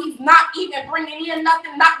even though he's not even bringing in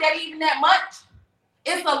nothing, not that even that much?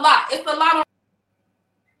 It's a lot. It's a lot of...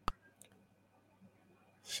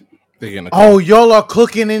 Oh, y'all are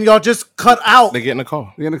cooking and y'all just cut out. They getting a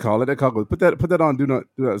call. Let that call go. Put that on. Do not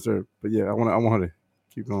disturb. But yeah, I want her to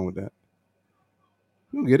keep going with that.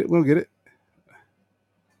 We'll get it. We'll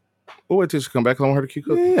wait till she come back. I want her to keep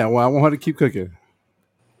cooking. Yeah, well, I want her to keep cooking.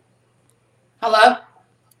 Hello?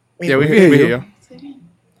 Yeah, we hear you.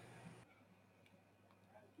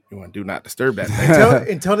 You want to do not disturb that thing.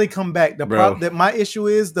 Until they come back. The problem that my issue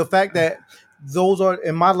is the fact that those are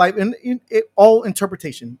in my life and all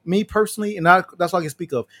interpretation. Me personally, and that's all I can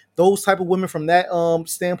speak of. Those type of women from that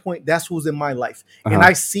standpoint, that's who's in my life, and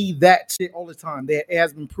I see that shit all the time. That it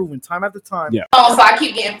has been proven time after time. Yeah. Oh, so I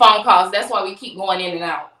keep getting phone calls. That's why we keep going in and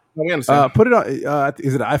out. No, we understand. Put it on.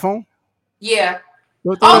 Is it an iPhone? Yeah.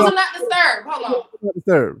 Do not disturb. Hold on. Not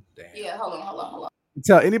disturb. Yeah. Hold on.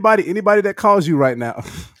 Tell anybody that calls you right now.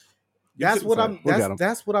 That's what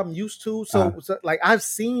I'm used to. So like I've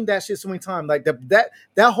seen that shit so many times. Like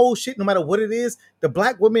that whole shit, no matter what it is, the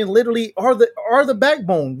black women literally are the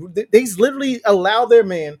backbone. They literally allow their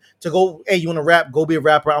man to go, hey, you want to rap? Go be a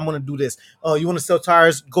rapper. I'm gonna do this. You want to sell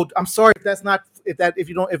tires? Go. I'm sorry if that's not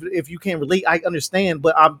if you can't relate, I understand.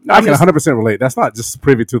 But I can 100% relate. That's not just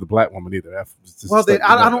privy to the black woman either.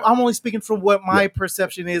 I'm only speaking from what my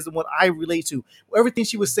perception is and what I relate to. Everything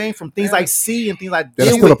she was saying, from things I see and things like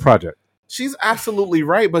that's still a project. She's absolutely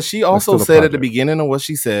right, but she also said at the beginning of what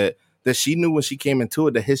she said that she knew when she came into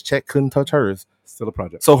it that his check couldn't touch hers. Still a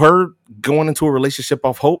project. So her going into a relationship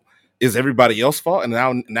off hope is everybody else's fault, and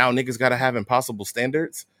now niggas got to have impossible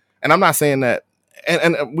standards. And I'm not saying that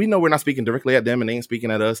and we know we're not speaking directly at them and they ain't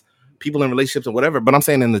speaking at us, people in relationships or whatever, but I'm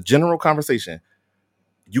saying in the general conversation,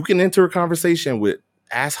 you can enter a conversation with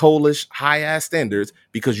asshole-ish, high-ass standards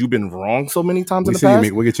because you've been wrong so many times in the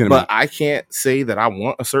past. We'll get you in a minute. I can't say that I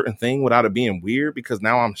want a certain thing without it being weird because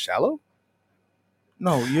now I'm shallow.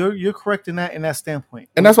 No, you're correct in that standpoint.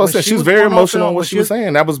 And that's what I said. She was very emotional on what she was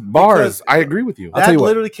saying. That was bars. I agree with you. That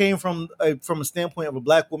literally came from a standpoint of a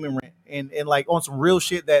black woman rant and like on some real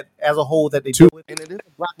shit that as a whole that they do. And it is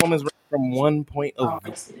a black woman's rant from one point of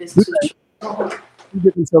view.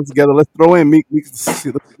 Get themselves together. Let's throw in Meek. Let's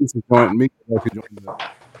join Meek. Brown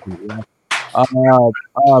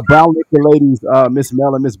Liquor ladies, Miss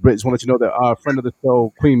Mel and Miss Britt. Just want to let you know that our friend of the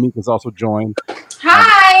show, Queen Meek, has also joined.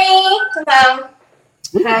 Hi. Hello.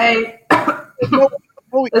 Hey.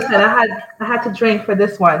 Listen, I had to drink for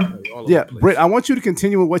this one. Yeah, Britt, I want you to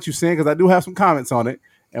continue with what you're saying because I do have some comments on it,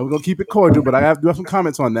 and we're gonna keep it cordial. But I do have some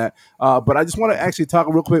comments on that. But I just want to actually talk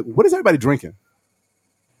real quick. What is everybody drinking?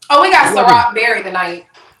 Oh, we got Ciroc Berry tonight.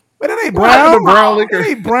 But it ain't brown. Brown liquor. It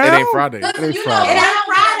ain't brown. It ain't Friday. It ain't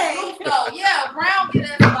Friday. So yeah, brown get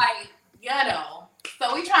us like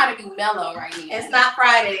So we trying to do mellow right here. It's not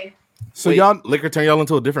Friday. So y'all liquor turn y'all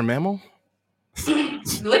into a different mammal?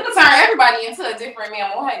 Liquor turn everybody into a different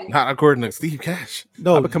mammal, honey. Not according to Steve Cash.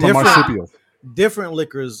 No, I become a marsupial. Different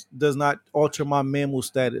liquors does not alter my mammal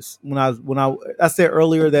status. When I said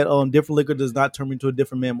earlier that different liquor does not turn me into a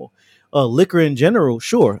different mammal. Liquor in general,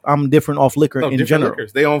 sure, I'm different off liquor in general.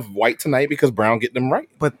 Liquors. They on white tonight because Brown get them right.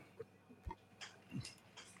 But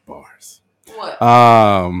bars. What?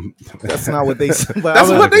 That's not what they said. That's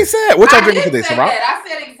what they said. What y'all drinking today, Ciroc? I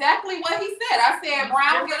said exactly what he said. I said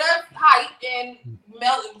Brown get us hype and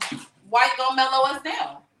white gonna mellow us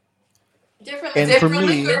down. Different liquor.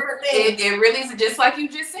 It really is just like you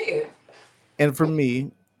just said. And for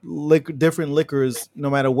me, different liquors, no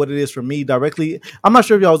matter what it is for me directly. I'm not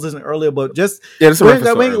sure if y'all was listening earlier, but just we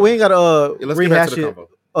ain't got to rehash it.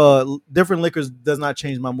 Different liquors does not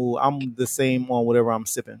change my mood. I'm the same on whatever I'm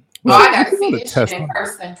sipping. Oh, I got to see this shit in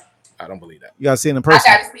person. I don't believe that. You got to see it in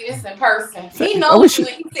person. I got to see this in person. He knows you.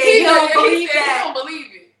 He don't believe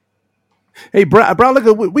it. Hey, Brown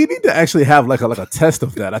Liquor, we need to actually have like a test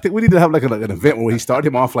of that. I think we need to have like an event where we start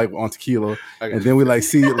him off like on tequila, and then we like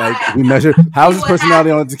see like we measure how's his personality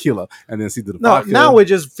on tequila, and then see the vodka. Now we're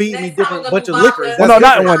just feeding me different bunch of liquors. Well, no,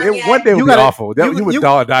 not one. One day would be awful. You would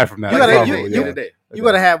die from that. You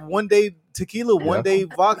gotta have one day tequila, one day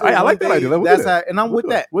vodka. I like that idea. And I'm with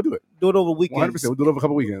that. We'll do it. Do it over weekends. 100%. We'll do it over a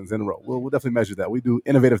couple weekends in a row. We'll definitely measure that. We do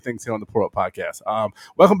innovative things here on the Pour Up Podcast.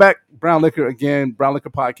 Welcome back, Brown Liquor. Again, Brown Liquor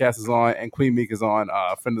Podcast is on, and Queen Meek is on,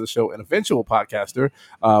 friend of the show, and eventual podcaster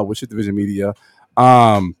with Shit Division Media.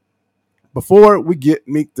 Before we get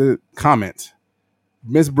Meek to comment,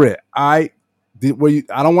 Miss Britt, I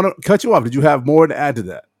don't want to cut you off. Did you have more to add to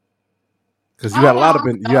that? Because you had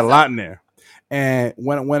a lot in there. And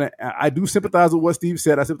when I do sympathize with what Steve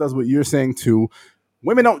said, I sympathize with what you're saying too.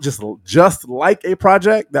 Women don't just like a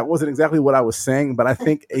project. That wasn't exactly what I was saying, but I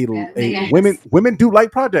think women do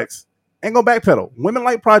like projects. Ain't gonna backpedal. Women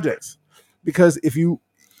like projects because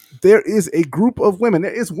there is a group of women.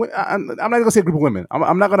 There is. I'm not gonna say a group of women.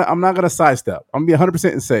 I'm not gonna sidestep. I'm gonna be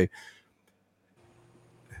 100% and say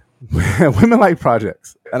women like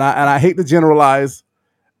projects, and I hate to generalize.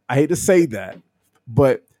 I hate to say that,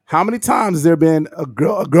 but how many times has there been a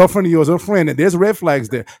girlfriend of yours or a friend and there's red flags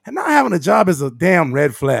there? And not having a job is a damn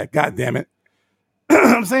red flag. God damn it. You know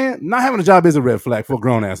what I'm saying? Not having a job is a red flag for a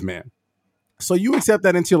grown-ass man. So you accept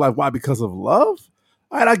that into your life. Why? Because of love?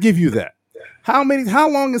 All right, I'll give you that. How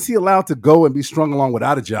long is he allowed to go and be strung along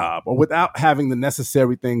without a job or without having the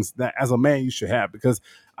necessary things that as a man you should have? Because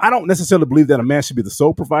I don't necessarily believe that a man should be the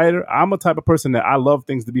sole provider. I'm a type of person that I love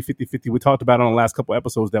things to be 50-50. We talked about it on the last couple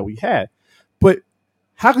episodes that we had. But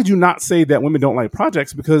how could you not say that women don't like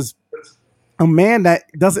projects? Because a man that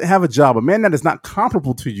doesn't have a job, a man that is not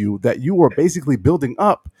comparable to you, that you are basically building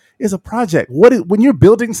up, is a project. When you're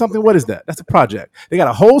building something, what is that? That's a project. They got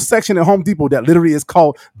a whole section at Home Depot that literally is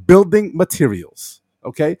called building materials.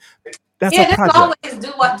 Okay? That's a project. Always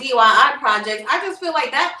do what DIY projects. I just feel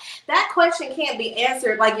like that question can't be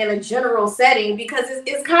answered like in a general setting because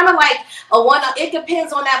it's kind of like it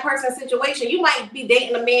depends on that person's situation. You might be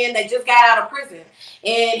dating a man that just got out of prison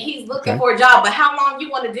and he's looking for a job, but how long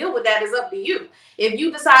you want to deal with that is up to you. If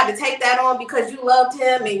you decide to take that on because you loved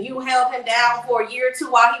him and you held him down for a year or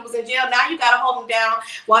two while he was in jail, now you got to hold him down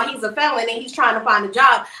while he's a felon and he's trying to find a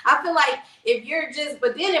job. I feel like if you're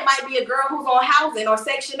but then it might be a girl who's on housing or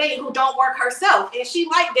Section 8 who don't work herself and she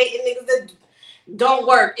like dating niggas that don't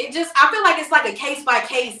work. I feel like it's like a case by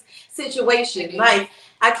case situation. Like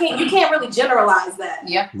you can't really generalize that.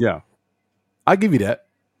 Yeah. I'll give you that.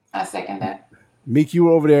 I second that. Meek, you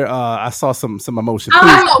were over there. I saw some emotion.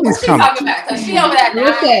 I know what she's talking about because she over there.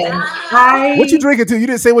 Listen, what you drinking too? You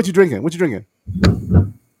didn't say what you drinking. What you drinking?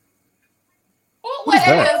 What is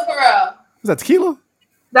that, girl? Is that tequila?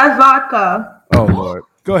 That's vodka. Oh Lord,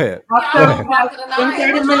 go ahead. In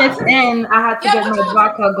 30 minutes in, I had to get my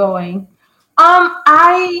vodka going.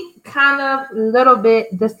 I kind of little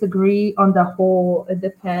bit disagree on the whole. It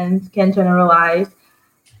depends. Can't generalize.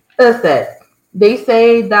 Listen, they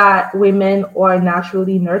say that women are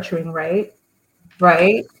naturally nurturing, right?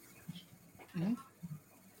 Right?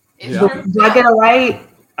 Yeah. Do I get it right?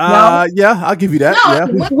 No? Yeah, I'll give you that.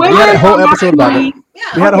 No, we had a whole episode about that.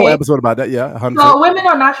 We had a whole episode about that. Yeah, 100%. So women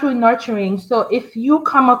are naturally nurturing. So if you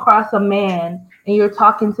come across a man and you're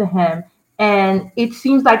talking to him, and it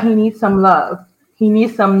seems like he needs some love, he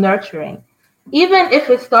needs some nurturing, even if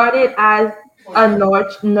it started as a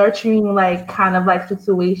nurturing like kind of like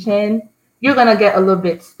situation, you're gonna get a little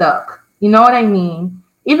bit stuck. You know what I mean?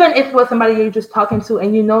 Even if it was somebody you're just talking to,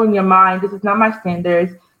 and you know in your mind, this is not my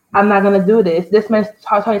standards. I'm not gonna do this. This man's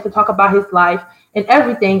trying to talk about his life and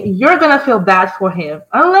everything. You're gonna feel bad for him,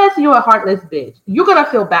 unless you're a heartless bitch. You're gonna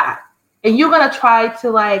feel bad, and you're gonna try to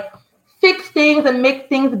like fix things and make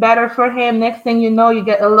things better for him. Next thing you know, you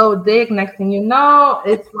get a little dick. Next thing you know,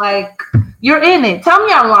 it's like you're in it. Tell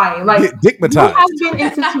me I'm lying. Like you have been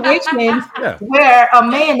in situations where a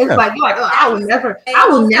man is like, you're like, oh, I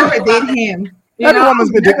will never date him. Every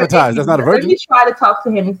woman's been dickmatized. That's not a virgin. You try to talk to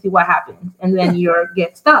him and see what happens, and then you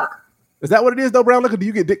get stuck. Is that what it is, though, Brown Liquor? Do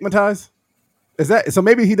you get dickmatized? Is that so?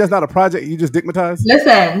 Maybe he does not a project. You just dickmatized.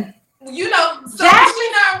 Listen, so actually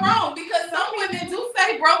not wrong because some women do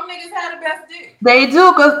say broke niggas have the best dick. They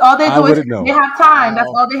do because all they do is they have time. That's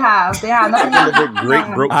all they have. They have nothing. Great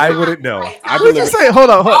broke. I wouldn't know. What did you say? Hold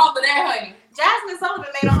on. All of that, honey. Jasmine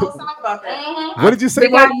Sullivan made a whole song about that. Mm-hmm. What did you say? They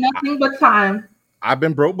got nothing but time. I've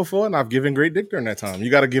been broke before, and I've given great dick during that time.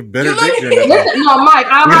 You got to give better dick during that time. Listen, no, Mike,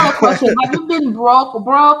 I have a question. Have you been broke,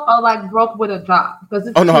 or like broke with a job?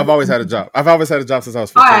 Oh no, I've always had a job. I've always had a job since I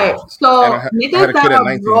was 15. All right, so niggas that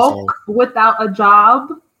are broke without a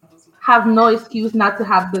job have no excuse not to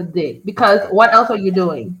have the dick because what else are you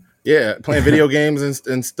doing? Yeah, playing video games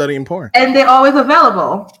and studying porn. And they're always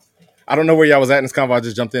available. I don't know where y'all was at in this convo. I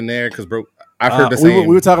just jumped in there because broke. I've heard the same.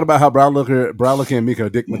 We were talking about how Brown Liquor and Mika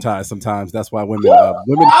are dickmatized sometimes. That's why women don't.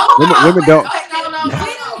 We didn't say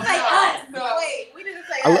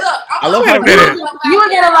us. I love how you're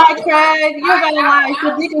gonna like Craig. You're gonna like the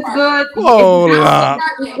dick is good. Hold up.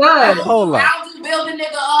 It's good. Hold up. I don't just build a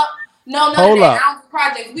nigga up. No, hold up. I don't do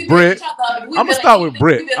projects. We build each other up. I'm gonna start with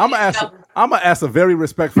Britt. I'm gonna ask a very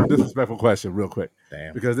disrespectful question real quick.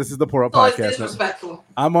 Damn. Because this is the Pour Up Podcast. It's disrespectful.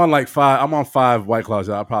 I'm on 5 White Claws,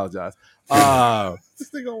 y'all. I apologize. This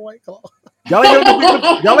thing on White Claw. Y'all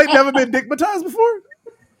ain't never been dickmatized before?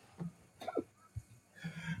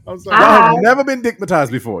 I'm sorry. Y'all have never been dickmatized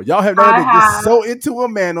before. Y'all have never been just so into a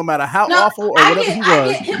man, no matter how awful or whatever he was.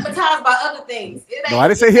 I get hypnotized by other things. No, I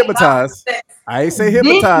didn't say hypnotized. I ain't say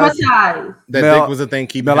hypnotized. That dick was a thing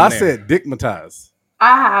keeping him there. I said dickmatized.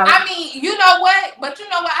 I mean, you know what? But you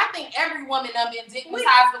know what? I think every woman done been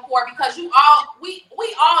dickmatized before because we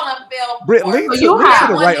all done fell. Britt, lean to the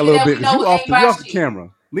right a little bit. You off the camera.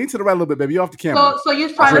 Lean to the right a little bit, baby. You off the camera. So you're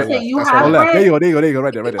trying to say you have Britt? There you go,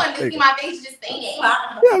 right there. You want to see my face just saying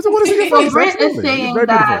that. Yeah, so what is it? So Britt is saying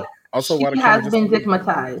that she has been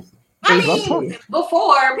dickmatized. I mean,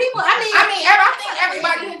 before people. I think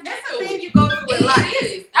everybody. That's the thing you go through in life.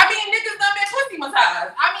 I mean, niggas done been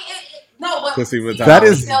pussymatized. I mean, no, but that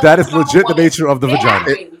is legit the nature of the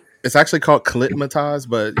vagina. It's actually called clitmatized,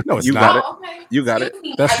 but no, you got it. Okay. You got it.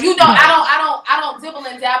 I don't dibble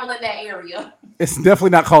and dabble in that area. It's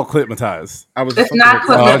definitely not called clitmatized. It's not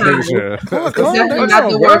clitmatized. It's definitely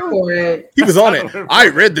not the word for it. He was on it. I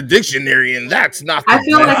read the dictionary, and that's not. I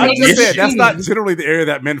feel like that's not generally the area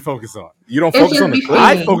that men focus on. You don't focus on the clit.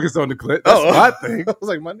 I focus on the clit. That's my thing. I was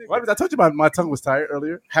like, my nigga. I told you my tongue was tired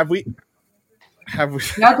earlier. Have we? Y'all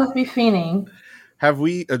just be fiending. Have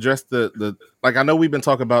we addressed the like? I know we've been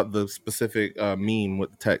talking about the specific meme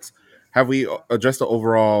with the text. Have we addressed the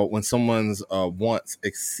overall when someone's wants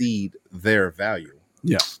exceed their value?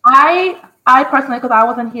 Yeah. I personally, because I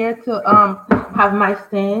wasn't here to have my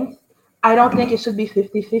stance, I don't think it should be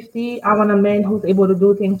 50-50. I want a man who's able to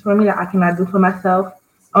do things for me that I cannot do for myself.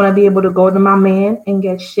 I want to be able to go to my man and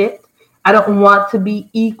get shit. I don't want to be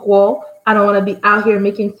equal. I don't want to be out here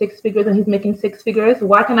making 6 figures and he's making 6 figures.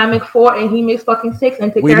 Why can I make 4 and he makes fucking 6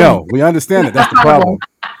 and take care of me? We understand it. That's the problem.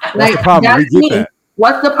 That's the problem. We get that.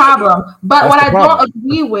 What's the problem? But what I don't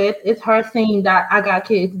agree with is her saying that I got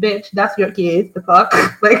kids. Bitch, that's your kids. The fuck?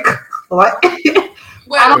 Like, What? I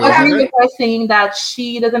don't agree with her saying that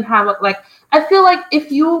she doesn't have I feel like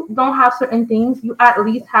if you don't have certain things, you at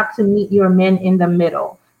least have to meet your men in the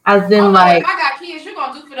middle. As in, if I got kids, you're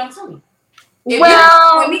gonna do for them too.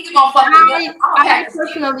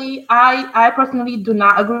 I personally do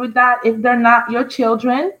not agree with that. If they're not your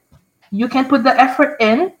children, you can put the effort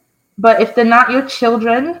in. But if they're not your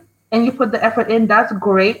children and you put the effort in, that's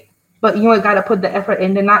great. But you ain't gotta put the effort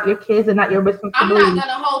in. They're not your kids. They're not your responsibility. I'm not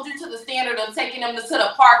gonna hold you to the standard of taking them to the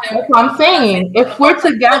park. That's what I'm saying. If we're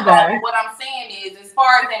together, what I'm saying is, as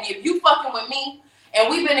far as if you fucking with me and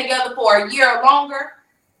we've been together for a year or longer,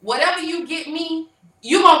 whatever you get me,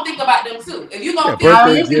 you gonna think about them too. If you gonna think about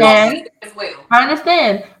them as well. I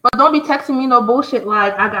understand, but don't be texting me no bullshit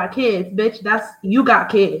like I got kids, bitch. That's you got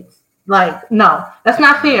kids. Like, no, that's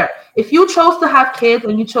not fair. If you chose to have kids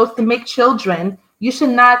and you chose to make children, you should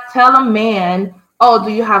not tell a man, oh, do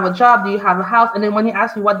you have a job? Do you have a house? And then when he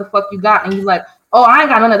asks you what the fuck you got, and you're like, oh, I ain't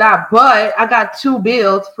got none of that, but I got 2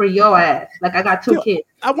 bills for your ass. Like, I got 2 kids.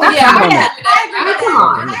 I agree.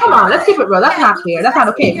 Come on, let's keep it real. That's not fair. That's not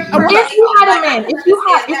okay. If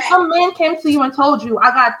a man came to you and told you,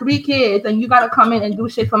 I got 3 kids and you got to come in and do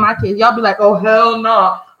shit for my kids, y'all be like, oh, hell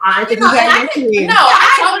no. I ain't taking care of your kids. No,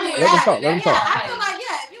 let him talk. I feel like,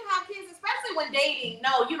 if you have kids, especially when dating,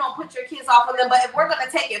 no, you don't put your kids off of them. But if we're going to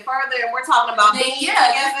take it further and we're talking about this is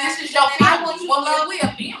your family. I want you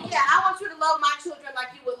to love my children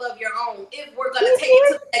like you would love your own. If we're going to take it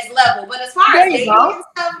to the next level. But as far as dating and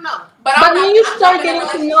stuff, no. But when you start getting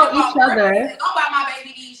to know each other. Don't buy my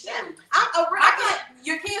baby these shoes.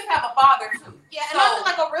 Your kids have a father too. Yeah, and I feel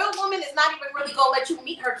like a real woman is not even really gonna let you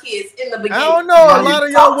meet her kids in the beginning. I don't know. A lot of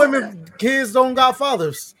y'all women kids don't got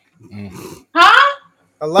fathers. Huh?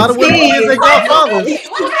 A lot of women kids they got fathers.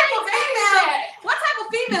 What type of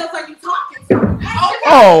females are you talking to?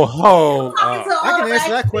 I can answer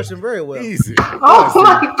that question very well. Easy. Oh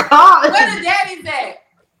my God. Where the daddy's at?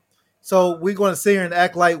 So we're going to sit here and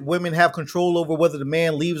act like women have control over whether the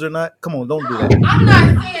man leaves or not? Come on, don't do that. I'm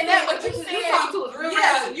not saying that, but you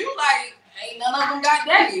saying you like ain't none of them got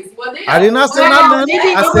daddies. Well, I did not say none.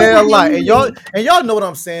 I said a lot, and y'all know what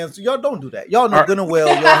I'm saying. So y'all don't do that. Y'all know good and well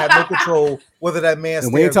y'all have no control whether that man's.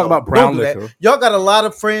 And we ain't talking about brown liquor. Y'all got a lot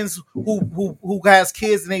of friends who has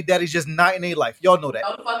kids and they daddy's just not in their life. Y'all know that.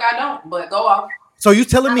 No, the fuck I don't. But go off. So you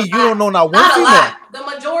telling me you don't know not one female? Lot. The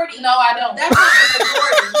majority, no, I don't. That's not the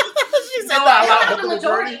majority. She said not the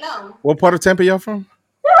majority, no. What part of Tampa y'all from?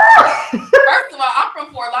 First of all, I'm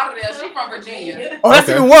from Fort Lauderdale. She's from Virginia. Oh, that's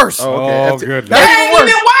even worse. Oh, good. That's even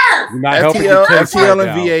worse. You're not helping your case FTL right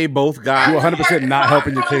and VA both got. You're 100% not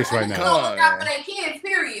helping your case right now. Look out for their kids,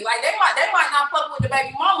 period. Like they might not fuck with the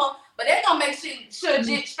baby mama, but they gonna make sure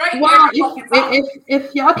shit straight. Well,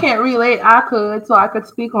 if y'all can't relate, I could, so I could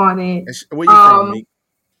speak on it. Where you from, Meek?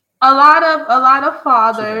 A lot of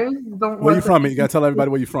fathers don't. Where you from? You gotta tell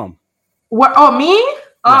everybody where you from. Where? Oh, me?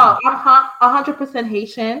 Yeah. Oh, I'm 100%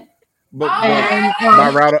 Haitian. But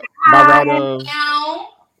by route of.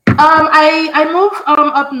 I moved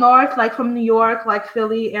up north, like from New York, like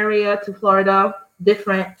Philly area to Florida,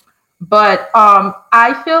 different. But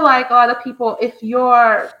I feel like a lot of people, it's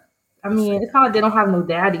not like they don't have no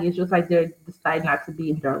daddy. It's just like they decide not to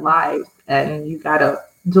be in their lives, and you gotta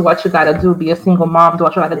do what you gotta do. Be a single mom. Do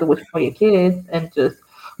what you gotta do for your kids, and just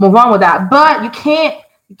move on with that. But you can't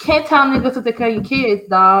tell niggas to take care of your kids,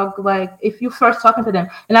 dog. Like, if you first talking to them,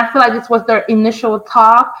 and I feel like this was their initial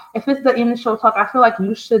talk. If it's the initial talk, I feel like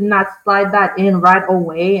you should not slide that in right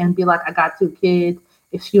away and be like, I got 2 kids.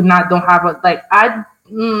 If you don't have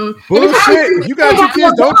bullshit. You got 2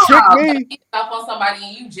 kids. Don't trick me. You up on somebody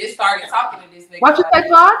and you just started talking to this nigga. What you say,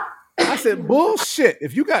 Claude? I said bullshit.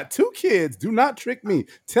 If you got 2 kids, do not trick me.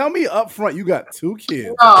 Tell me up front you got 2 kids.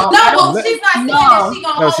 She's not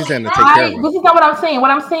she's saying to take care of them. This is not what I'm saying. What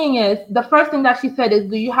I'm saying is the first thing that she said is,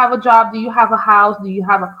 do you have a job? Do you have a house? Do you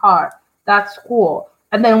have a car? That's cool.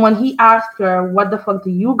 And then when he asked her, what the fuck do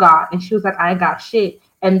you got? And she was like, I ain't got shit.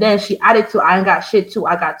 And then she added to, I ain't got shit too.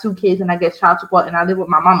 I got 2 kids and I get child support and I live with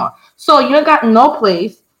my mama. So you ain't got no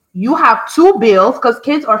place. You have 2 bills because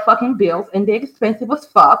kids are fucking bills and they're expensive as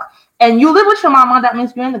fuck. And you live with your mama. That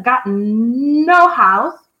means you ain't got no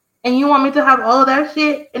house. And you want me to have all that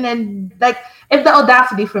shit? And then, like, it's the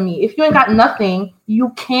audacity for me. If you ain't got nothing, you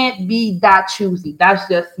can't be that choosy. That's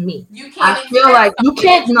just me. I feel like you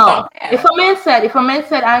can't know. If a man said,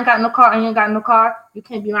 I ain't got no car and you ain't got no car, you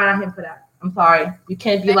can't be mad at him for that. I'm sorry. You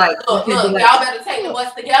can't be like, look, y'all better take the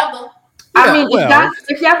bus together. I mean,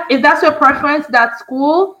 if that's your preference, that's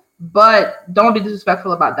cool. But don't be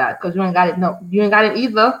disrespectful about that because you ain't got it. No, you ain't got it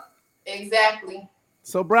either. Exactly.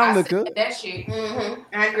 So brown liquor. That shit. Mm-hmm.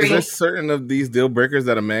 I agree. Is there certain of these deal breakers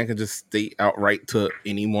that a man can just state outright to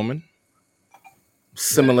any woman?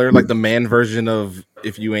 Similar, like the man version of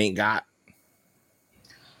if you ain't got.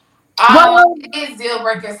 It is deal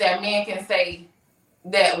breakers that men can say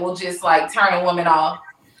that will just like turn a woman off.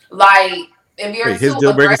 Like if you're his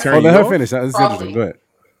deal breaker turn. Let her finish. This is interesting.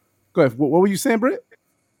 Go ahead. What were you saying, Britt?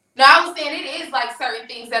 No, I was saying it is like certain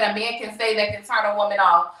things that a man can say that can turn a woman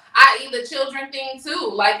off. I.e. the children thing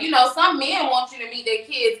too. Like, some men want you to meet their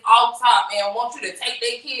kids off top and want you to take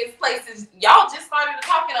their kids places. Y'all just started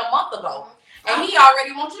talking a month ago. And he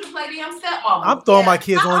already wants you to play damn stepmama. I'm throwing my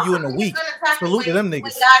kids on you in a week. Salute to them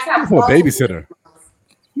niggas. For a babysitter.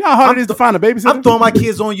 You know how hard it is to find a babysitter? I'm throwing my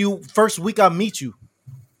kids on you first week I meet you.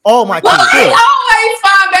 All my kids. They always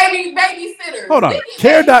find babysitters. Hold on.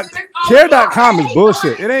 Care.com is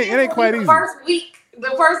bullshit. It ain't quite easy.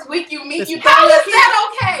 The first week you meet, how is that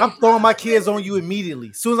okay? I'm throwing my kids on you immediately.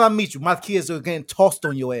 As soon as I meet you, my kids are getting tossed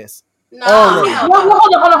on your ass. No.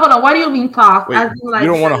 Hold on. Why do you mean toss? Wait, as in, like, you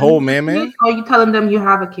don't want a whole man? Or you telling them you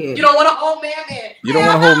have a kid? You don't want a whole man? You don't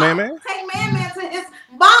want a whole man? Take man to his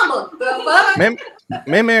mama. The fuck?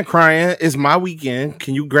 Man crying. It's my weekend.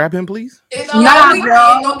 Can you grab him, please? Nah,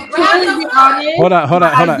 bro. Hold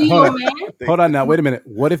on now. Wait a minute.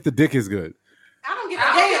 What if the dick is good? I don't give a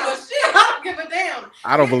damn. Shit, I don't give a damn.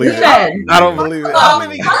 I don't believe it. I don't believe it.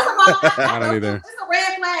 I don't either. It's a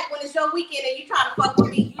red flag when it's your weekend and you trying to fuck with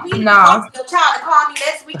me. You need to talk to your child to call me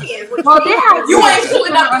next weekend. Well, they have you ain't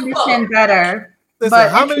shooting up the understand better.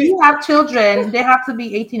 Listen, but if you have children, they have to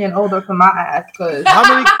be 18 and older for my ass. Cause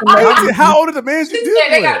how old are the men you deal with?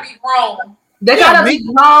 They gotta be grown. They gotta be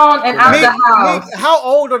grown and out the house. How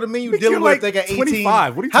old are the men you dealing with? They got 18.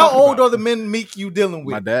 25. What are you how old about? are the men Meek you dealing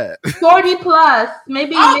with? My dad. 40 plus,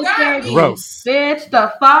 maybe mid-30s. Gross. Bitch,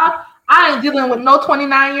 the fuck? I ain't dealing with no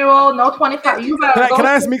 29-year-old, no 25. You better can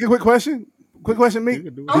I ask Meek a quick question? Quick question, Meek.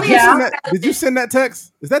 Did you send that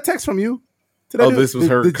text? Is that text from you? This was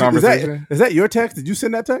her conversation. Is that your text? Did you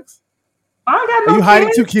send that text? I don't got no Are you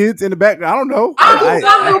hiding 2 kids in the background? I don't know. I don't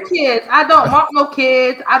want no kids. I don't want no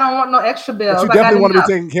kids. I don't want no extra bills. But you definitely want to be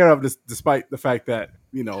taken care of, despite the fact that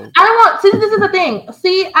I don't want. See, this is the thing.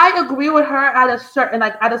 See, I agree with her at a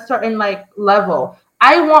certain level.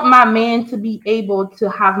 I want my man to be able to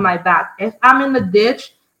have my back. If I'm in the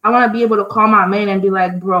ditch, I want to be able to call my man and be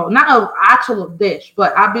like, bro, not an actual ditch,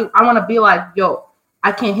 but I want to be like, yo,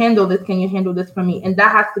 I can't handle this. Can you handle this for me? And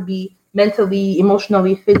that has to be mentally,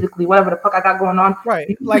 emotionally, physically, whatever the fuck I got going on.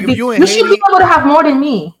 Right. Like if you in Haiti, should be able to have more than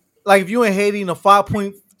me. Like if you in Haiti and a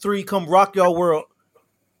 5.3 come rock your world.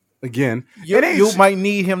 Again, you might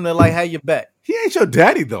need him to have your back. He ain't your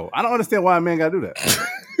daddy though. I don't understand why a man gotta do that.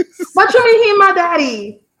 What you mean he my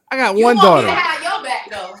daddy? I got one daughter. You want me to have your back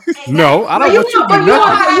though. No, I don't want you to do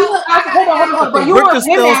nothing. But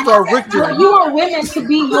you want women to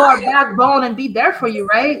be your backbone and be there for you,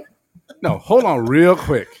 right? No, hold on real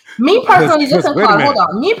quick. Me personally, hold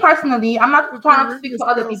on. Me personally, I'm not trying to speak for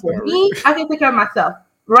other people. Me, I can take care of myself.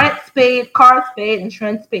 Rent paid, car paid,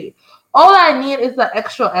 insurance paid. All I need is the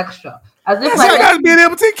extra. As if you gotta be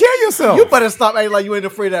able to take care of yourself. You better stop acting like you ain't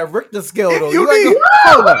afraid of that Richter scale though.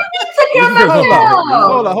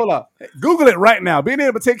 Hold on. Google it right now. Being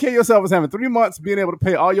able to take care of yourself is having 3 months, being able to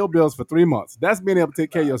pay all your bills for 3 months. That's being able to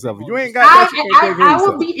take care of yourself. If you ain't got that, you can't take care of yourself. I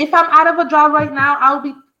will be, if I'm out of a job right now, I will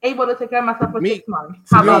be able to take care of myself for 6 months.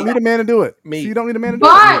 So you don't need a man to do it. You don't need a man to do it.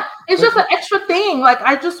 But it's just an extra thing. Like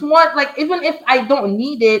I just want, even if I don't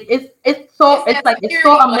need it, it's so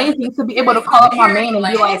amazing to be able to call up my man and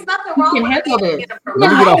be like, you can handle this.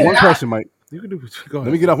 Let me get off one question, Mike. You can do what you go.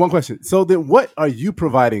 Let me get off one question. So then, what are you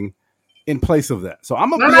providing in place of that? So I'm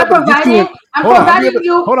gonna be able to get you.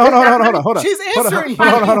 Hold on. She's answering.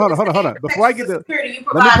 Hold on. Before I get there,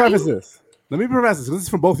 let me preface this. This is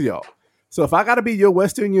from both of y'all. So if I got to be your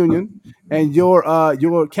Western Union and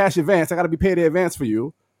your cash advance, I got to be paid in advance for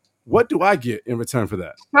you. What do I get in return for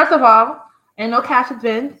that? First of all, and no cash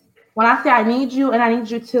advance. When I say I need you and I need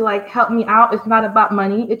you to help me out, it's not about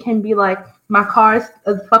money. It can be my car is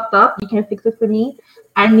fucked up. You can fix it for me.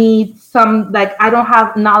 I need some I don't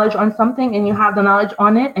have knowledge on something and you have the knowledge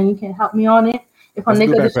on it and you can help me on it. If a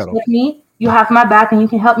nigga disrespect me, you have my back and you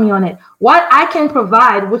can help me on it. What I can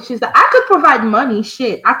provide, which is that I could provide money.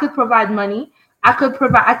 I could provide money. I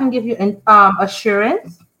can give you an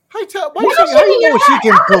assurance. How you know what she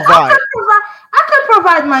can provide? I could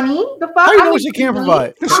provide money. The fuck? How you know what she can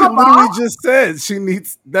provide? She literally just said she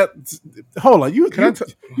needs that. Hold on, you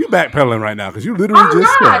backpedaling right now because you literally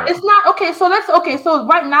said it's not okay. So So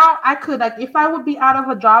right now, I could if I would be out of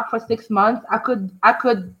a job for 6 months, I could.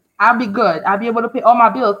 I'll be good. I'll be able to pay all my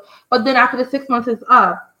bills. But then after the 6 months is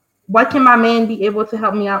up, Why can my man be able to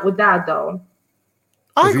help me out with that though?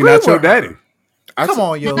 Because he's not your daddy. Come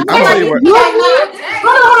on, yo. Hold on.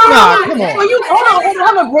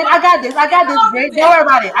 I got this, Britt. Don't worry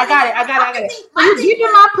about it. I got it. So you give me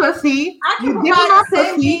my pussy. You give me my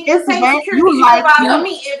pussy. It's when you like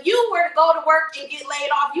me. If you were to go to work and get laid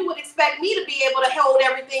off, you would expect me to be able to hold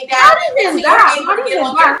everything down. Not even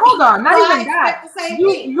that. Hold on. Not even that.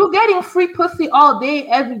 You're getting free pussy all day,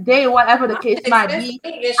 every day, whatever the case might be.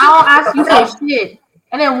 I don't ask you for shit.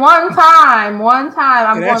 And then one time,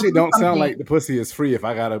 it actually don't sound like the pussy is free if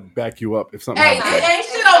I gotta back you up if something happens.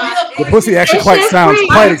 The pussy actually sounds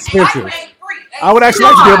quite expensive. I would actually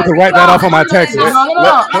like to be able to write that off on my taxes.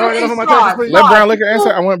 Let Brown Liquor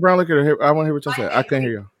answer. I want Brown Liquor to hear. I want to hear what y'all said. I couldn't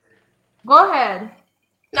hear you. Go ahead.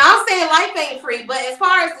 Now I'm saying life ain't free, but as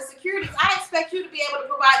far as the securities, I expect you to be able to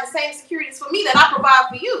provide the same securities for me that I provide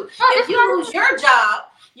for you. If you lose your job,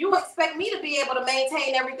 you expect me to be able to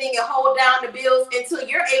maintain everything and hold down the bills until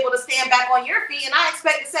you're able to stand back on your feet. And I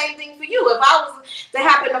expect the same thing for you. If I was to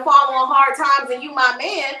happen to fall on hard times and you my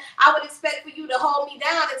man, I would expect for you to hold me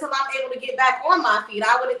down until I'm able to get back on my feet.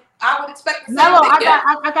 I would expect the same thing.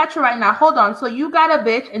 I got you right now. Hold on. So you got a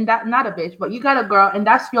bitch and that not a bitch, but you got a girl and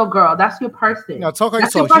that's your girl. That's your person. Now talk like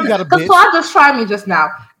you got a bitch. So I just tried me just now.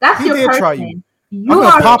 That's your person. Try you. You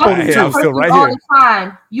want pussy all the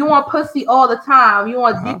time. You want pussy all the time. You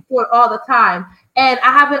want dick all the time. And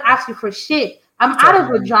I haven't asked you for shit. I'm out of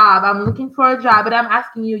a job. I'm looking for a job, but I'm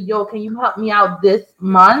asking you, yo, can you help me out this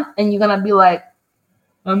month? And you're gonna be like,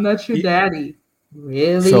 I'm not your daddy.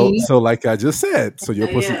 Really? So like I just said, so your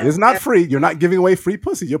pussy is not free. You're not giving away free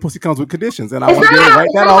pussy. Your pussy comes with conditions, and I want to be able to write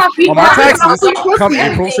that off on my taxes come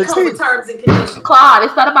April 16th. Claude,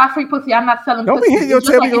 it's not about free pussy. I'm not selling. Don't be hitting your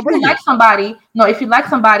tail. If you like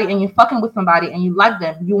somebody and you're fucking with somebody and you like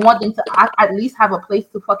them, you want them to at least have a place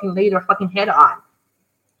to fucking lay their fucking head on.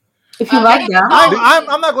 If you like them,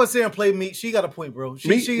 I'm not going to say and play Meek. She got a point, bro.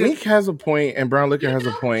 Meek has a point, and Brown Liquor has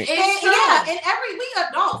a point. And we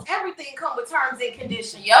adults, everything comes with terms and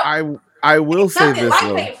conditions. Yep. I will say this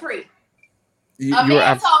though. Ain't free. A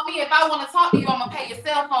man told me if I want to talk to you, I'm gonna pay your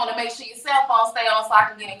cell phone to make sure your cell phone stay on so I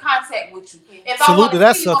can get in contact with you. If Salute to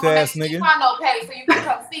that sucker ass nigga. I know pay so you can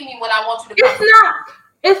come see me when I want you to come.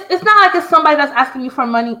 It's not like it's somebody that's asking you for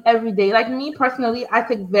money every day. Like me personally, I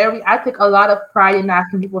take a lot of pride in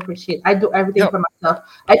asking people for shit. I do everything for myself.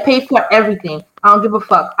 I pay for everything. I don't give a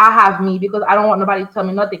fuck. I have me because I don't want nobody to tell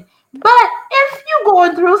me nothing. But if you're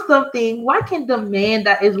going through something, why can't the man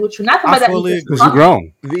that is with you, not somebody that because you're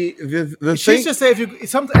grown. The she should say if you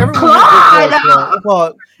something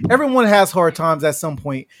everyone has hard times at some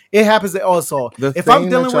point. It happens at also. If I'm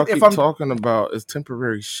dealing with if I'm talking about is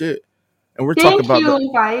temporary shit. And we're talking about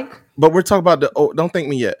but we're talking about don't thank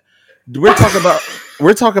me yet. We're talking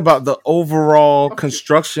about the overall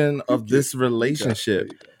construction of this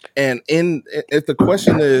relationship. And if the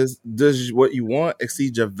question is, does what you want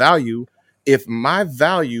exceed your value? If my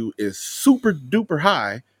value is super duper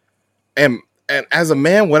high, and as a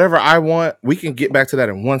man, whatever I want, we can get back to that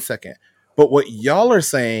in 1 second. But what y'all are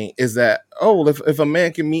saying is that, if a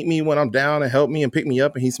man can meet me when I'm down and help me and pick me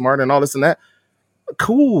up and he's smart and all this and that,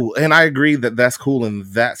 cool. And I agree that that's cool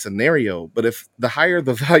in that scenario. But if the higher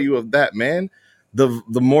the value of that man, the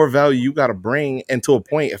more value you got to bring. And to a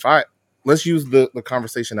point, let's use the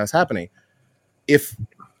conversation that's happening. If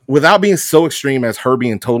without being so extreme as her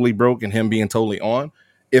being totally broke and him being totally on,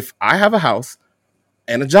 if I have a house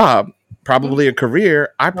and a job, probably a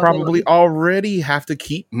career, I probably already have to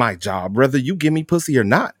keep my job, whether you give me pussy or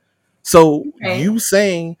not. So you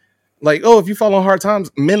saying like, if you fall on hard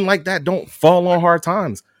times, men like that don't fall on hard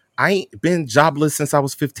times. I ain't been jobless since I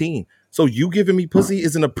was 15. So you giving me pussy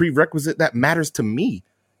isn't a prerequisite that matters to me.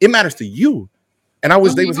 It matters to you. And I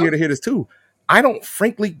wish they was here to hear this too. I don't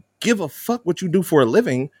frankly give a fuck what you do for a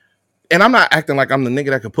living. And I'm not acting like I'm the nigga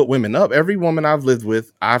that could put women up. Every woman I've lived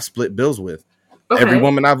with, I've split bills with. Okay. Every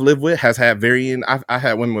woman I've lived with has had varying. I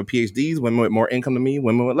had women with PhDs, women with more income than me,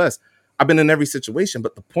 women with less. I've been in every situation.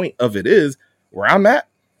 But the point of it is, where I'm at,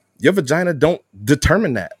 your vagina don't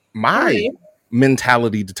determine that. My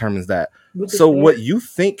mentality determines that. So what you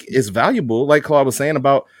think is valuable, like Claude was saying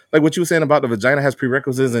about, like what you were saying about the vagina has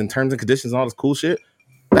prerequisites and terms and conditions and all this cool shit.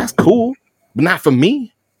 That's cool, but not for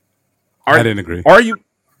me. I didn't agree. Are you?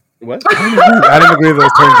 What? I didn't agree with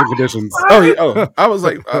those terms and conditions. I was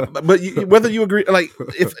like, but whether you agree, like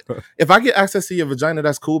if I get access to your vagina,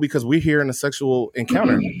 that's cool because we're here in a sexual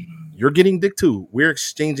encounter. You're getting dick too. We're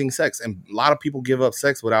exchanging sex. And a lot of people give up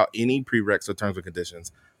sex without any prereqs or terms and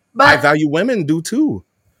conditions. But I value women do too.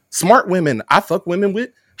 Smart women. I fuck women with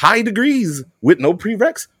high degrees with no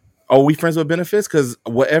prereqs. are we friends with benefits? Because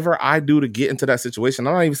whatever I do to get into that situation,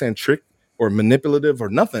 I'm not even saying trick or manipulative or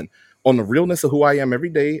nothing. On the realness of who I am every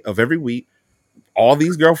day of every week, all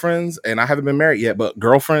these girlfriends, and I haven't been married yet, but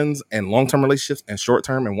girlfriends and long-term relationships and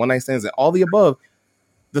short-term and one-night stands and all the above,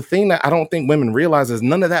 the thing that I don't think women realize is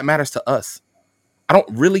none of that matters to us. I don't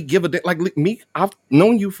really give a damn. Like me, I've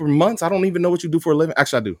known you for months. I don't even know what you do for a living.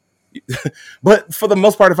 Actually, I do. But for the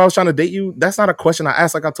most part, if I was trying to date you, that's not a question I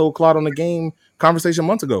ask. Like I told Claude on the game conversation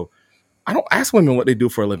months ago. I don't ask women what they do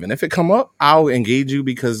for a living. If it come up, I'll engage you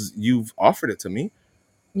because you've offered it to me.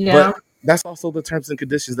 Yeah. But that's also the terms and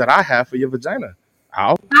conditions that I have for your vagina.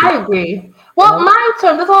 I agree. Well, my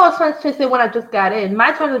term, that's all I was trying to say when I just got in.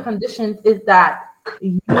 My terms and conditions is that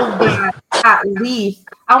you got at least,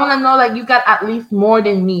 I want to know like you got at least more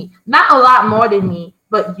than me. Not a lot more than me,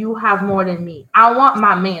 but you have more than me. I want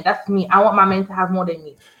my man. That's me. I want my man to have more than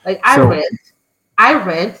me. Like I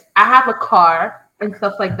rent, I have a car and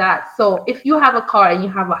stuff like that. So if you have a car and you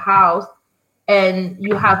have a house and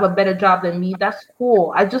you have a better job than me, that's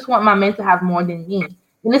cool. I just want my man to have more than me.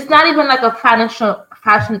 And it's not even like a financial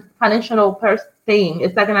thing.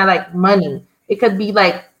 It's not gonna like money. It could be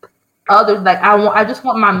like others. Like I just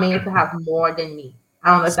want my man to have more than me.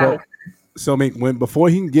 I don't know if that makes sense. So before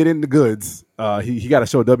he can get in the goods, he got to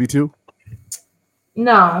show W-2.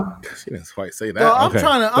 No, she didn't quite say that. No, I'm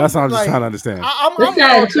trying to understand.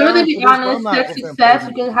 Listen, to really be honest, sex success.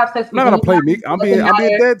 You can have sex. I'm not gonna play me. I'm being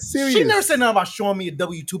dead serious. She never said nothing about showing me a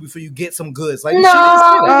W-2 before you get some goods. Like no,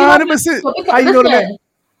 I never said. How you know that?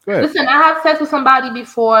 Listen, I have sex with somebody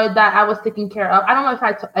before that I was taking care of. I don't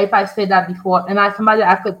know if I said that before, and somebody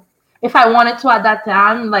I could, if I wanted to at that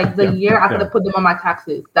time, like the year, I could have put them on my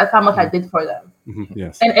taxes. That's how much I did for them. Mm-hmm.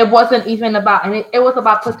 Yes. And it wasn't even about, and it was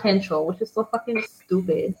about potential, which is so fucking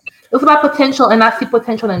stupid. It was about potential, and I see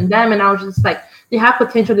potential in them, and I was just like, they have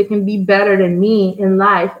potential. They can be better than me in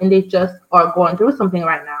life, and they just are going through something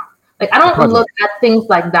right now. Like, I don't look at things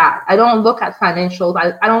like that. I don't look at financials.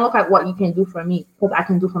 I don't look at what you can do for me because I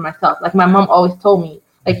can do for myself. Like my mom always told me,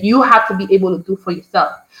 like you have to be able to do for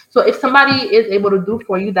yourself. So if somebody is able to do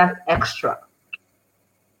for you, that's extra.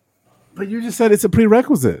 But you just said it's a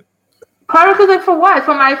prerequisite. Prerequisite for what?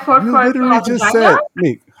 You literally just said,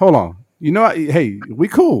 Meek, hold on. You know, hey, we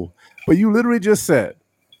cool. But you literally just said,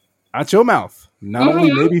 out your mouth, not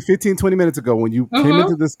only maybe 15, 20 minutes ago when you came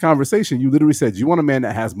into this conversation, you literally said you want a man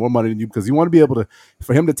that has more money than you because you want to be able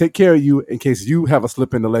for him to take care of you in case you have a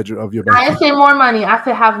slip in the ledger of your bank. I didn't say more money. I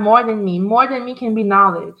said have more than me. More than me can be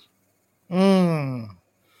knowledge.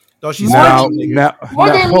 Though she more than me.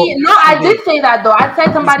 No, I did say that though. I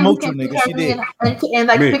said somebody who can take care of me and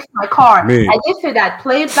like fix my car. I did say that.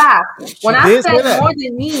 Play it back. When I said more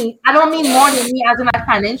than me, I don't mean more than me as in like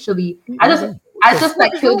financially. I just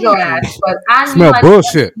like killed your ass, but I mean like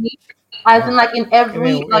bullshit. As in like in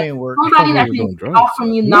every like somebody that can offer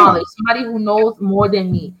me knowledge, somebody who knows more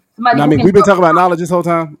than me. Somebody. I mean, we've been talking about knowledge this whole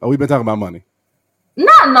time, or we've been talking about money.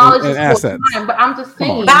 Not knowledge and assets, time, but I'm just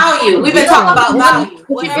saying value. We've been talking about value.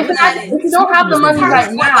 If you don't have the money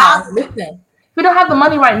right now, listen. If you don't have the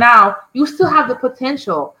money right now, you still have the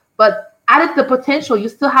potential. But added the potential, you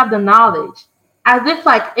still have the knowledge. As if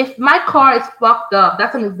like if my car is fucked up,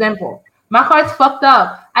 that's an example. My car is fucked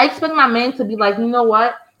up. I expect my man to be like, you know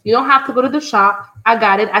what? You don't have to go to the shop. I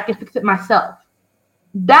got it. I can fix it myself.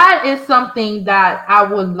 That is something that I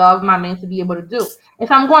would love my man to be able to do.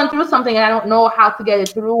 If I'm going through something and I don't know how to get it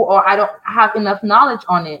through or I don't have enough knowledge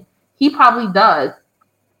on it, he probably does.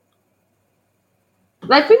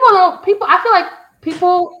 Like I feel like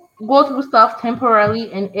people go through stuff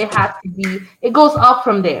temporarily and it goes up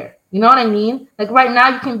from there. You know what I mean? Like right now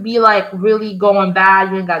you can be like really going bad.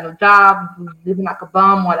 You ain't got no job, living like a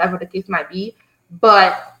bum, whatever the case might be.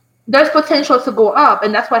 But there's potential to go up.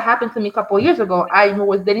 And that's what happened to me a couple of years ago. I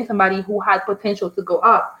was dating somebody who had potential to go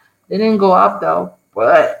up. They didn't go up though,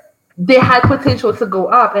 but they had potential to go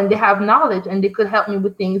up and they have knowledge and they could help me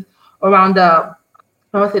with things around I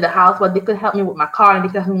don't want to say the house, but they could help me with my car and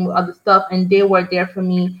they could help me with other stuff. And they were there for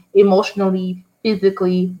me emotionally,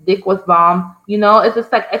 physically. Dick was bomb. You know, it's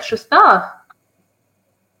just like extra stuff.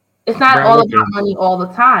 It's not all about money all the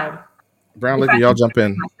time. Brown Liquor, y'all jump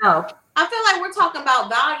in. I feel like we're talking about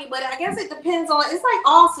value, but I guess it depends on, it's like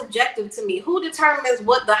all subjective to me. Who determines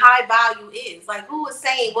what the high value is? Like who is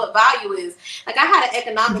saying what value is? Like I had an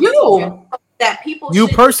economics teacher that people you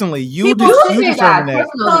personally you determine that.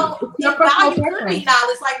 So your value could be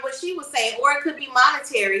knowledge, like what she was saying, or it could be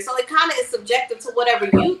monetary. So it kind of is subjective to whatever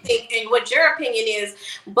you think and what your opinion is.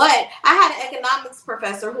 But I had an economics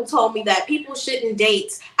professor who told me that people shouldn't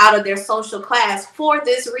date out of their social class for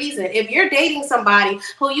this reason. If you're dating somebody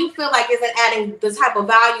who you feel like isn't adding the type of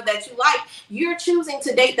value that you like, you're choosing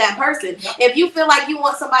to date that person. If you feel like you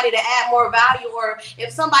want somebody to add more value, or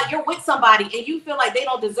if you're with somebody and you feel like they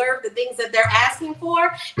don't deserve the things that they're asking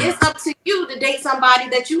for, it's up to you to date somebody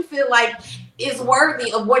that you feel like is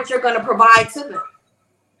worthy of what you're going to provide to them.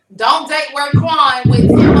 Don't date Raekwon with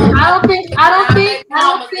Tim. I don't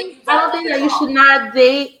think that you should not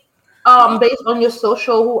date based on your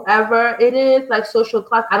social, whoever it is, like social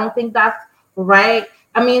class. I don't think that's right.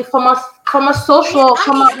 I mean, from a social,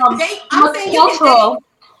 from a cultural.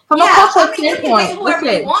 From a cultural standpoint, you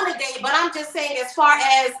want to date, but I'm just saying, as far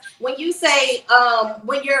as when you say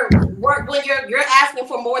when you're asking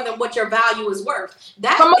for more than what your value is worth,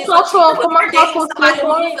 that from a cultural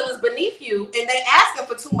standpoint, who is beneath you and they asking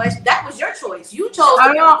for too much, that was your choice. You chose.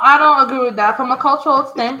 I don't agree with that. From a cultural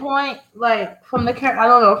standpoint, like from the I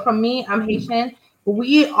don't know. From me, I'm Haitian.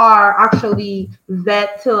 We are actually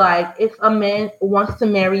vet to, like, if a man wants to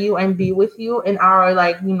marry you and be with you in our,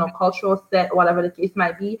 like, you know, cultural set, whatever the case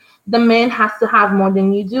might be, the man has to have more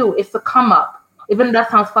than you do. It's a come up. Even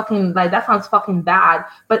that sounds fucking bad,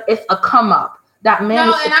 but it's a come up. That man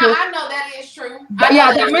is supposed, I know that is true.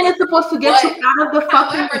 That man is supposed to get you out of the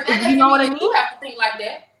fucking. You know what I mean? You have to think like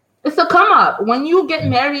that. It's a come up. When you get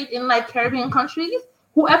married in, like, Caribbean countries,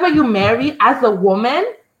 whoever you marry as a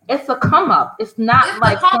woman, it's a come up. It's not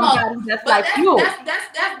like somebody that's like you. Let's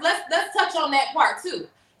touch on that part too.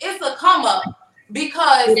 It's a come up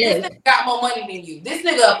because this nigga got more money than you. This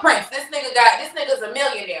nigga a prince. This nigga's a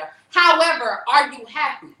millionaire. However, are you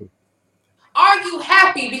happy? Are you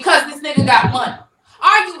happy because this nigga got money?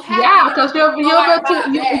 Are you happy? Yeah, because you're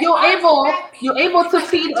able to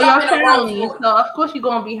feed your family. So of course you're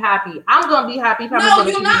gonna be happy. I'm gonna be happy. No,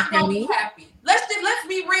 you're not gonna be happy. Let's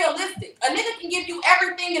be realistic. A nigga can give you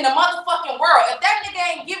everything in the motherfucking world. If that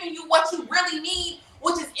nigga ain't giving you what you really need,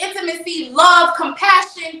 which is intimacy, love,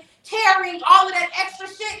 compassion, caring, all of that extra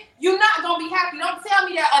shit, you're not gonna be happy. Don't tell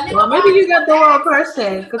me that a nigga. Well, maybe you got the wrong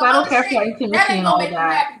person, because I don't care for intimacy and all that.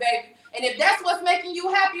 Happy, baby. And if that's what's making you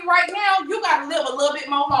happy right now, you gotta live a little bit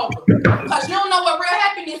more longer, because you don't know what real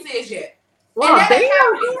happiness is yet. Well, and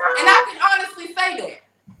I can honestly say that.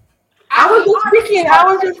 I was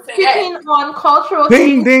just speaking on cultural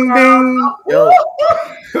ding, ding, ding.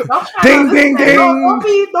 Ding, ding, ding. Don't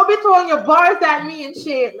be throwing your bars at me and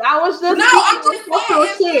shit. I was just I'm just cultural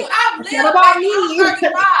shit. What about me? I'm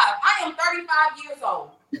 35. I am 35 years old.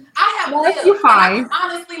 I have lived. You fine. I can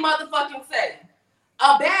honestly motherfucking say,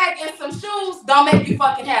 a bag and some shoes don't make you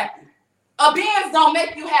fucking happy. A Benz don't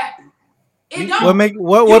make you happy. It don't. What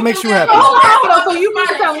makes you happy? Hold on. So you mean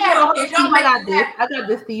to tell me? I got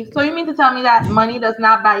this, Steve. So you mean to tell me that money does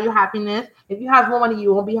not buy you happiness? If you have more money,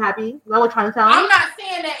 you won't be happy? Is that what you're trying to tell me? I'm not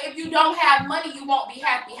saying that if you don't have money, you won't be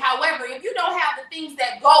happy. However, if you don't have the things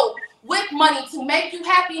that go with money to make you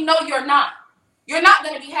happy, no, you're not. You're not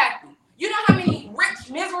going to be happy. You know how many rich,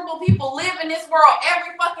 miserable people live in this world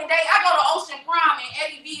every fucking day? I go to Ocean Prime and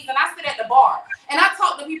Eddie V's and I sit at the bar and I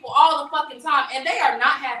talk to people all the fucking time and they are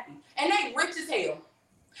not happy. And they rich as hell.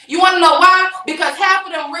 You want to know why? Because half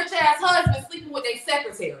of them rich ass husbands sleeping with their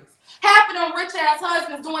secretaries. Half of them rich ass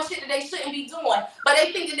husbands doing shit that they shouldn't be doing, but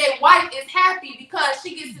they think that their wife is happy because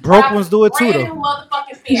she gets to broke ones do it too though.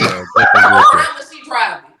 Motherfucking Ferrari. Whatever she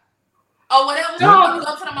driving. Or whatever she go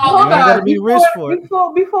to them all. Gotta be rich for it.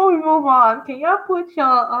 Before we move on, can y'all put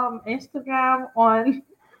your Instagram on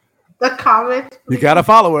the comments? You gotta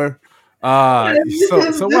follow her.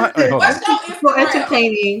 So what? This is so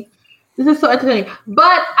entertaining. This is so entertaining.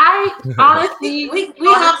 But I honestly, we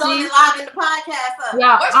have those live in the podcast.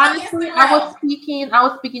 Yeah, honestly, I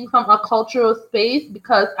was speaking from a cultural space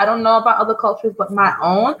because I don't know about other cultures but my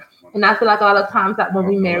own, and I feel like a lot of times that when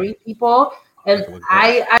we marry people, and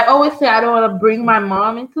I always say I don't want to bring my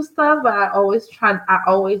mom into stuff, but I always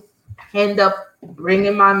end up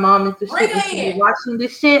bringing my mom into shit and watching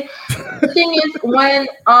this shit. The thing is, when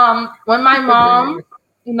my mom,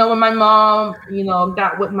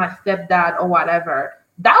 got with my stepdad or whatever,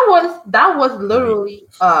 that was literally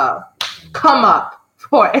come up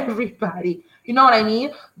for everybody. You know what I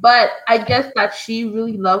mean? But I guess that she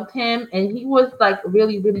really loved him, and he was like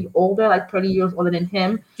really, really older, like 30 years older than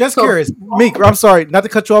him. Just curious, Meek. I'm sorry, not to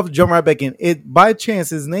cut you off. Jump right back in. It by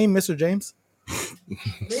chance his name Mr. James?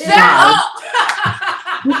 Shut up!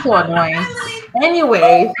 You're so annoying.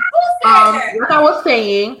 Anyways, like I was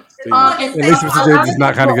saying, At least Mr. James is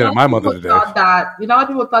not kind of good at my mother today. That, a lot of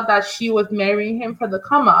people thought that she was marrying him for the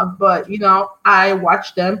come up, but I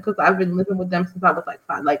watched them because I've been living with them since I was like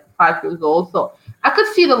 5 years old. So I could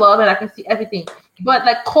see the love and I can see everything. But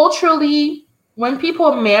like culturally, when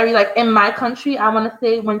people marry, like in my country, I want to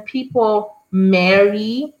say when people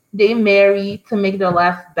marry, they marry to make their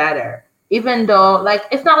lives better. Even though, like,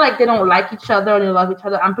 it's not like they don't like each other or they love each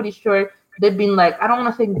other. I'm pretty sure they've been like, I don't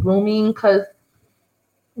want to say grooming, because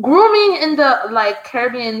grooming in the like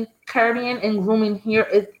Caribbean and grooming here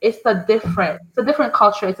it's a different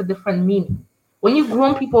culture. It's a different meaning. When you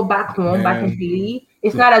groom people back home, back in Haiti,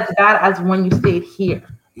 it's not as bad as when you stay here.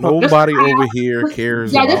 Nobody over here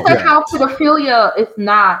cares. Yeah, just like how pedophilia is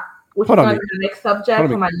not, which is going to be the next subject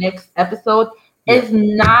for my next episode, is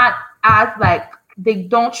not as like, they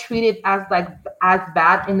don't treat it as like as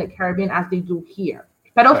bad in the Caribbean as they do here.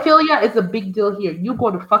 Pedophilia is a big deal here. You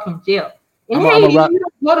go to fucking jail. In Haiti, you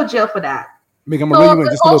don't go to jail for that. Meek, I'm gonna reel you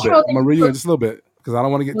in just a little bit because I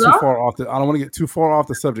don't want to get too far off the. I don't want to get too far off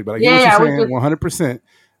the subject, but I get what you're saying 100%.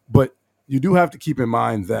 But you do have to keep in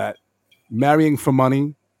mind that marrying for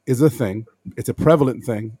money is a thing. It's a prevalent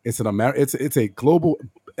thing. It's a global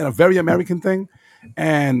and a very American thing,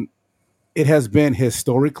 and it has been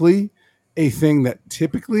historically a thing that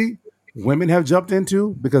typically women have jumped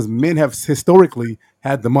into because men have historically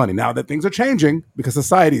had the money. Now that things are changing because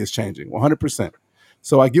society is changing 100%.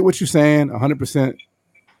 So I get what you're saying 100%.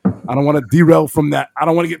 I don't want to derail from that. I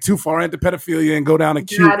don't want to get too far into pedophilia and go down a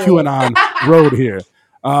QAnon road here.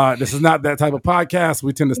 This is not that type of podcast.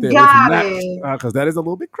 We tend to stay away from that because that is a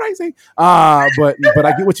little bit crazy. But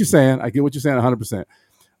I get what you're saying. I get what you're saying 100%.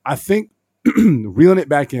 I think reeling it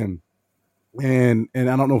back in, and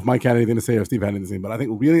I don't know if Mike had anything to say or Steve had anything to say, but I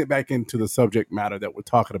think reeling it back into the subject matter that we're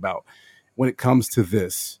talking about when it comes to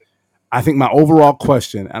this, I think my overall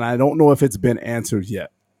question, and I don't know if it's been answered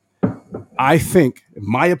yet, I think, in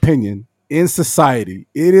my opinion, in society,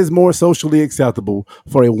 it is more socially acceptable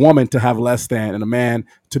for a woman to have less than and a man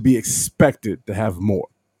to be expected to have more.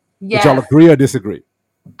 Yes. Would y'all agree or disagree?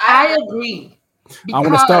 I agree. I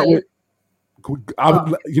want to start with,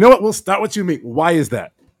 you know what? We'll start with you, Meek. Why is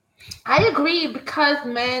that? I agree because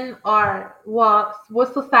men are,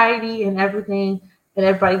 with society and everything, and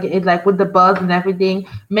everybody like with the buzz and everything,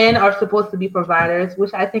 men are supposed to be providers,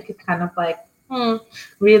 which I think is kind of like,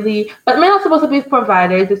 really? But men are supposed to be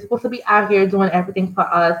providers. They're supposed to be out here doing everything for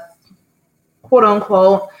us, quote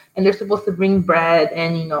unquote, and they're supposed to bring bread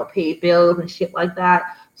and, pay bills and shit like that.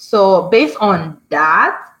 So based on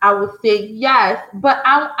that, I would say yes, but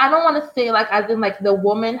I don't want to say like as in like the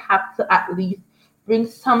woman have to at least bring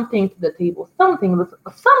something to the table, something.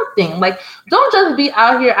 Like, don't just be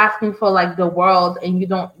out here asking for like the world and you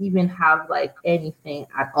don't even have like anything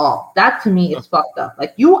at all. That to me is fucked up.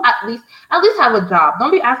 Like, you at least have a job.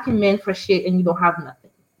 Don't be asking men for shit and you don't have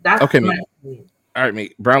nothing. That's okay, man. All right,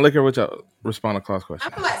 mate. Brown Liquor, what y'all respond to Claude's question?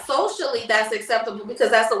 I feel like socially that's acceptable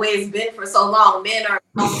because that's the way it's been for so long. Men are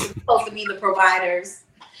supposed to be the providers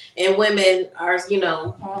and women are,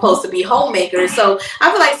 supposed to be homemakers. So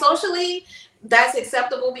I feel like socially that's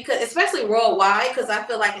acceptable because, especially worldwide, because I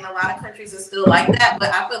feel like in a lot of countries it's still like that.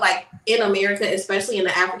 But I feel like in America, especially in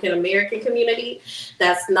the African American community,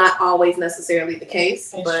 that's not always necessarily the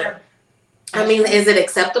case. But I mean, is it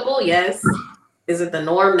acceptable? Yes. Is it the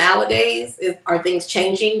norm nowadays? Are things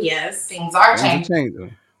changing? Yes. Things are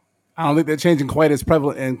changing. I don't think they're changing quite as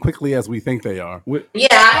prevalent and quickly as we think they are. Yeah,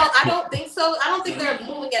 I don't think so. I don't think they're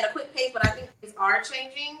moving at a quick pace, but I think things are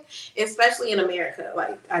changing, especially in America.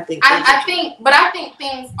 Like, I think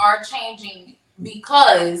things are changing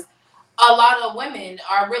because a lot of women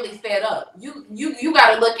are really fed up. You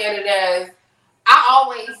got to look at it as, I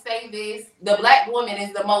always say this: the black woman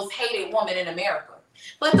is the most hated woman in America,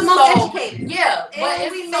 but the most educated. Yeah, but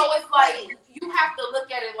it's like you have to look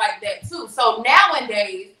at it like that too. So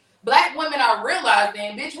nowadays, black women are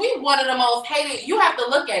realizing, bitch, we one of the most hated. You have to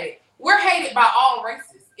look at it. We're hated by all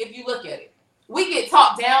races. If you look at it, we get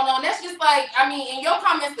talked down on. That's just like, I mean, in your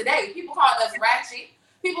comments today, people called us ratchet.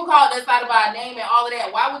 People called us out of our name and all of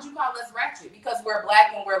that. Why would you call us ratchet? Because we're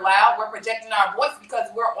black and we're loud. We're projecting our voice because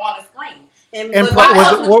we're on a screen. And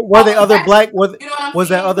were there other black? Was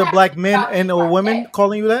there other black men and or women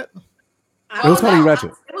calling you that? It was calling you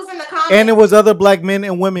ratchet. It was in the comments. And it was other black men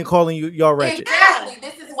and women calling y'all ratchet. Exactly.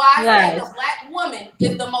 This is why I say the black woman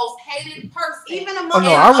is the most hated person. Even among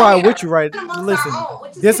I ride with you, right? Listen,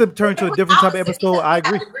 this will turn to a different type of episode. I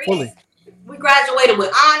agree fully. We graduated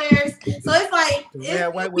with honors, so it's like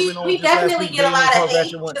we definitely get a lot of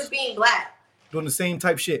hate just being black. Doing the same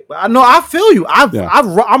type shit, but I feel you.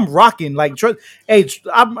 I'm rocking like. Hey,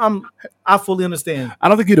 I fully understand. I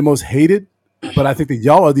don't think you're the most hated. But I think that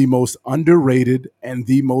y'all are the most underrated and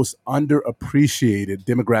the most underappreciated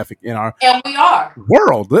demographic in our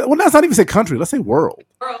world. Well, let's not even say country. Let's say world.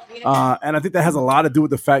 And I think that has a lot to do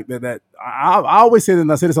with the fact that I always say that,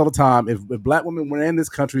 and I say this all the time, if black women were in this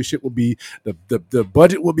country, shit would be, the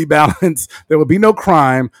budget would be balanced. There would be no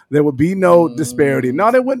crime. There would be no disparity.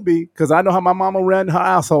 No, there wouldn't be, because I know how my mama ran her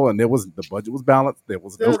household, and the budget was balanced. There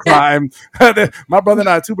was no crime. My brother and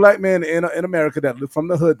I are two black men in America that live from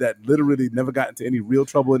the hood that literally never got into any real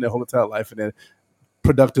trouble in their whole entire life, and they're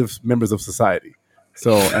productive members of society.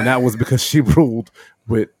 So, and that was because she ruled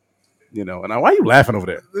with, and why are you laughing over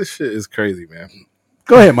there? This shit is crazy, man.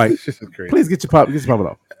 Go ahead, Mike. This shit is crazy. Please get your pop it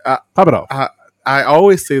off. Pop it off. I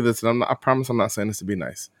always say this, and I promise I'm not saying this to be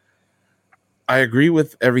nice. I agree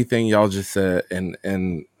with everything y'all just said,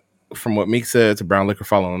 and from what Meek said to Brown Liquor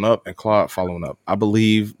following up and Claude following up. I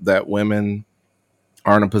believe that women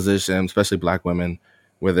are in a position, especially black women,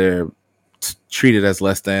 where they're treated as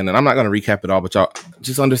less than. And I'm not going to recap it all, but y'all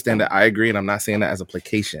just understand that I agree, and I'm not saying that as a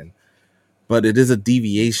placation. But it is a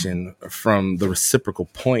deviation from the reciprocal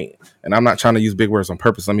point. And I'm not trying to use big words on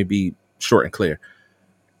purpose. Let me be short and clear.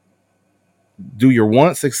 Do your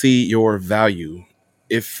wants exceed your value?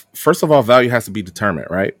 If, first of all, value has to be determined,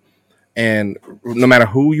 right? And no matter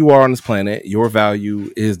who you are on this planet, your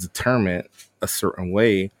value is determined a certain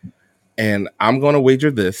way. And I'm going to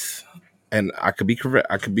wager this, and I could be correct.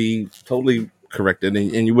 I could be totally corrected.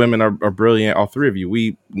 And you women are brilliant, all three of you.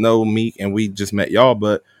 We know Meek, and we just met y'all,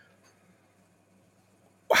 but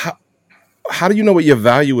how do you know what your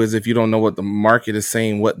value is if you don't know what the market is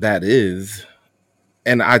saying what that is?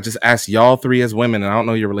 And I just ask y'all three as women, and I don't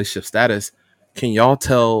know your relationship status. Can y'all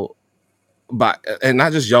tell and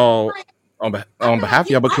not just y'all on behalf of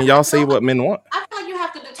y'all, but can y'all say what men want? I feel like you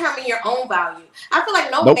have to determine your own value. I feel like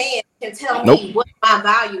no man can tell me what my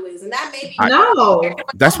value is, and that may be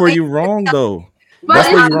that's where you're wrong, though. But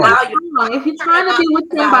that's where you're wrong. If you're trying to be with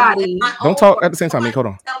somebody, don't talk at the same time. Hold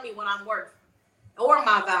on. Tell me what I'm worth or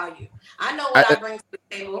my value. I know what I bring to the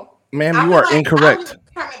table. Ma'am, you are incorrect.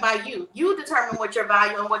 Determined by you. You determine what your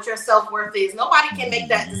value and what your self-worth is. Nobody can make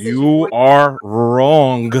that decision. You are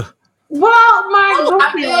wrong. Well, Mark,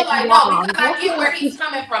 I feel like no, because I get where he's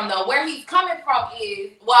coming from, though. Where he's coming from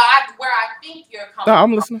is where I think you're coming from.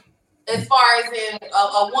 I'm listening. As far as in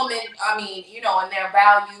a woman, I mean, and their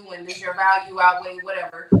value, and does your value outweigh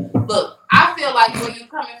whatever. Look, I feel like where you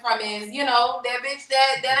coming from is, that bitch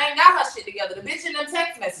that ain't got her shit together. The bitch in them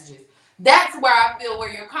text messages. That's where I feel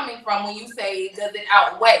where you're coming from when you say, does it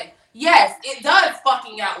outweigh? Yes, it does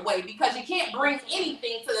fucking outweigh, because you can't bring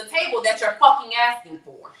anything to the table that you're fucking asking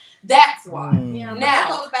for. That's why. Yeah, now that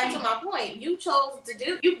goes back to my point. You chose to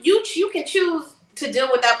do you can choose to deal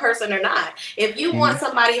with that person or not. If you want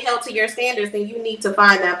somebody held to your standards, then you need to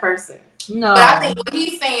find that person. No, but I think what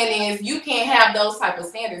he's saying is you can't have those type of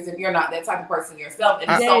standards if you're not that type of person yourself.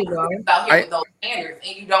 And so out here with those standards,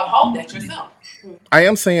 and you don't hold that yourself. I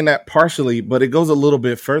am saying that partially, but it goes a little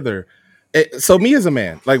bit further. So me as a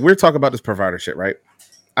man, like we're talking about this provider shit, right?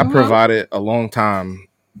 I provided a long time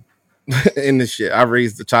in this shit. I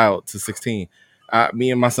raised a child to 16.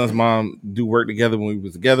 Me and my son's mom do work together when we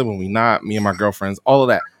was together, when we not. Me and my girlfriends, all of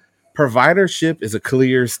that. Providership is a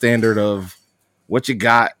clear standard of what you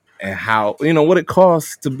got and how, what it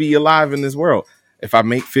costs to be alive in this world. If I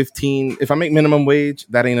make minimum wage,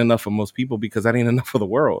 that ain't enough for most people, because that ain't enough for the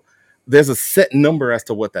world. There's a set number as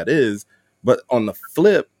to what that is. But on the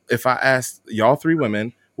flip, if I ask y'all three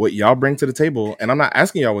women what y'all bring to the table, and I'm not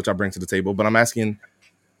asking y'all what y'all bring to the table, but I'm asking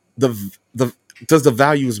does the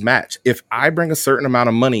values match? If I bring a certain amount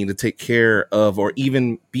of money to take care of, or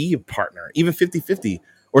even be a partner, even 50-50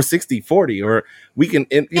 or 60-40, or we can,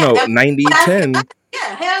 90-10. Yeah,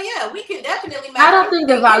 hell yeah, we can definitely match. I don't think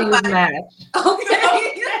the values match. Okay.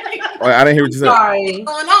 I didn't hear what you said. Sorry.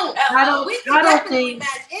 I don't think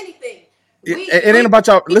match anything. It ain't about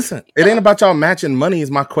y'all. Listen, it ain't about y'all matching money.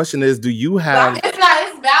 My question is, do you have? It's not.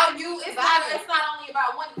 It's value. It's not only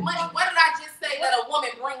about money. What did I just say that a woman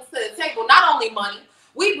brings to the table? Not only money.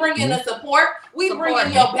 We bring in the support. We bring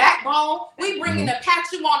in your backbone. We bring in to pat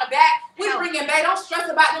you on the back. We bring in, babe, don't stress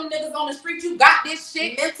about them niggas on the street. You got this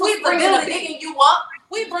shit. We bring in the bigging you up.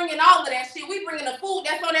 We bring in all of that shit. We bring in the food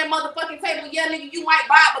that's on that motherfucking table. Yeah, nigga, you might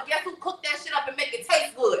buy it, but guess who cooked that shit up and make it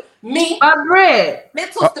taste good? Me. My bread.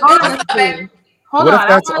 Mental stability. What if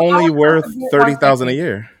that's only worth $30,000 a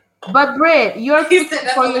year? But Britt, you're speaking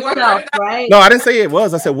for yourself, right? No, I didn't say it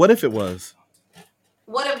was. I said, what if it was?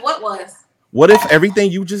 What if what was? What if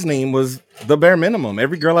everything you just named was the bare minimum?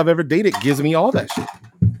 Every girl I've ever dated gives me all that shit.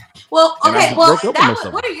 Well, okay. Well,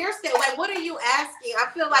 what are your steps? Like, what are you asking? I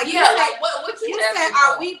feel like what you said.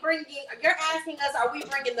 Are we bringing? You're asking us. Are we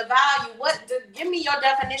bringing the value? Give me your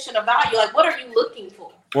definition of value. Like, what are you looking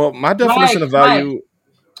for? Well, my definition of value.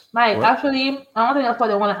 Mike, actually, I don't think that's what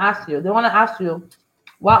they want to ask you. They want to ask you,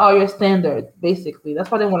 what are your standards? Basically, that's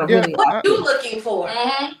what they want to really. What are you looking for?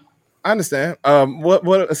 Mm-hmm. I understand.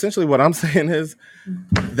 What essentially what I'm saying is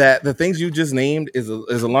that the things you just named is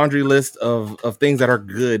a laundry list of things that are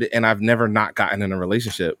good, and I've never not gotten in a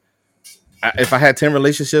relationship. If I had 10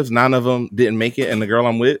 relationships, 9 of them didn't make it, and the girl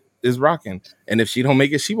I'm with is rocking. And if she don't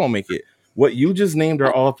make it, she won't make it. What you just named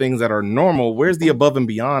are all things that are normal. Where's the above and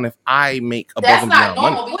beyond if I make above and beyond? That's not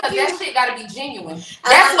normal because that shit got to be genuine.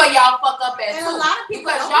 That's where y'all fuck up at too.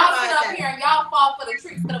 Because y'all sit up here and y'all fall for the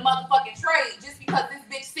tricks of the motherfucking trade just because this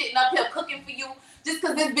bitch sitting up here cooking for you. Just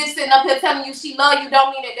because this bitch sitting up here telling you she love you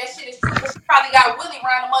don't mean that shit is true. She probably got Willie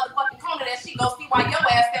around the motherfucking corner that she go see while your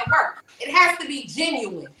ass at work. It has to be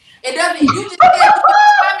genuine. It doesn't. You just said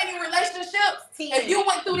how many relationships? If you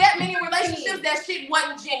went through that many relationships, that shit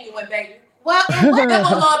wasn't genuine, baby. Well, and a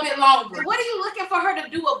little bit longer. What are you looking for her to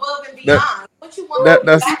do above and beyond? What you want?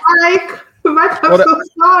 That's Mike. I'm so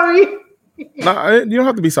sorry. No, you don't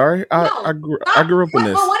have to be sorry. I grew up in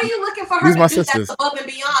this. But what are you looking for her These to my do sisters. that's above and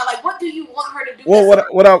beyond? Like, what do you want her to do? Well, what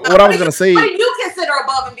I was gonna say. What do you consider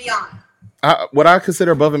above and beyond? What I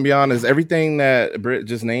consider above and beyond is everything that Britt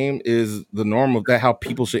just named is the norm of that how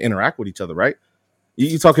people should interact with each other, right?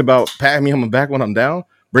 You talk about patting me on my back when I'm down,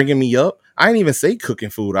 bringing me up. I ain't even say cooking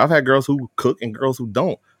food. I've had girls who cook and girls who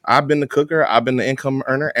don't. I've been the cooker, I've been the income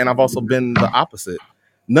earner, and I've also been the opposite.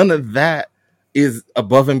 None of that is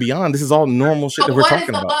above and beyond. This is all normal shit that we're talking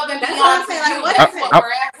about. What is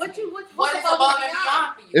above and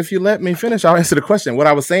beyond? If you let me finish, I'll answer the question. What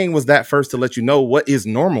I was saying was that first to let you know what is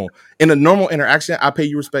normal. In a normal interaction, I pay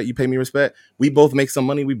you respect, you pay me respect. We both make some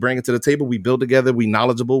money, we bring it to the table, we build together, we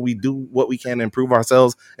knowledgeable, we do what we can to improve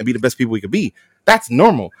ourselves and be the best people we could be. That's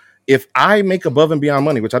normal. If I make above and beyond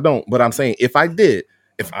money, which I don't, but I'm saying if I did,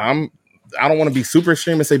 I don't want to be super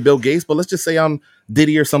extreme and say Bill Gates, but let's just say I'm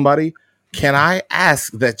Diddy or somebody. Can I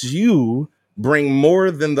ask that you bring more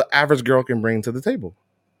than the average girl can bring to the table?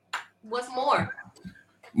 What's more?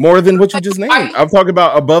 More than what you just named. I'm talking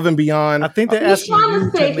about above and beyond. I think they're asking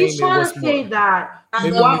you to name he's trying to say that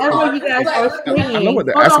whatever you guys are saying. I know what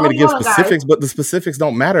they're asking me to give specifics, but the specifics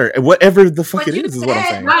don't matter. Whatever the fuck it is what I'm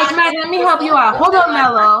saying. Mike, let me help you out. Hold on,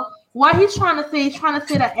 Mello. What he's trying to say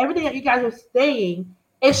that everything that you guys are saying,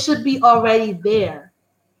 it should be already there.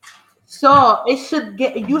 So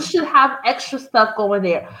you should have extra stuff going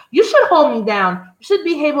there. You should hold me down. You should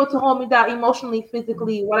be able to hold me down emotionally,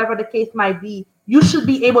 physically, whatever the case might be. You should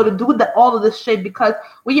be able to do all of this shit because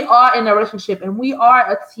we are in a relationship and we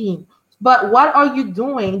are a team. But what are you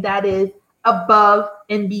doing that is above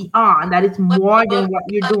and beyond? That is more than what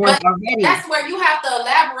you're doing already. That's where you have to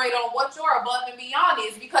elaborate on what your above and beyond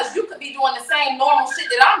is because you could be doing the same normal shit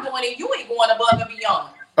that I'm doing and you ain't going above and beyond.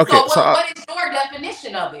 Okay, so what is your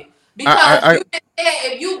definition of it? Because you said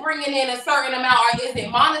if you bringing in a certain amount, or is it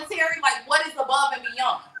monetary? Like, what is above and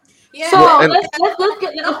beyond? Yeah. So let's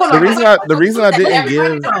get the reason I didn't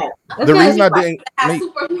give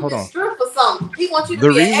hold on. For something. He wants you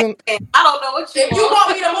to be an expert. I don't know what you want. If you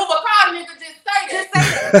want me to move a crowd, nigga, just say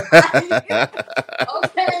that.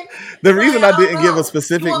 Okay. The reason I didn't give a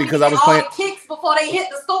specific because I was playing all the kicks before they hit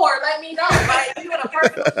the store. Let me know. Like you in a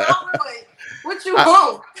personal shopper, what you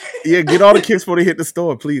want? Yeah, get all the kicks before they hit the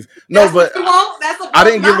store, please. No, that's but what you want? That's I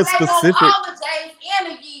didn't give a specific. All the J's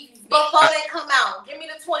and the Yeezys before they come out. Give me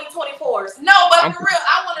the 2024s. No, but for real,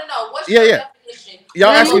 I want to know what's your definition.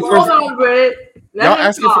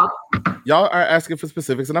 Y'all are asking for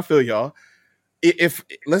specifics, and I feel y'all. If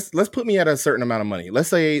let's put me at a certain amount of money. Let's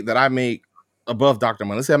say that I make above doctor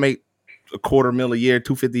money. Let's say I make $250,000 a year,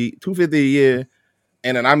 $250 a year,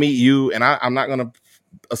 and then I meet you, and I'm not gonna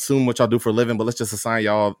assume what y'all do for a living, but let's just assign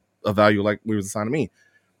y'all a value like we was assigning me.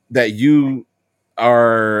 That you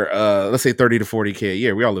are let's say 30 to 40K a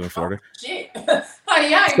year. We all live in Florida. Oh, shit.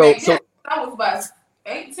 Honey, I ain't make that. I was about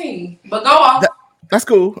 18. But go on. That's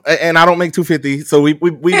cool. And I don't make 250. So we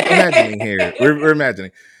imagining here. We're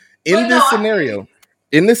imagining. In this scenario,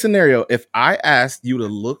 if I asked you to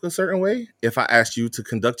look a certain way, if I asked you to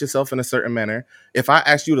conduct yourself in a certain manner, if I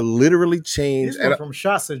asked you to literally change from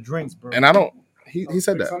shots of drinks, bro. And I don't he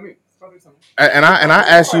said that. And I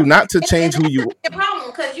asked you not to change who you are.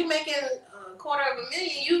 Problem because you making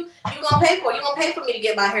 $250,000. You gonna pay for it. You gonna pay for me to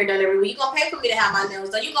get my hair done every week. You gonna pay for me to have my nails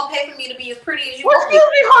done. You gonna pay for me to be as pretty as you want. Excuse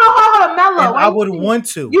me, hold on, Mello. I would want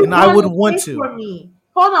to. And I would want to. For me.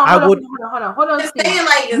 Hold on. Just saying,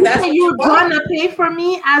 like, you're gonna pay for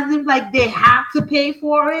me as if like they have to pay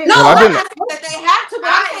for it. No, well, I'm not saying that they have to.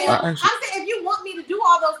 But I'm saying if you want me to do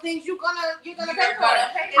all those things, you're gonna pay for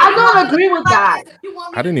it. I don't agree with that.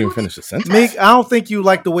 I didn't even finish the sentence. Meek, I don't think you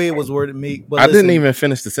like the way it was worded, Meek. But I didn't even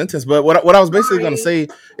finish the sentence. But what I was basically going to say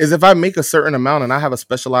is, if I make a certain amount and I have a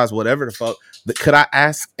specialized whatever the fuck, could I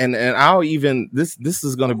ask? And I'll even this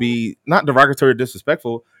is going to be not derogatory or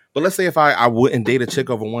disrespectful. But let's say if I wouldn't date a chick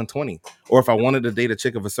over 120, or if I wanted to date a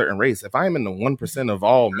chick of a certain race, if I am in the 1% of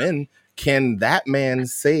all men, can that man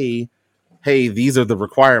say, hey, these are the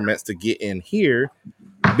requirements to get in here?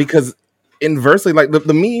 Because inversely, like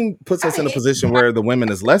the meme puts us in a position where the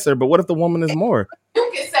woman is lesser, but what if the woman is more?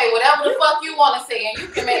 You can say whatever the fuck you want to say, and you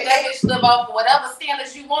can make that bitch live off whatever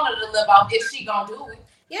standards you want her to live off if she gonna do it.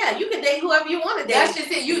 Yeah, you can date whoever you want to date. That's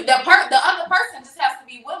just it. The other person just has to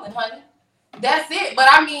be willing, honey. That's it. But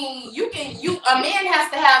I mean, a man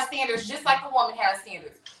has to have standards just like a woman has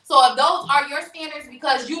standards. So if those are your standards,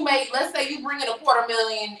 because you make, let's say you bring in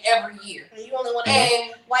 $250,000 every year, and you only want to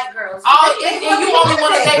date white girls, and you only want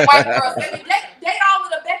to date white girls, baby, date all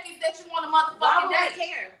of the Beckys that you want to motherfucking date.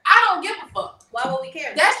 Care? I don't give a fuck. Why would we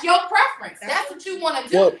care? That's your preference. That's what you want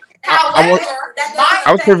to do. Well, however, I was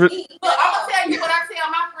I'm gonna tell you what I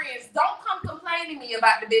tell my friends: don't come complain to me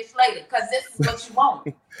about the bitch later, because this is what you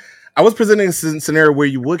want. I was presenting a scenario where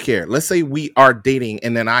you would care. Let's say we are dating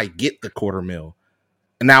and then I get the $250,000.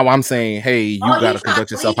 And now I'm saying, hey, you got to conduct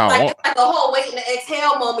yourself how I want. Like the whole waiting to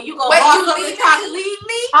exhale moment. You gonna leave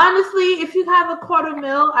me? Honestly, if you have a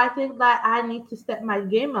 $250,000, I think that I need to step my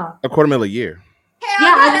game up. $250,000 a year.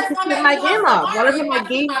 I need to step my game up. Whatever my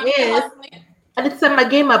game is, I need to step my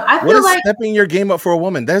game up. I feel like stepping your game up for a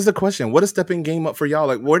woman? That's the question. What is stepping game up for y'all?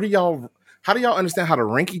 Like, how do y'all understand how to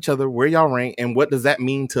rank each other, where y'all rank, and what does that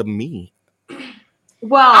mean to me?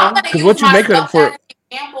 Well, because what you make it for.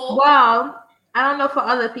 Well, I don't know for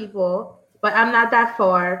other people, but I'm not that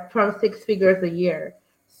far from 6 figures a year.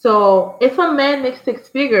 So if a man makes 6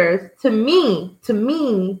 figures, to me,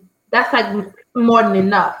 that's like more than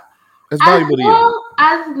enough. That's valuable to you.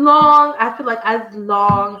 As long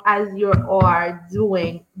as you are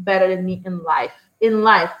doing better than me in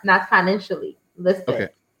life, not financially. Listen. Okay.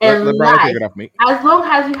 And life, as long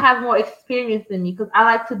as you have more experience than me, because I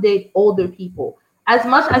like to date older people. As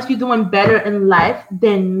much as you're doing better in life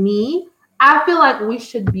than me, I feel like we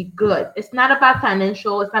should be good. It's not about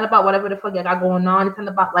financial. It's not about whatever the fuck I got going on. It's not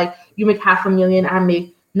about like you make $500,000, I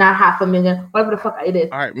make not $500,000, whatever the fuck it is.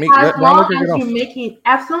 All right, as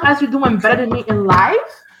long as you're doing better than me in life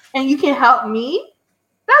and you can help me,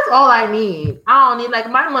 that's all I need. I don't need like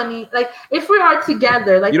my money. Like if we are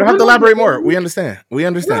together, like you don't have to elaborate more. We understand.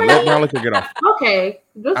 Let Brown Liquor get off. Okay,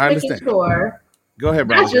 just making sure. Go ahead,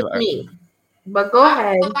 Brown. That's just me. But go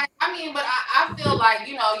ahead. I feel like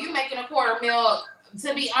you making $250,000.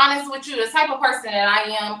 To be honest with you, the type of person that I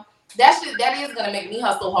am, that is gonna make me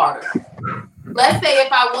hustle harder. Let's say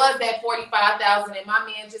if I was at 45,000 and my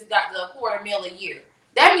man just got the $250,000 a year,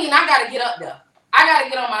 that means I gotta get up there. I gotta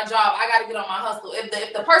get on my job. I gotta get on my hustle.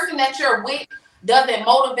 If the person that you're with doesn't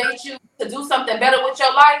motivate you to do something better with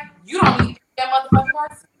your life, you don't need that motherfucking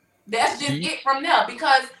person. That's just it from there.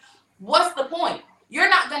 Because what's the point? You're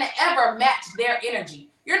not gonna ever match their energy.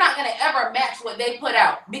 You're not gonna ever match what they put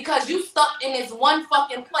out because you stuck in this one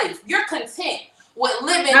fucking place. You're content with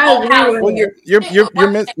living on how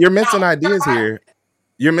you're missing ideas here.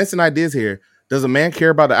 You're missing ideas here. Does a man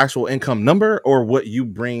care about the actual income number or what you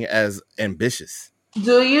bring as ambitious?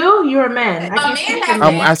 Do you? You're a man.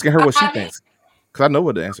 I'm asking her what she thinks. Because I know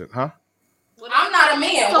what the answer is, huh? I'm not a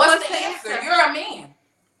man. So what's the answer? You're a man.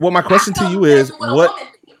 Well, my question to you is what?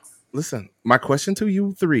 Listen, my question to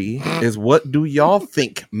you three is what do y'all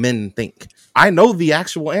think men think? I know the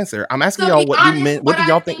actual answer. I'm asking y'all what do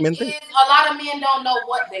y'all think men think? A lot of men don't know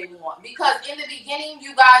what they want because in the beginning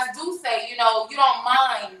you guys do say, you don't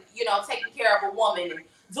mind, taking care of a woman and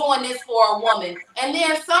doing this for a woman. And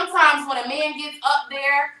then sometimes when a man gets up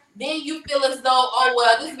there, then you feel as though, oh,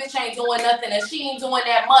 well, this bitch ain't doing nothing and she ain't doing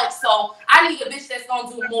that much. So I need a bitch that's going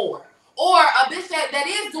to do more. Or a bitch that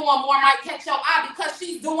is doing more might catch your eye because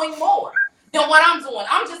she's doing more than what I'm doing.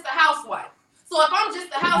 I'm just a housewife. So if I'm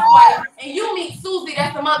just a housewife and you meet Susie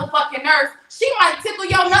that's a motherfucking nurse, she might tickle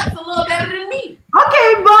your nuts a little better than me.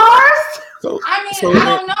 Okay, bars. I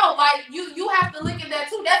don't know. Like you have to look at that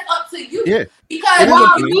too. That's up to you. Yeah.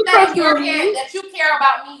 Because you say in your head that you care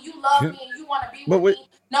about me, you love me, and you want to be with me.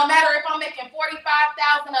 No matter if I'm making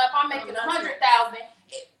 45,000 or if I'm making 100,000.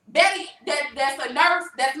 Betty, that's a nurse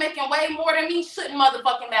that's making way more than me shouldn't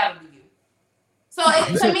motherfucking matter to you. So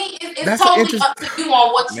to me, it's totally up to you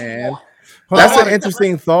on what you want. That's an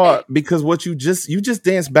interesting thought because what you just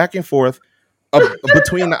dance back and forth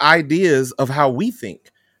between the ideas of how we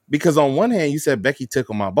think. Because on one hand, you said Becky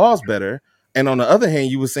tickled my balls better, and on the other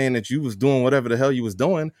hand, you were saying that you was doing whatever the hell you was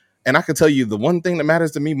doing. And I can tell you the one thing that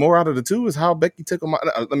matters to me more out of the two is how Becky tickled my.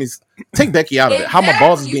 Let me take Becky out of it. How my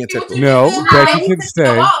balls is being tickled. No, Becky can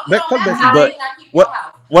stay. But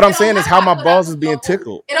what I'm saying is how my balls is being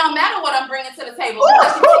tickled. It don't matter what I'm bringing to the table.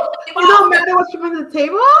 It don't matter what you bring to the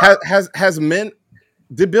table. Has men?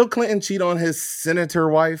 Did Bill Clinton cheat on his senator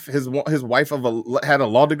wife? His wife had a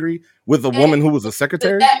law degree with a woman who was a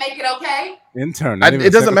secretary. Does that make it okay? Intern.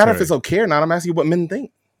 It doesn't matter if it's okay or not. I'm asking you what men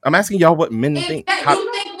think. I'm asking y'all what men think.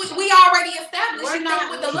 You think we already established? You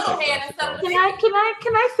think with the little hand and stuff. Can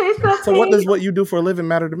I say something? So what does what you do for a living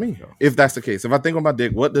matter to me? If that's the case, if I think on my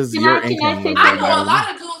dick, what does your income? I know a lot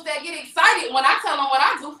of dudes that get excited when I tell them what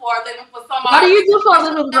I do for a living for somebody. What do you do for a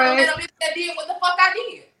living, Brad? That did what the fuck I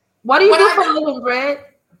did. What do you do for a living, Brad?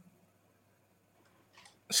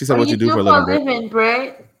 She said, "What you do for a living,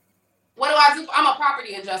 Brad? What do I do? I'm a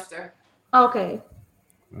property adjuster." Okay.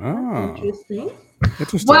 Oh, interesting.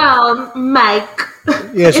 Interesting. Well, Mike.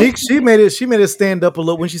 Yeah, she made it stand up a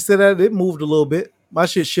little. When she said that, it moved a little bit. My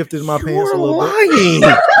shit shifted in my pants a little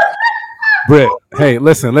bit. Britt, hey,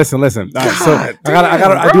 listen. All right, so I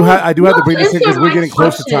do have to bring this in because we're getting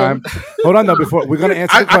close to time. Hold on, though. Before we're gonna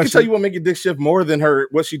answer the question, I can tell you what make your dick shift more than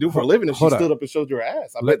what she do for a living if she stood up and showed your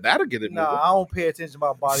ass. I bet that'll get it. Nah, I don't pay attention to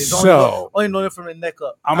my body. Only know it from the neck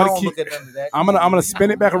up. I'm gonna spin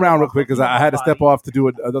it back around real quick because I had to step off to do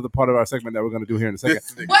another part of our segment that we're gonna do here in a second.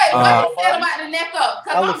 Wait, what you said about the neck up?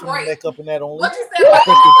 I look from the neck up and that only. What you said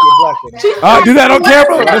about do that on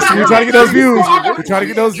camera. Listen, we're trying to get those views. We're trying to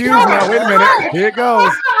get those views now. Wait a minute. Here it goes.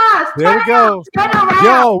 There we go.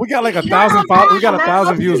 Yo, we got like 1,000 followers. We got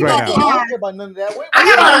 1,000 views right now. I don't care about none of that. I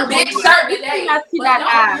got on a big shirt today.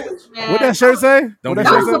 What that shirt say? What that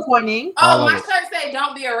shirt say? Oh, my shirt say,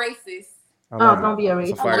 "Don't be a racist." Don't be a racist.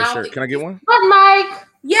 It's a fire shirt. Can I get one? But Mike.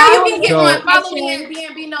 Yeah, you can get one. Follow me at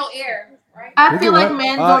BNB No Air. Right? I feel like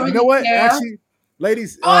men don't really you know what? care. Actually,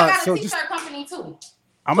 ladies. I got a t-shirt company too.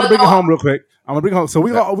 I'm gonna bring it home real quick. So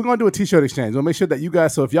we're gonna do a t-shirt exchange. We'll make sure that you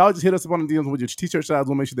guys. So if y'all just hit us up on the DMs with your t-shirt size,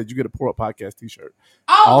 we'll make sure that you get a Pour Up Podcast t-shirt.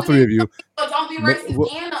 All three of you. Don't be racist and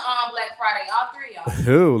Black Friday. All three of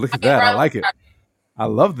y'all. Ooh, look at that! I like it. I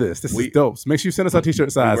love this. This is dope. So make sure you send us our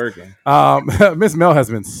t-shirt size. Miss Mel has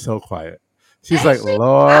been so quiet. She's like,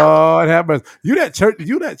 Lord have mercy. You that church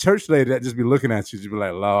lady that just be looking at you, just be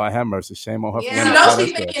like, Lord have mercy. Shame on her. Yeah, you know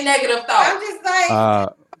she's thinking negative thoughts. I'm just like,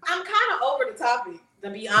 I'm kind of over the topic, to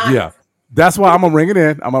be honest. Yeah. That's why I'm gonna ring it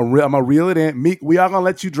in. I'm gonna reel it in. Meek, we are gonna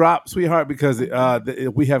let you drop, sweetheart, because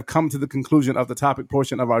we have come to the conclusion of the topic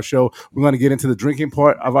portion of our show. We're gonna get into the drinking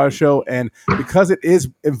part of our show, and because it is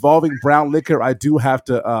involving brown liquor, I do have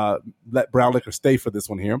to let brown liquor stay for this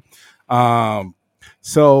one here.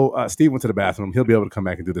 So Steve went to the bathroom. He'll be able to come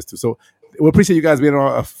back and do this too. So we appreciate you guys being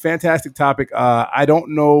on a fantastic topic. I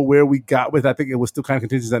don't know where we got with. I think it was still kind of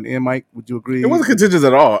contingent on the end, Mike. Would you agree? It wasn't contingent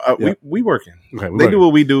at all. Yeah. We working. Okay, they do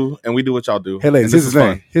what we do, and we do what y'all do. Hey, ladies, here's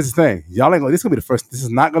the thing. Y'all ain't gonna. This is gonna be the first. This is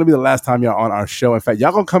not gonna be the last time y'all on our show. In fact,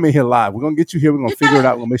 y'all gonna come in here live. We're gonna get you here. We're gonna figure it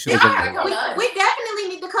out. We're gonna make sure. We definitely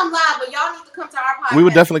need to come live, but y'all need to come to our podcast. We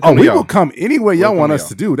would definitely come. We will come anywhere y'all want us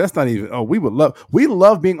to do. That's not even. We would love. We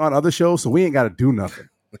love being on other shows, so we ain't got to do nothing.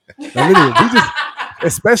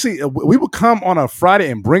 Especially we will come on a Friday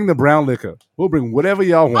and bring the brown liquor. We'll bring whatever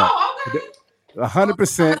y'all want.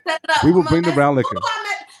 100%. We will bring the brown liquor. Who do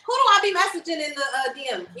I be messaging in the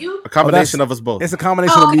DM? You? A combination of us both. It's a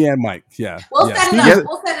combination of me and Mike. Yeah. We'll set it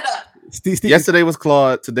up. Steve, yesterday was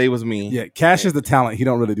Claude. Today was me. Yeah. Cash is the talent. He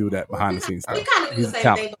don't really do that behind the scenes. We kind of do the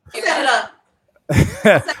same thing. But set it up.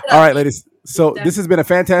 All right, ladies. So this has been a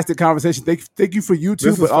fantastic conversation. Thank you for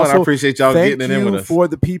YouTube, but also I appreciate y'all getting it in with us. For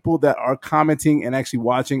the people that are commenting and actually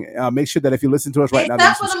watching. Make sure that if you listen to us right now,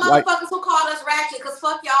 that's for the motherfuckers who called us ratchet, because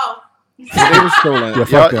fuck y'all. They was trolling.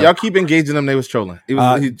 Y'all keep engaging them. They was trolling. He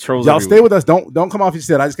trolls. Y'all stay with us. Don't come off your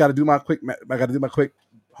set. I just got to do my quick.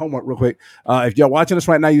 Homework real quick. If you're watching us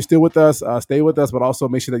right now, you still with us, stay with us, but also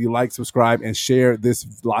make sure that you like, subscribe, and share this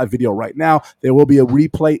live video right now. There will be a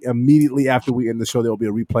replay immediately after we end the show. There will be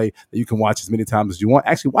a replay that you can watch as many times as you want.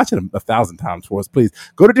 Actually, watch it 1,000 times for us, please.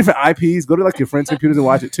 Go to different IPs, go to like your friends' computers and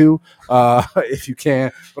watch it too, if you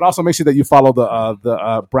can. But also make sure that you follow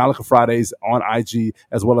the Brown Liquor Fridays on IG,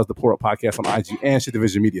 as well as the Pour Up Podcast on IG and Shit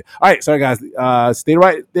Division Media. All right, sorry guys, stay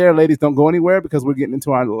right there, ladies. Don't go anywhere because we're getting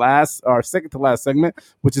into our second to last segment,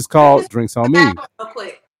 which is called Drinks on Me. Real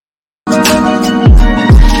quick.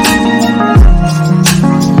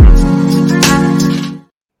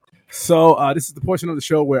 So this is the portion of the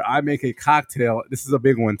show where I make a cocktail. This is a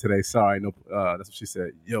big one today. Sorry, no, that's what she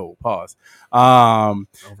said. Yo, pause.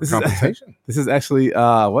 This is actually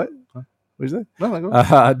what? What is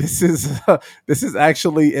that? This is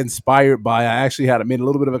actually inspired by. I actually made a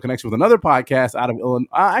little bit of a connection with another podcast out of Illinois.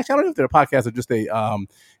 Actually, I don't know if they're a podcast or just an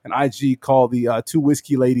IG called the Two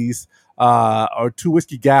Whiskey Ladies. Or Two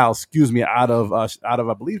Whiskey Gals, excuse me, out of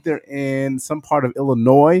I believe they're in some part of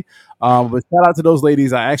Illinois. But shout out to those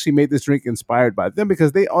ladies. I actually made this drink inspired by them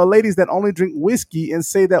because they are ladies that only drink whiskey and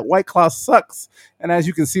say that White Claw sucks. And as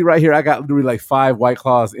you can see right here, I got literally like 5 White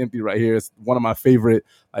Claws empty right here. It's one of my favorite,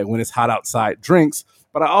 like when it's hot outside drinks.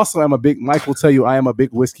 But I also am Mike will tell you I am a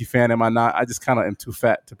big whiskey fan. Am I not? I just kind of am too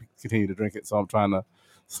fat to continue to drink it. So I'm trying to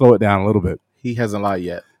slow it down a little bit. He hasn't lied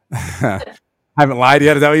yet. I haven't lied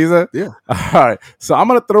yet. Is that what you said? Yeah. All right. So I'm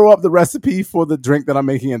going to throw up the recipe for the drink that I'm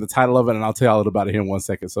making and the title of it, and I'll tell you all about it here in 1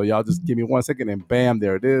 second. So y'all just give me 1 second, and bam,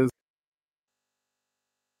 there it is.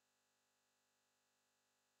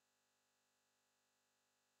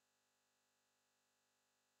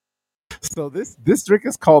 So this drink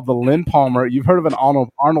is called the Lynn Palmer. You've heard of an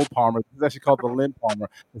Arnold Palmer. This is actually called the Lynn Palmer.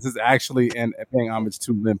 This is actually paying homage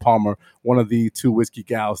to Lynn Palmer, one of the 2 whiskey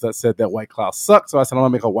gals that said that White Claw sucks. So I said, I'm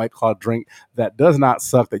going to make a White Claw drink that does not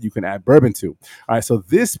suck that you can add bourbon to. All right, so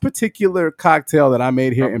this particular cocktail that I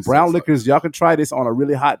made here in Brown Liquors, y'all can try this on a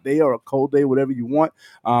really hot day or a cold day, whatever you want.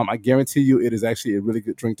 I guarantee you it is actually a really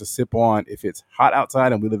good drink to sip on if it's hot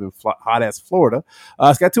outside and we live in hot-ass Florida.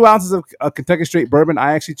 It's got 2 ounces of Kentucky Straight Bourbon.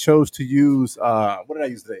 I actually chose to use what did I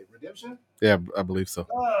use today? Redemption? Yeah, I believe so.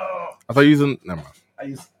 I thought you using. Never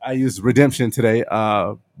mind. I used Redemption today.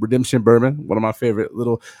 Redemption bourbon, one of my favorite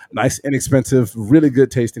little nice, inexpensive, really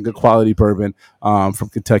good tasting, good quality bourbon from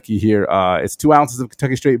Kentucky here. It's 2 ounces of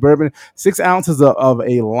Kentucky Straight Bourbon, 6 ounces of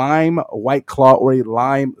a lime White Claw or a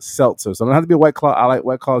lime seltzer. So it doesn't have to be a White Claw. I like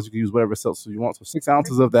White Claws. You can use whatever seltzer you want. So 6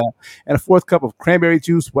 ounces of that and a 4th cup of cranberry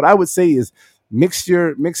juice. What I would say is mix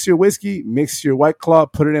your whiskey, mix your White Claw,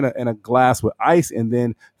 put it in a glass with ice, and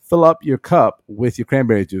then fill up your cup with your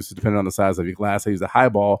cranberry juice, depending on the size of your glass. I use a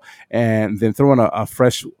highball, and then throw in a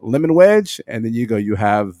fresh lemon wedge, and then you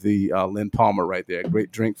have the Lynn Palmer right there. Great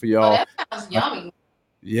drink for y'all. Oh, that sounds yummy.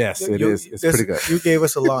 Yes, it is. It's pretty good. You gave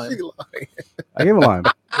us a lime. I gave a lime.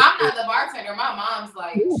 I'm not the bartender. My mom's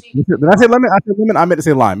like, did I say lemon? I said lemon. I meant to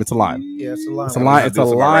say lime. It's a lime. Yeah, it's a lime. It's a lime. It's a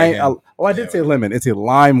lime. I did say lemon. It's a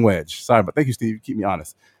lime wedge. Sorry, but thank you, Steve. Keep me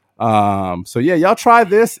honest. So yeah, y'all try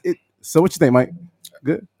this. So what you think, Mike?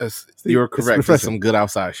 Good. You're correct. It's some good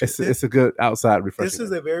outside shit. It's a good outside refreshing. This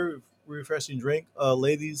is a very refreshing drink,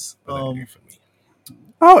 ladies. I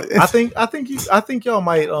think y'all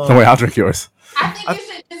might. No way, I'll drink yours. I think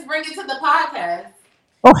you should just bring it to the podcast.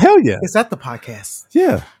 Oh hell yeah! It's at the podcast.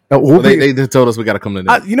 Yeah. They told us we got to come to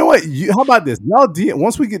them. You know what? How about this? Y'all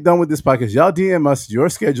once we get done with this podcast, y'all DM us your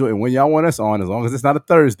schedule and when y'all want us on. As long as it's not a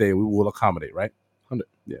Thursday, we will accommodate. Right?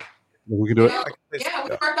 Yeah. We can do it. Yeah, we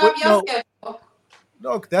work off your schedule.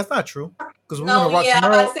 No, that's not true. Because we're gonna rock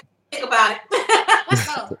tomorrow. Think about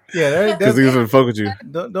it. Yeah, because he was gonna fuck with you.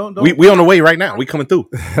 Don't. We on the way right now. We coming through.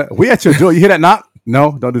 We at your door. You hear that knock?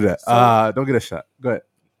 No, don't do that. Don't get a shot. Go ahead.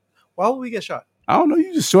 Why would we get shot? I don't know.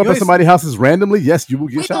 You just show up at somebody's houses randomly. Yes, you will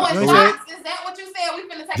get shot. Doing shots? Is that what you said? We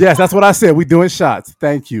finna take yes, that's what I said. We doing shots.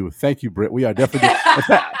 Thank you, Britt. We are definitely.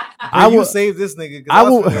 I will save this nigga. I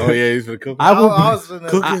will. Oh yeah, he's gonna cook. I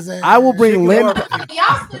will bring Lynn. Y'all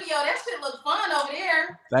studio, that shit look fun over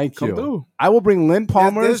there. Thank you. I will bring Lynn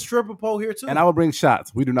Palmer. There's stripper pole here too, and I will bring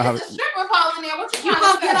shots. We do not have a stripper pole in there. What you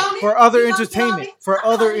gonna get on it? For other entertainment. For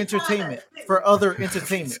other entertainment. For other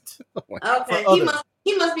entertainment. Okay,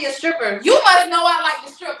 he must be a stripper. You must know I like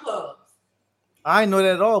the strip clubs. I ain't know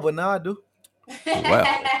that at all, but now I do. Well,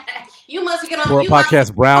 you must get on for a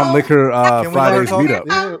podcast, Brown Liquor Fridays meetup.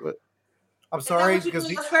 Yeah, I'm sorry because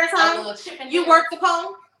you work the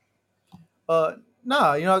pole.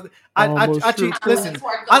 No, you know, I cheat. Listen,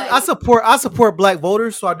 I support black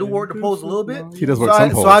voters, so I do work the polls a little bit. He does work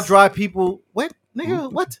some polls. So I drive people. What,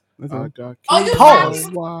 nigga? What? You drive polls? That's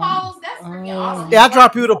freaking awesome. Yeah, I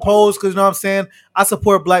drive people to polls because you know what I'm saying. I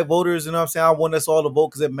support black voters. You know what I'm saying. I want us all to vote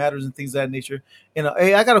because it matters and things of that nature. And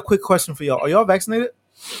hey, I got a quick question for y'all. Are y'all vaccinated?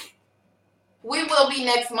 We will be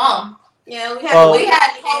next month. Yeah, we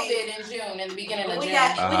had COVID in June, in the beginning of June. We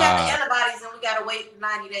got the antibodies, and we gotta wait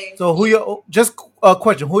 90 days. So who y'all? Just a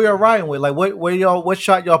question. Who y'all riding with? Like, what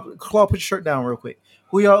shot y'all? Claude, put your shirt down real quick.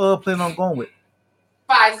 Who y'all planning on going with?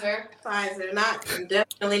 Pfizer,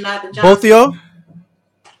 definitely not the Johnson. Both of y'all?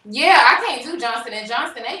 Yeah, I can't do Johnson and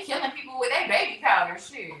Johnson. They killing people with their baby powder.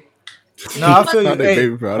 Shit. No, I feel you. Hey,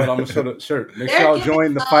 I'm gonna show the shirt. Make sure y'all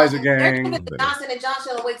join the Pfizer gang. Johnson and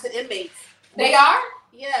Johnson will wait to inmates. They are.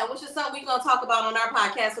 Yeah, which is something we're gonna talk about on our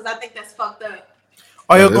podcast because I think that's fucked up.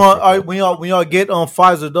 Are you going? When y'all get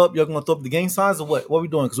Pfizer'd up, y'all gonna throw up the gang signs or what? What are we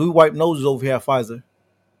doing? Because we wipe noses over here at Pfizer.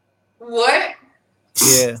 What?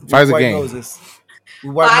 Yeah, Pfizer gang. Noses. We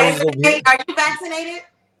wipe noses over here. Are you vaccinated?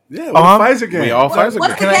 Yeah, Pfizer gang. We all Pfizer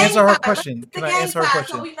gang. Can I answer her question? Can I answer her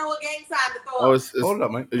question? So we know what gang sign to throw up. Oh, it's hold it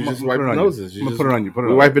up, Mike. You just wipe noses. I'm gonna put it on you. Put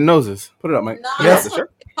it on. Wiping noses. Put it up, Mike. No, yes. that's what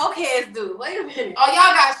cokeheads do. Wait a minute. Oh,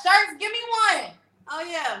 y'all got shirts? Give me one. Oh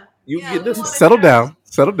yeah. You get this. Settle down.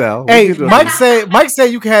 Hey, Mike said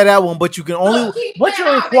you can have that one, but you can only. What's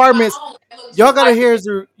your requirements? Y'all gotta hear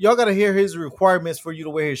his requirements for you to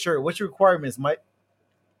wear his shirt. What's your requirements, Mike?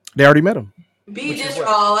 They already met him. Be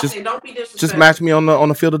disrespectful. Don't be disrespectful. Just match me on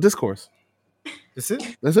the field of discourse. That's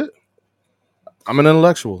it. That's it. I'm an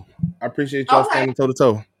intellectual. I appreciate y'all standing toe to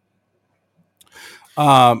toe.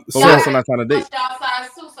 But we're also not trying to date. Y'all size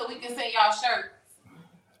too, so we can send y'all shirts.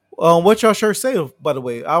 What y'all shirt say? By the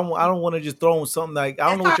way, I don't want to just throw in something like I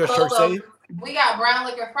don't know what your shirt say. We got Brown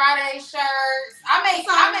Liquor Friday shirts. I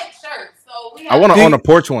make shirts, so we. I want to own a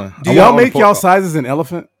porch one. Do y'all make y'all sizes an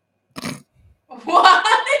elephant? What?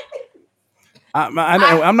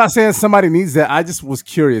 I'm not saying somebody needs that. I just was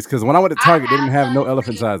curious because when I went to Target, they didn't have no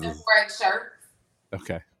elephant sizes.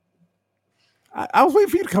 Okay. I was waiting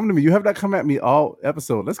for you to come to me. You have not come at me all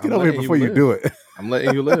episode. Let's get over here before you do it. I'm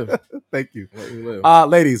letting you live. Thank you. You live.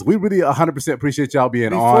 Ladies, we really 100% appreciate y'all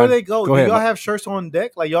being on. Before they go, do ahead, y'all have shirts on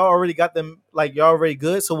deck? Like y'all already got them, like y'all already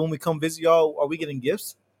good? So when we come visit y'all, are we getting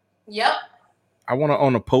gifts? Yep. I want to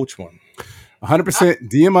own a poach one. 100%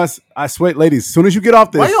 DM us. I swear, ladies, as soon as you get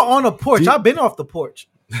off this. Why y'all on the porch? I've been off the porch.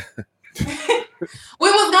 We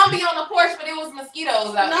was gonna be on the porch, but it was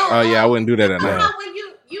mosquitoes out there. Oh yeah, I wouldn't do that at night. When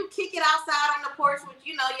you kick it outside on the porch with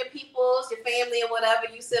your peoples, your family, and whatever,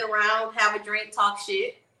 you sit around, have a drink, talk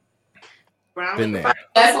shit.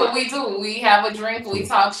 That's what we do. We have a drink, we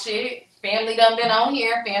talk shit. Family done been on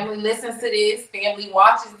here. Family listens to this. Family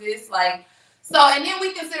watches this. So, and then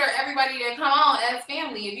we consider everybody that come on as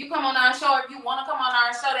family. If you come on our show, if you want to come on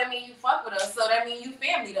our show, that means you fuck with us. So that means you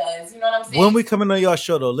family to us. You know what I'm saying? When we coming on your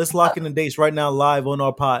show, though, let's lock in the dates right now live on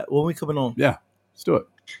our pod. When we coming on? Yeah, let's do it.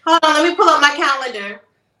 Hold on, let me pull up my calendar.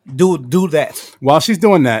 Do that. While she's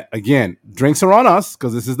doing that, again, drinks are on us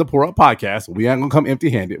because this is the Pour Up Podcast. We ain't gonna come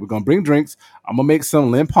empty-handed. We're gonna bring drinks. I'm gonna make some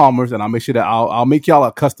Lynn Palmers, and I'll make sure that I'll make y'all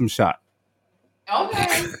a custom shot.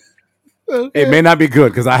 Okay. It may not be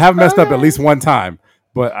good because I have messed up at least one time.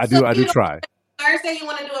 But I do try. Thursday, you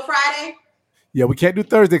want to do a Friday? Yeah, we can't do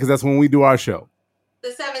Thursday because that's when we do our show.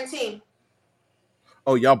 The 17th.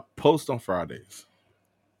 Oh, y'all post on Fridays.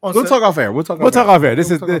 We'll talk off air. We'll talk off air.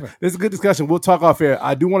 This is a good discussion. We'll talk off air.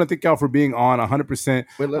 I do want to thank y'all for being on 100%.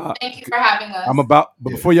 Thank you for having us.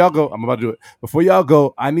 Before y'all go, I'm about to do it. Before y'all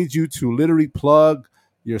go, I need you to literally plug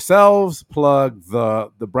yourselves, plug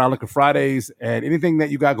the Brown Liquor Fridays, and anything that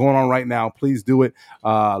you got going on right now. Please do it.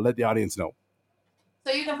 Let the audience know.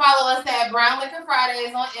 So you can follow us at Brown Liquor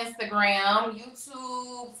Fridays on Instagram,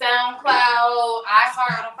 YouTube, SoundCloud,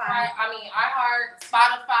 iHeart,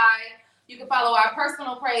 Spotify. You can follow our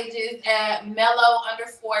personal pages at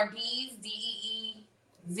Mellow_Deez,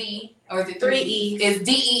 DEEZ, or is it 3 E's? It's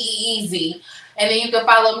DEEEZ. And then you can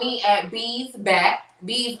follow me at Bees _back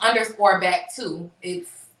 2. It's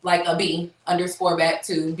like a B _back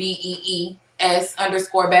 2, BEES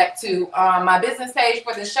 _back 2. My business page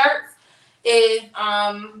for the shirts is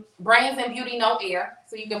Brains and Beauty No Air,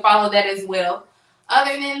 so you can follow that as well.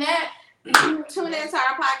 Other than that, tune into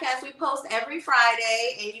our podcast. We post every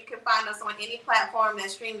Friday, and you can find us on any platform that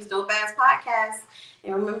streams Dope Ass Podcasts.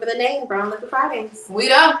 And remember the name, Brown Liquor Fridays. We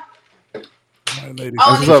done. All right, ladies.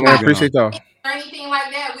 What's up, man? Appreciate y'all. Or anything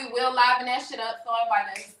like that, we will liven that shit up. So invite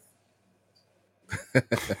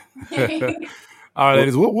us. All right,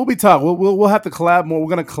 ladies, we'll be talking. We'll have to collab more. We're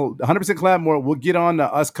gonna 100% collab more. We'll get on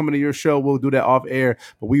us coming to your show. We'll do that off air.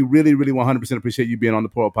 But we really, really 100% appreciate you being on the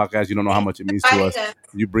Pour Up Podcast. You don't know how much it means to us.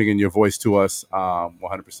 You bringing your voice to us,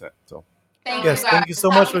 100%. So thank you so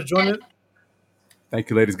much for joining. Thank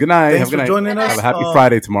you, ladies. Good night. Thanks for joining us. Have a happy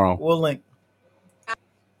Friday tomorrow. We'll link.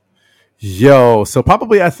 Yo, so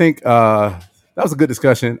probably I think that was a good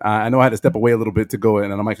discussion. I know I had to step away a little bit to go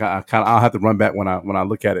in, and I'm like, I'll have to run back when I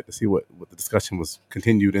look at it to see what the discussion was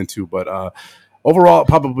continued into. But overall,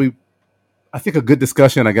 probably, I think a good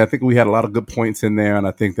discussion. I think we had a lot of good points in there, and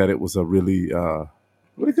I think that it was a really,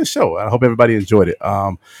 really good show. I hope everybody enjoyed it.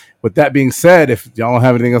 With that being said, if y'all don't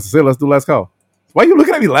have anything else to say, let's do last call. Why are you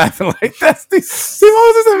looking at me laughing like that, Steve? Steve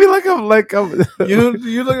Moses at me like I'm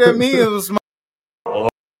you look at me. It was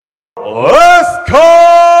Let's call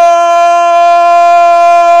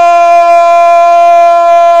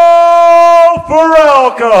for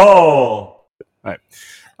alcohol. All right.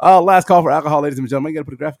 Last call for alcohol, ladies and gentlemen. You got to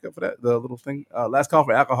put a graphic up for that, the little thing. Last call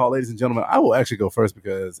for alcohol, ladies and gentlemen. I will actually go first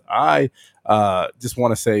because I just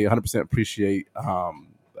want to say 100% appreciate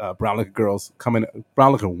brown liquor girls coming,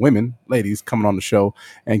 brown liquor women, ladies coming on the show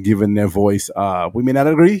and giving their voice. We may not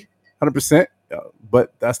agree 100%,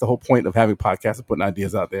 but that's the whole point of having podcasts and putting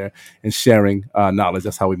ideas out there and sharing knowledge.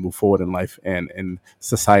 That's how we move forward in life and in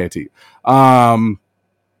society.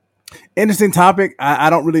 Interesting topic. I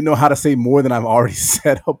don't really know how to say more than I've already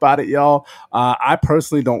said about it, y'all. I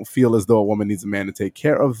personally don't feel as though a woman needs a man to take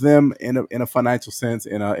care of them in a financial sense.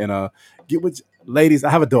 Ladies, I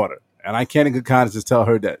have a daughter, and I can't in good conscience just tell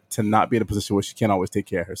her that to not be in a position where she can't always take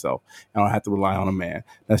care of herself. I don't have to rely on a man.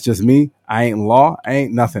 That's just me. I ain't law. I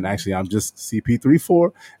ain't nothing. Actually, I'm just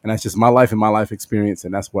CP34, and that's just my life and my life experience,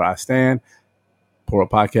 and that's where I stand. For a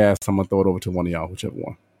podcast, I'm gonna throw it over to one of y'all, whichever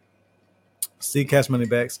one. Steve Cash Money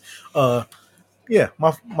Backs. Yeah,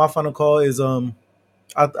 my final call is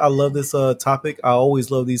I love this topic. I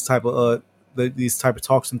always love these type of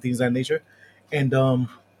talks and things of that nature. And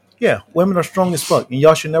yeah, women are strong as fuck, and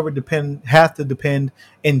y'all should never have to depend,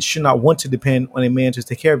 and should not want to depend on a man to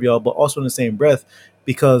take care of y'all. But also in the same breath,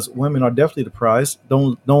 because women are definitely the prize.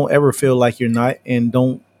 Don't ever feel like you're not, and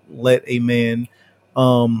don't let a man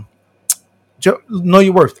know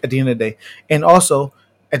your worth at the end of the day. And also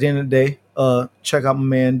at the end of the day, check out my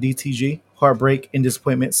man DTG, Heartbreak and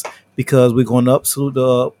Disappointments, because we're going up. Salute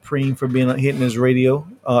to Preem for hitting his radio,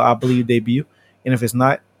 I believe, debut. And if it's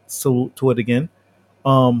not, salute to it again.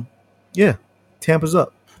 Yeah, Tampa's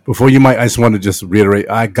up. Before you might, I just want to just reiterate,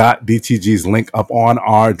 I got DTG's link up on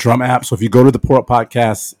our Drum app. So if you go to the Pour Up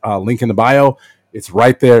Podcast link in the bio, it's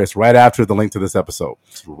right there. It's right after the link to this episode.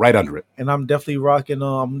 It's right under it. And I'm definitely rocking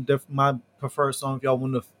my preferred song if y'all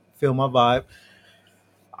want to feel my vibe.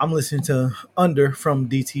 I'm listening to Under from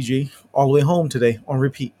DTG all the way home today on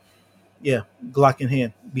repeat. Yeah, Glock in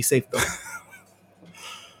hand. Be safe,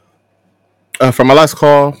 though. For my last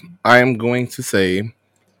call, I am going to say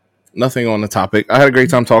nothing on the topic. I had a great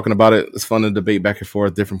time talking about it. It's fun to debate back and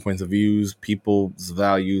forth, different points of views. People's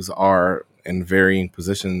values are in varying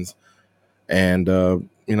positions. And,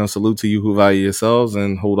 salute to you who value yourselves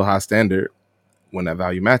and hold a high standard when that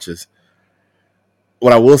value matches.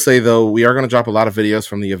 What I will say, though, we are going to drop a lot of videos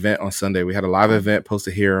from the event on Sunday. We had a live event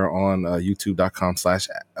posted here on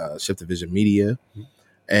youtube.com/ShiftDivisionMedia.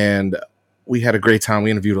 And we had a great time. We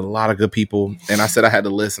interviewed a lot of good people. And I said I had to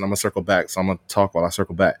listen. I'm going to circle back. So I'm going to talk while I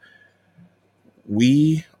circle back.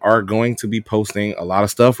 We are going to be posting a lot of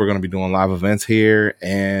stuff. We're going to be doing live events here.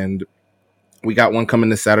 And we got one coming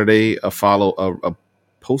this Saturday, a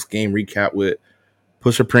post-game recap with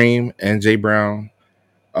Pusha Preem and Jay Brown.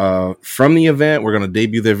 From the event, we're going to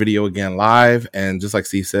debut their video again live, and just like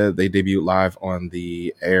Steve said, they debuted live on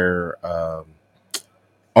the air on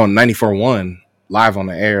 94.1 live on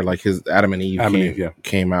the air, like his Adam and Eve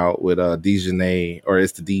came out with Dejanay, or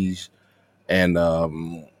it's the Dej, and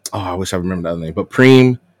I wish I remember the other name, but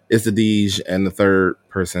Preem is the Dej, and the third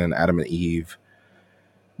person Adam and Eve.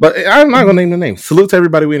 But I'm not gonna name the name. Salute to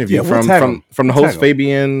everybody we interviewed, from the host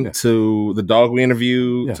Fabian to the dog we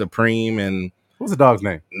interviewed to Preem and. What's the dog's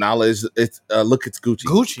name? Knowledge. It's Look, it's Gucci.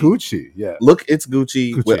 Gucci. Yeah. Look, it's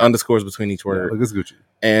Gucci with underscores between each word. Yeah, look, it's Gucci.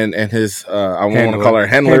 And his I won't want to call her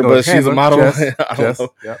handler, but she's a model. I don't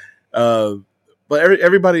know. Yeah. But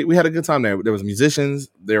everybody, we had a good time there. There was musicians,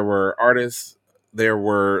 there were artists, there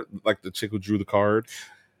were like the chick who drew the card.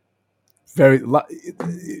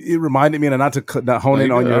 It reminded me, and not to hone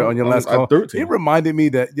in on your last call. It reminded me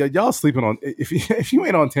that y'all sleeping on. If you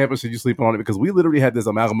ain't on Tampa, should you sleeping on it? Because we literally had this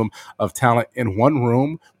amalgam of talent in one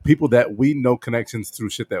room. People that we know connections through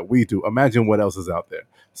shit that we do. Imagine what else is out there.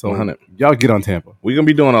 So 100. Y'all get on Tampa. We're gonna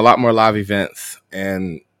be doing a lot more live events,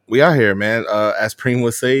 and we are here, man. As Preem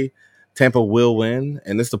would say, Tampa will win,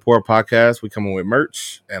 and this is the Pour Up Podcast. We coming with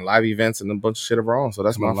merch and live events and a bunch of shit of our own. So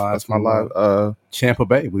that's my live. Tampa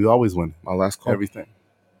Bay, we always win. My last call. Everything.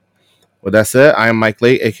 With that said, I am Mike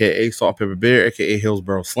Late, aka Salt Pepper Beer, aka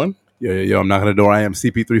Hillsboro Slim. Yo, I'm knocking the door. I am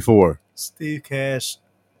CP34. Steve Cash,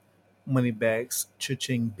 Money Bags,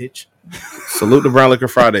 cha-ching, bitch. Salute to Brown Liquor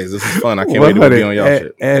Fridays. This is fun. I can't wait to be on y'all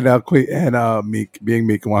shit. And Meek, being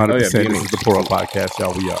Meek 100%. This is the Pour Up Podcast,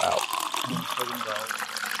 y'all. We are out.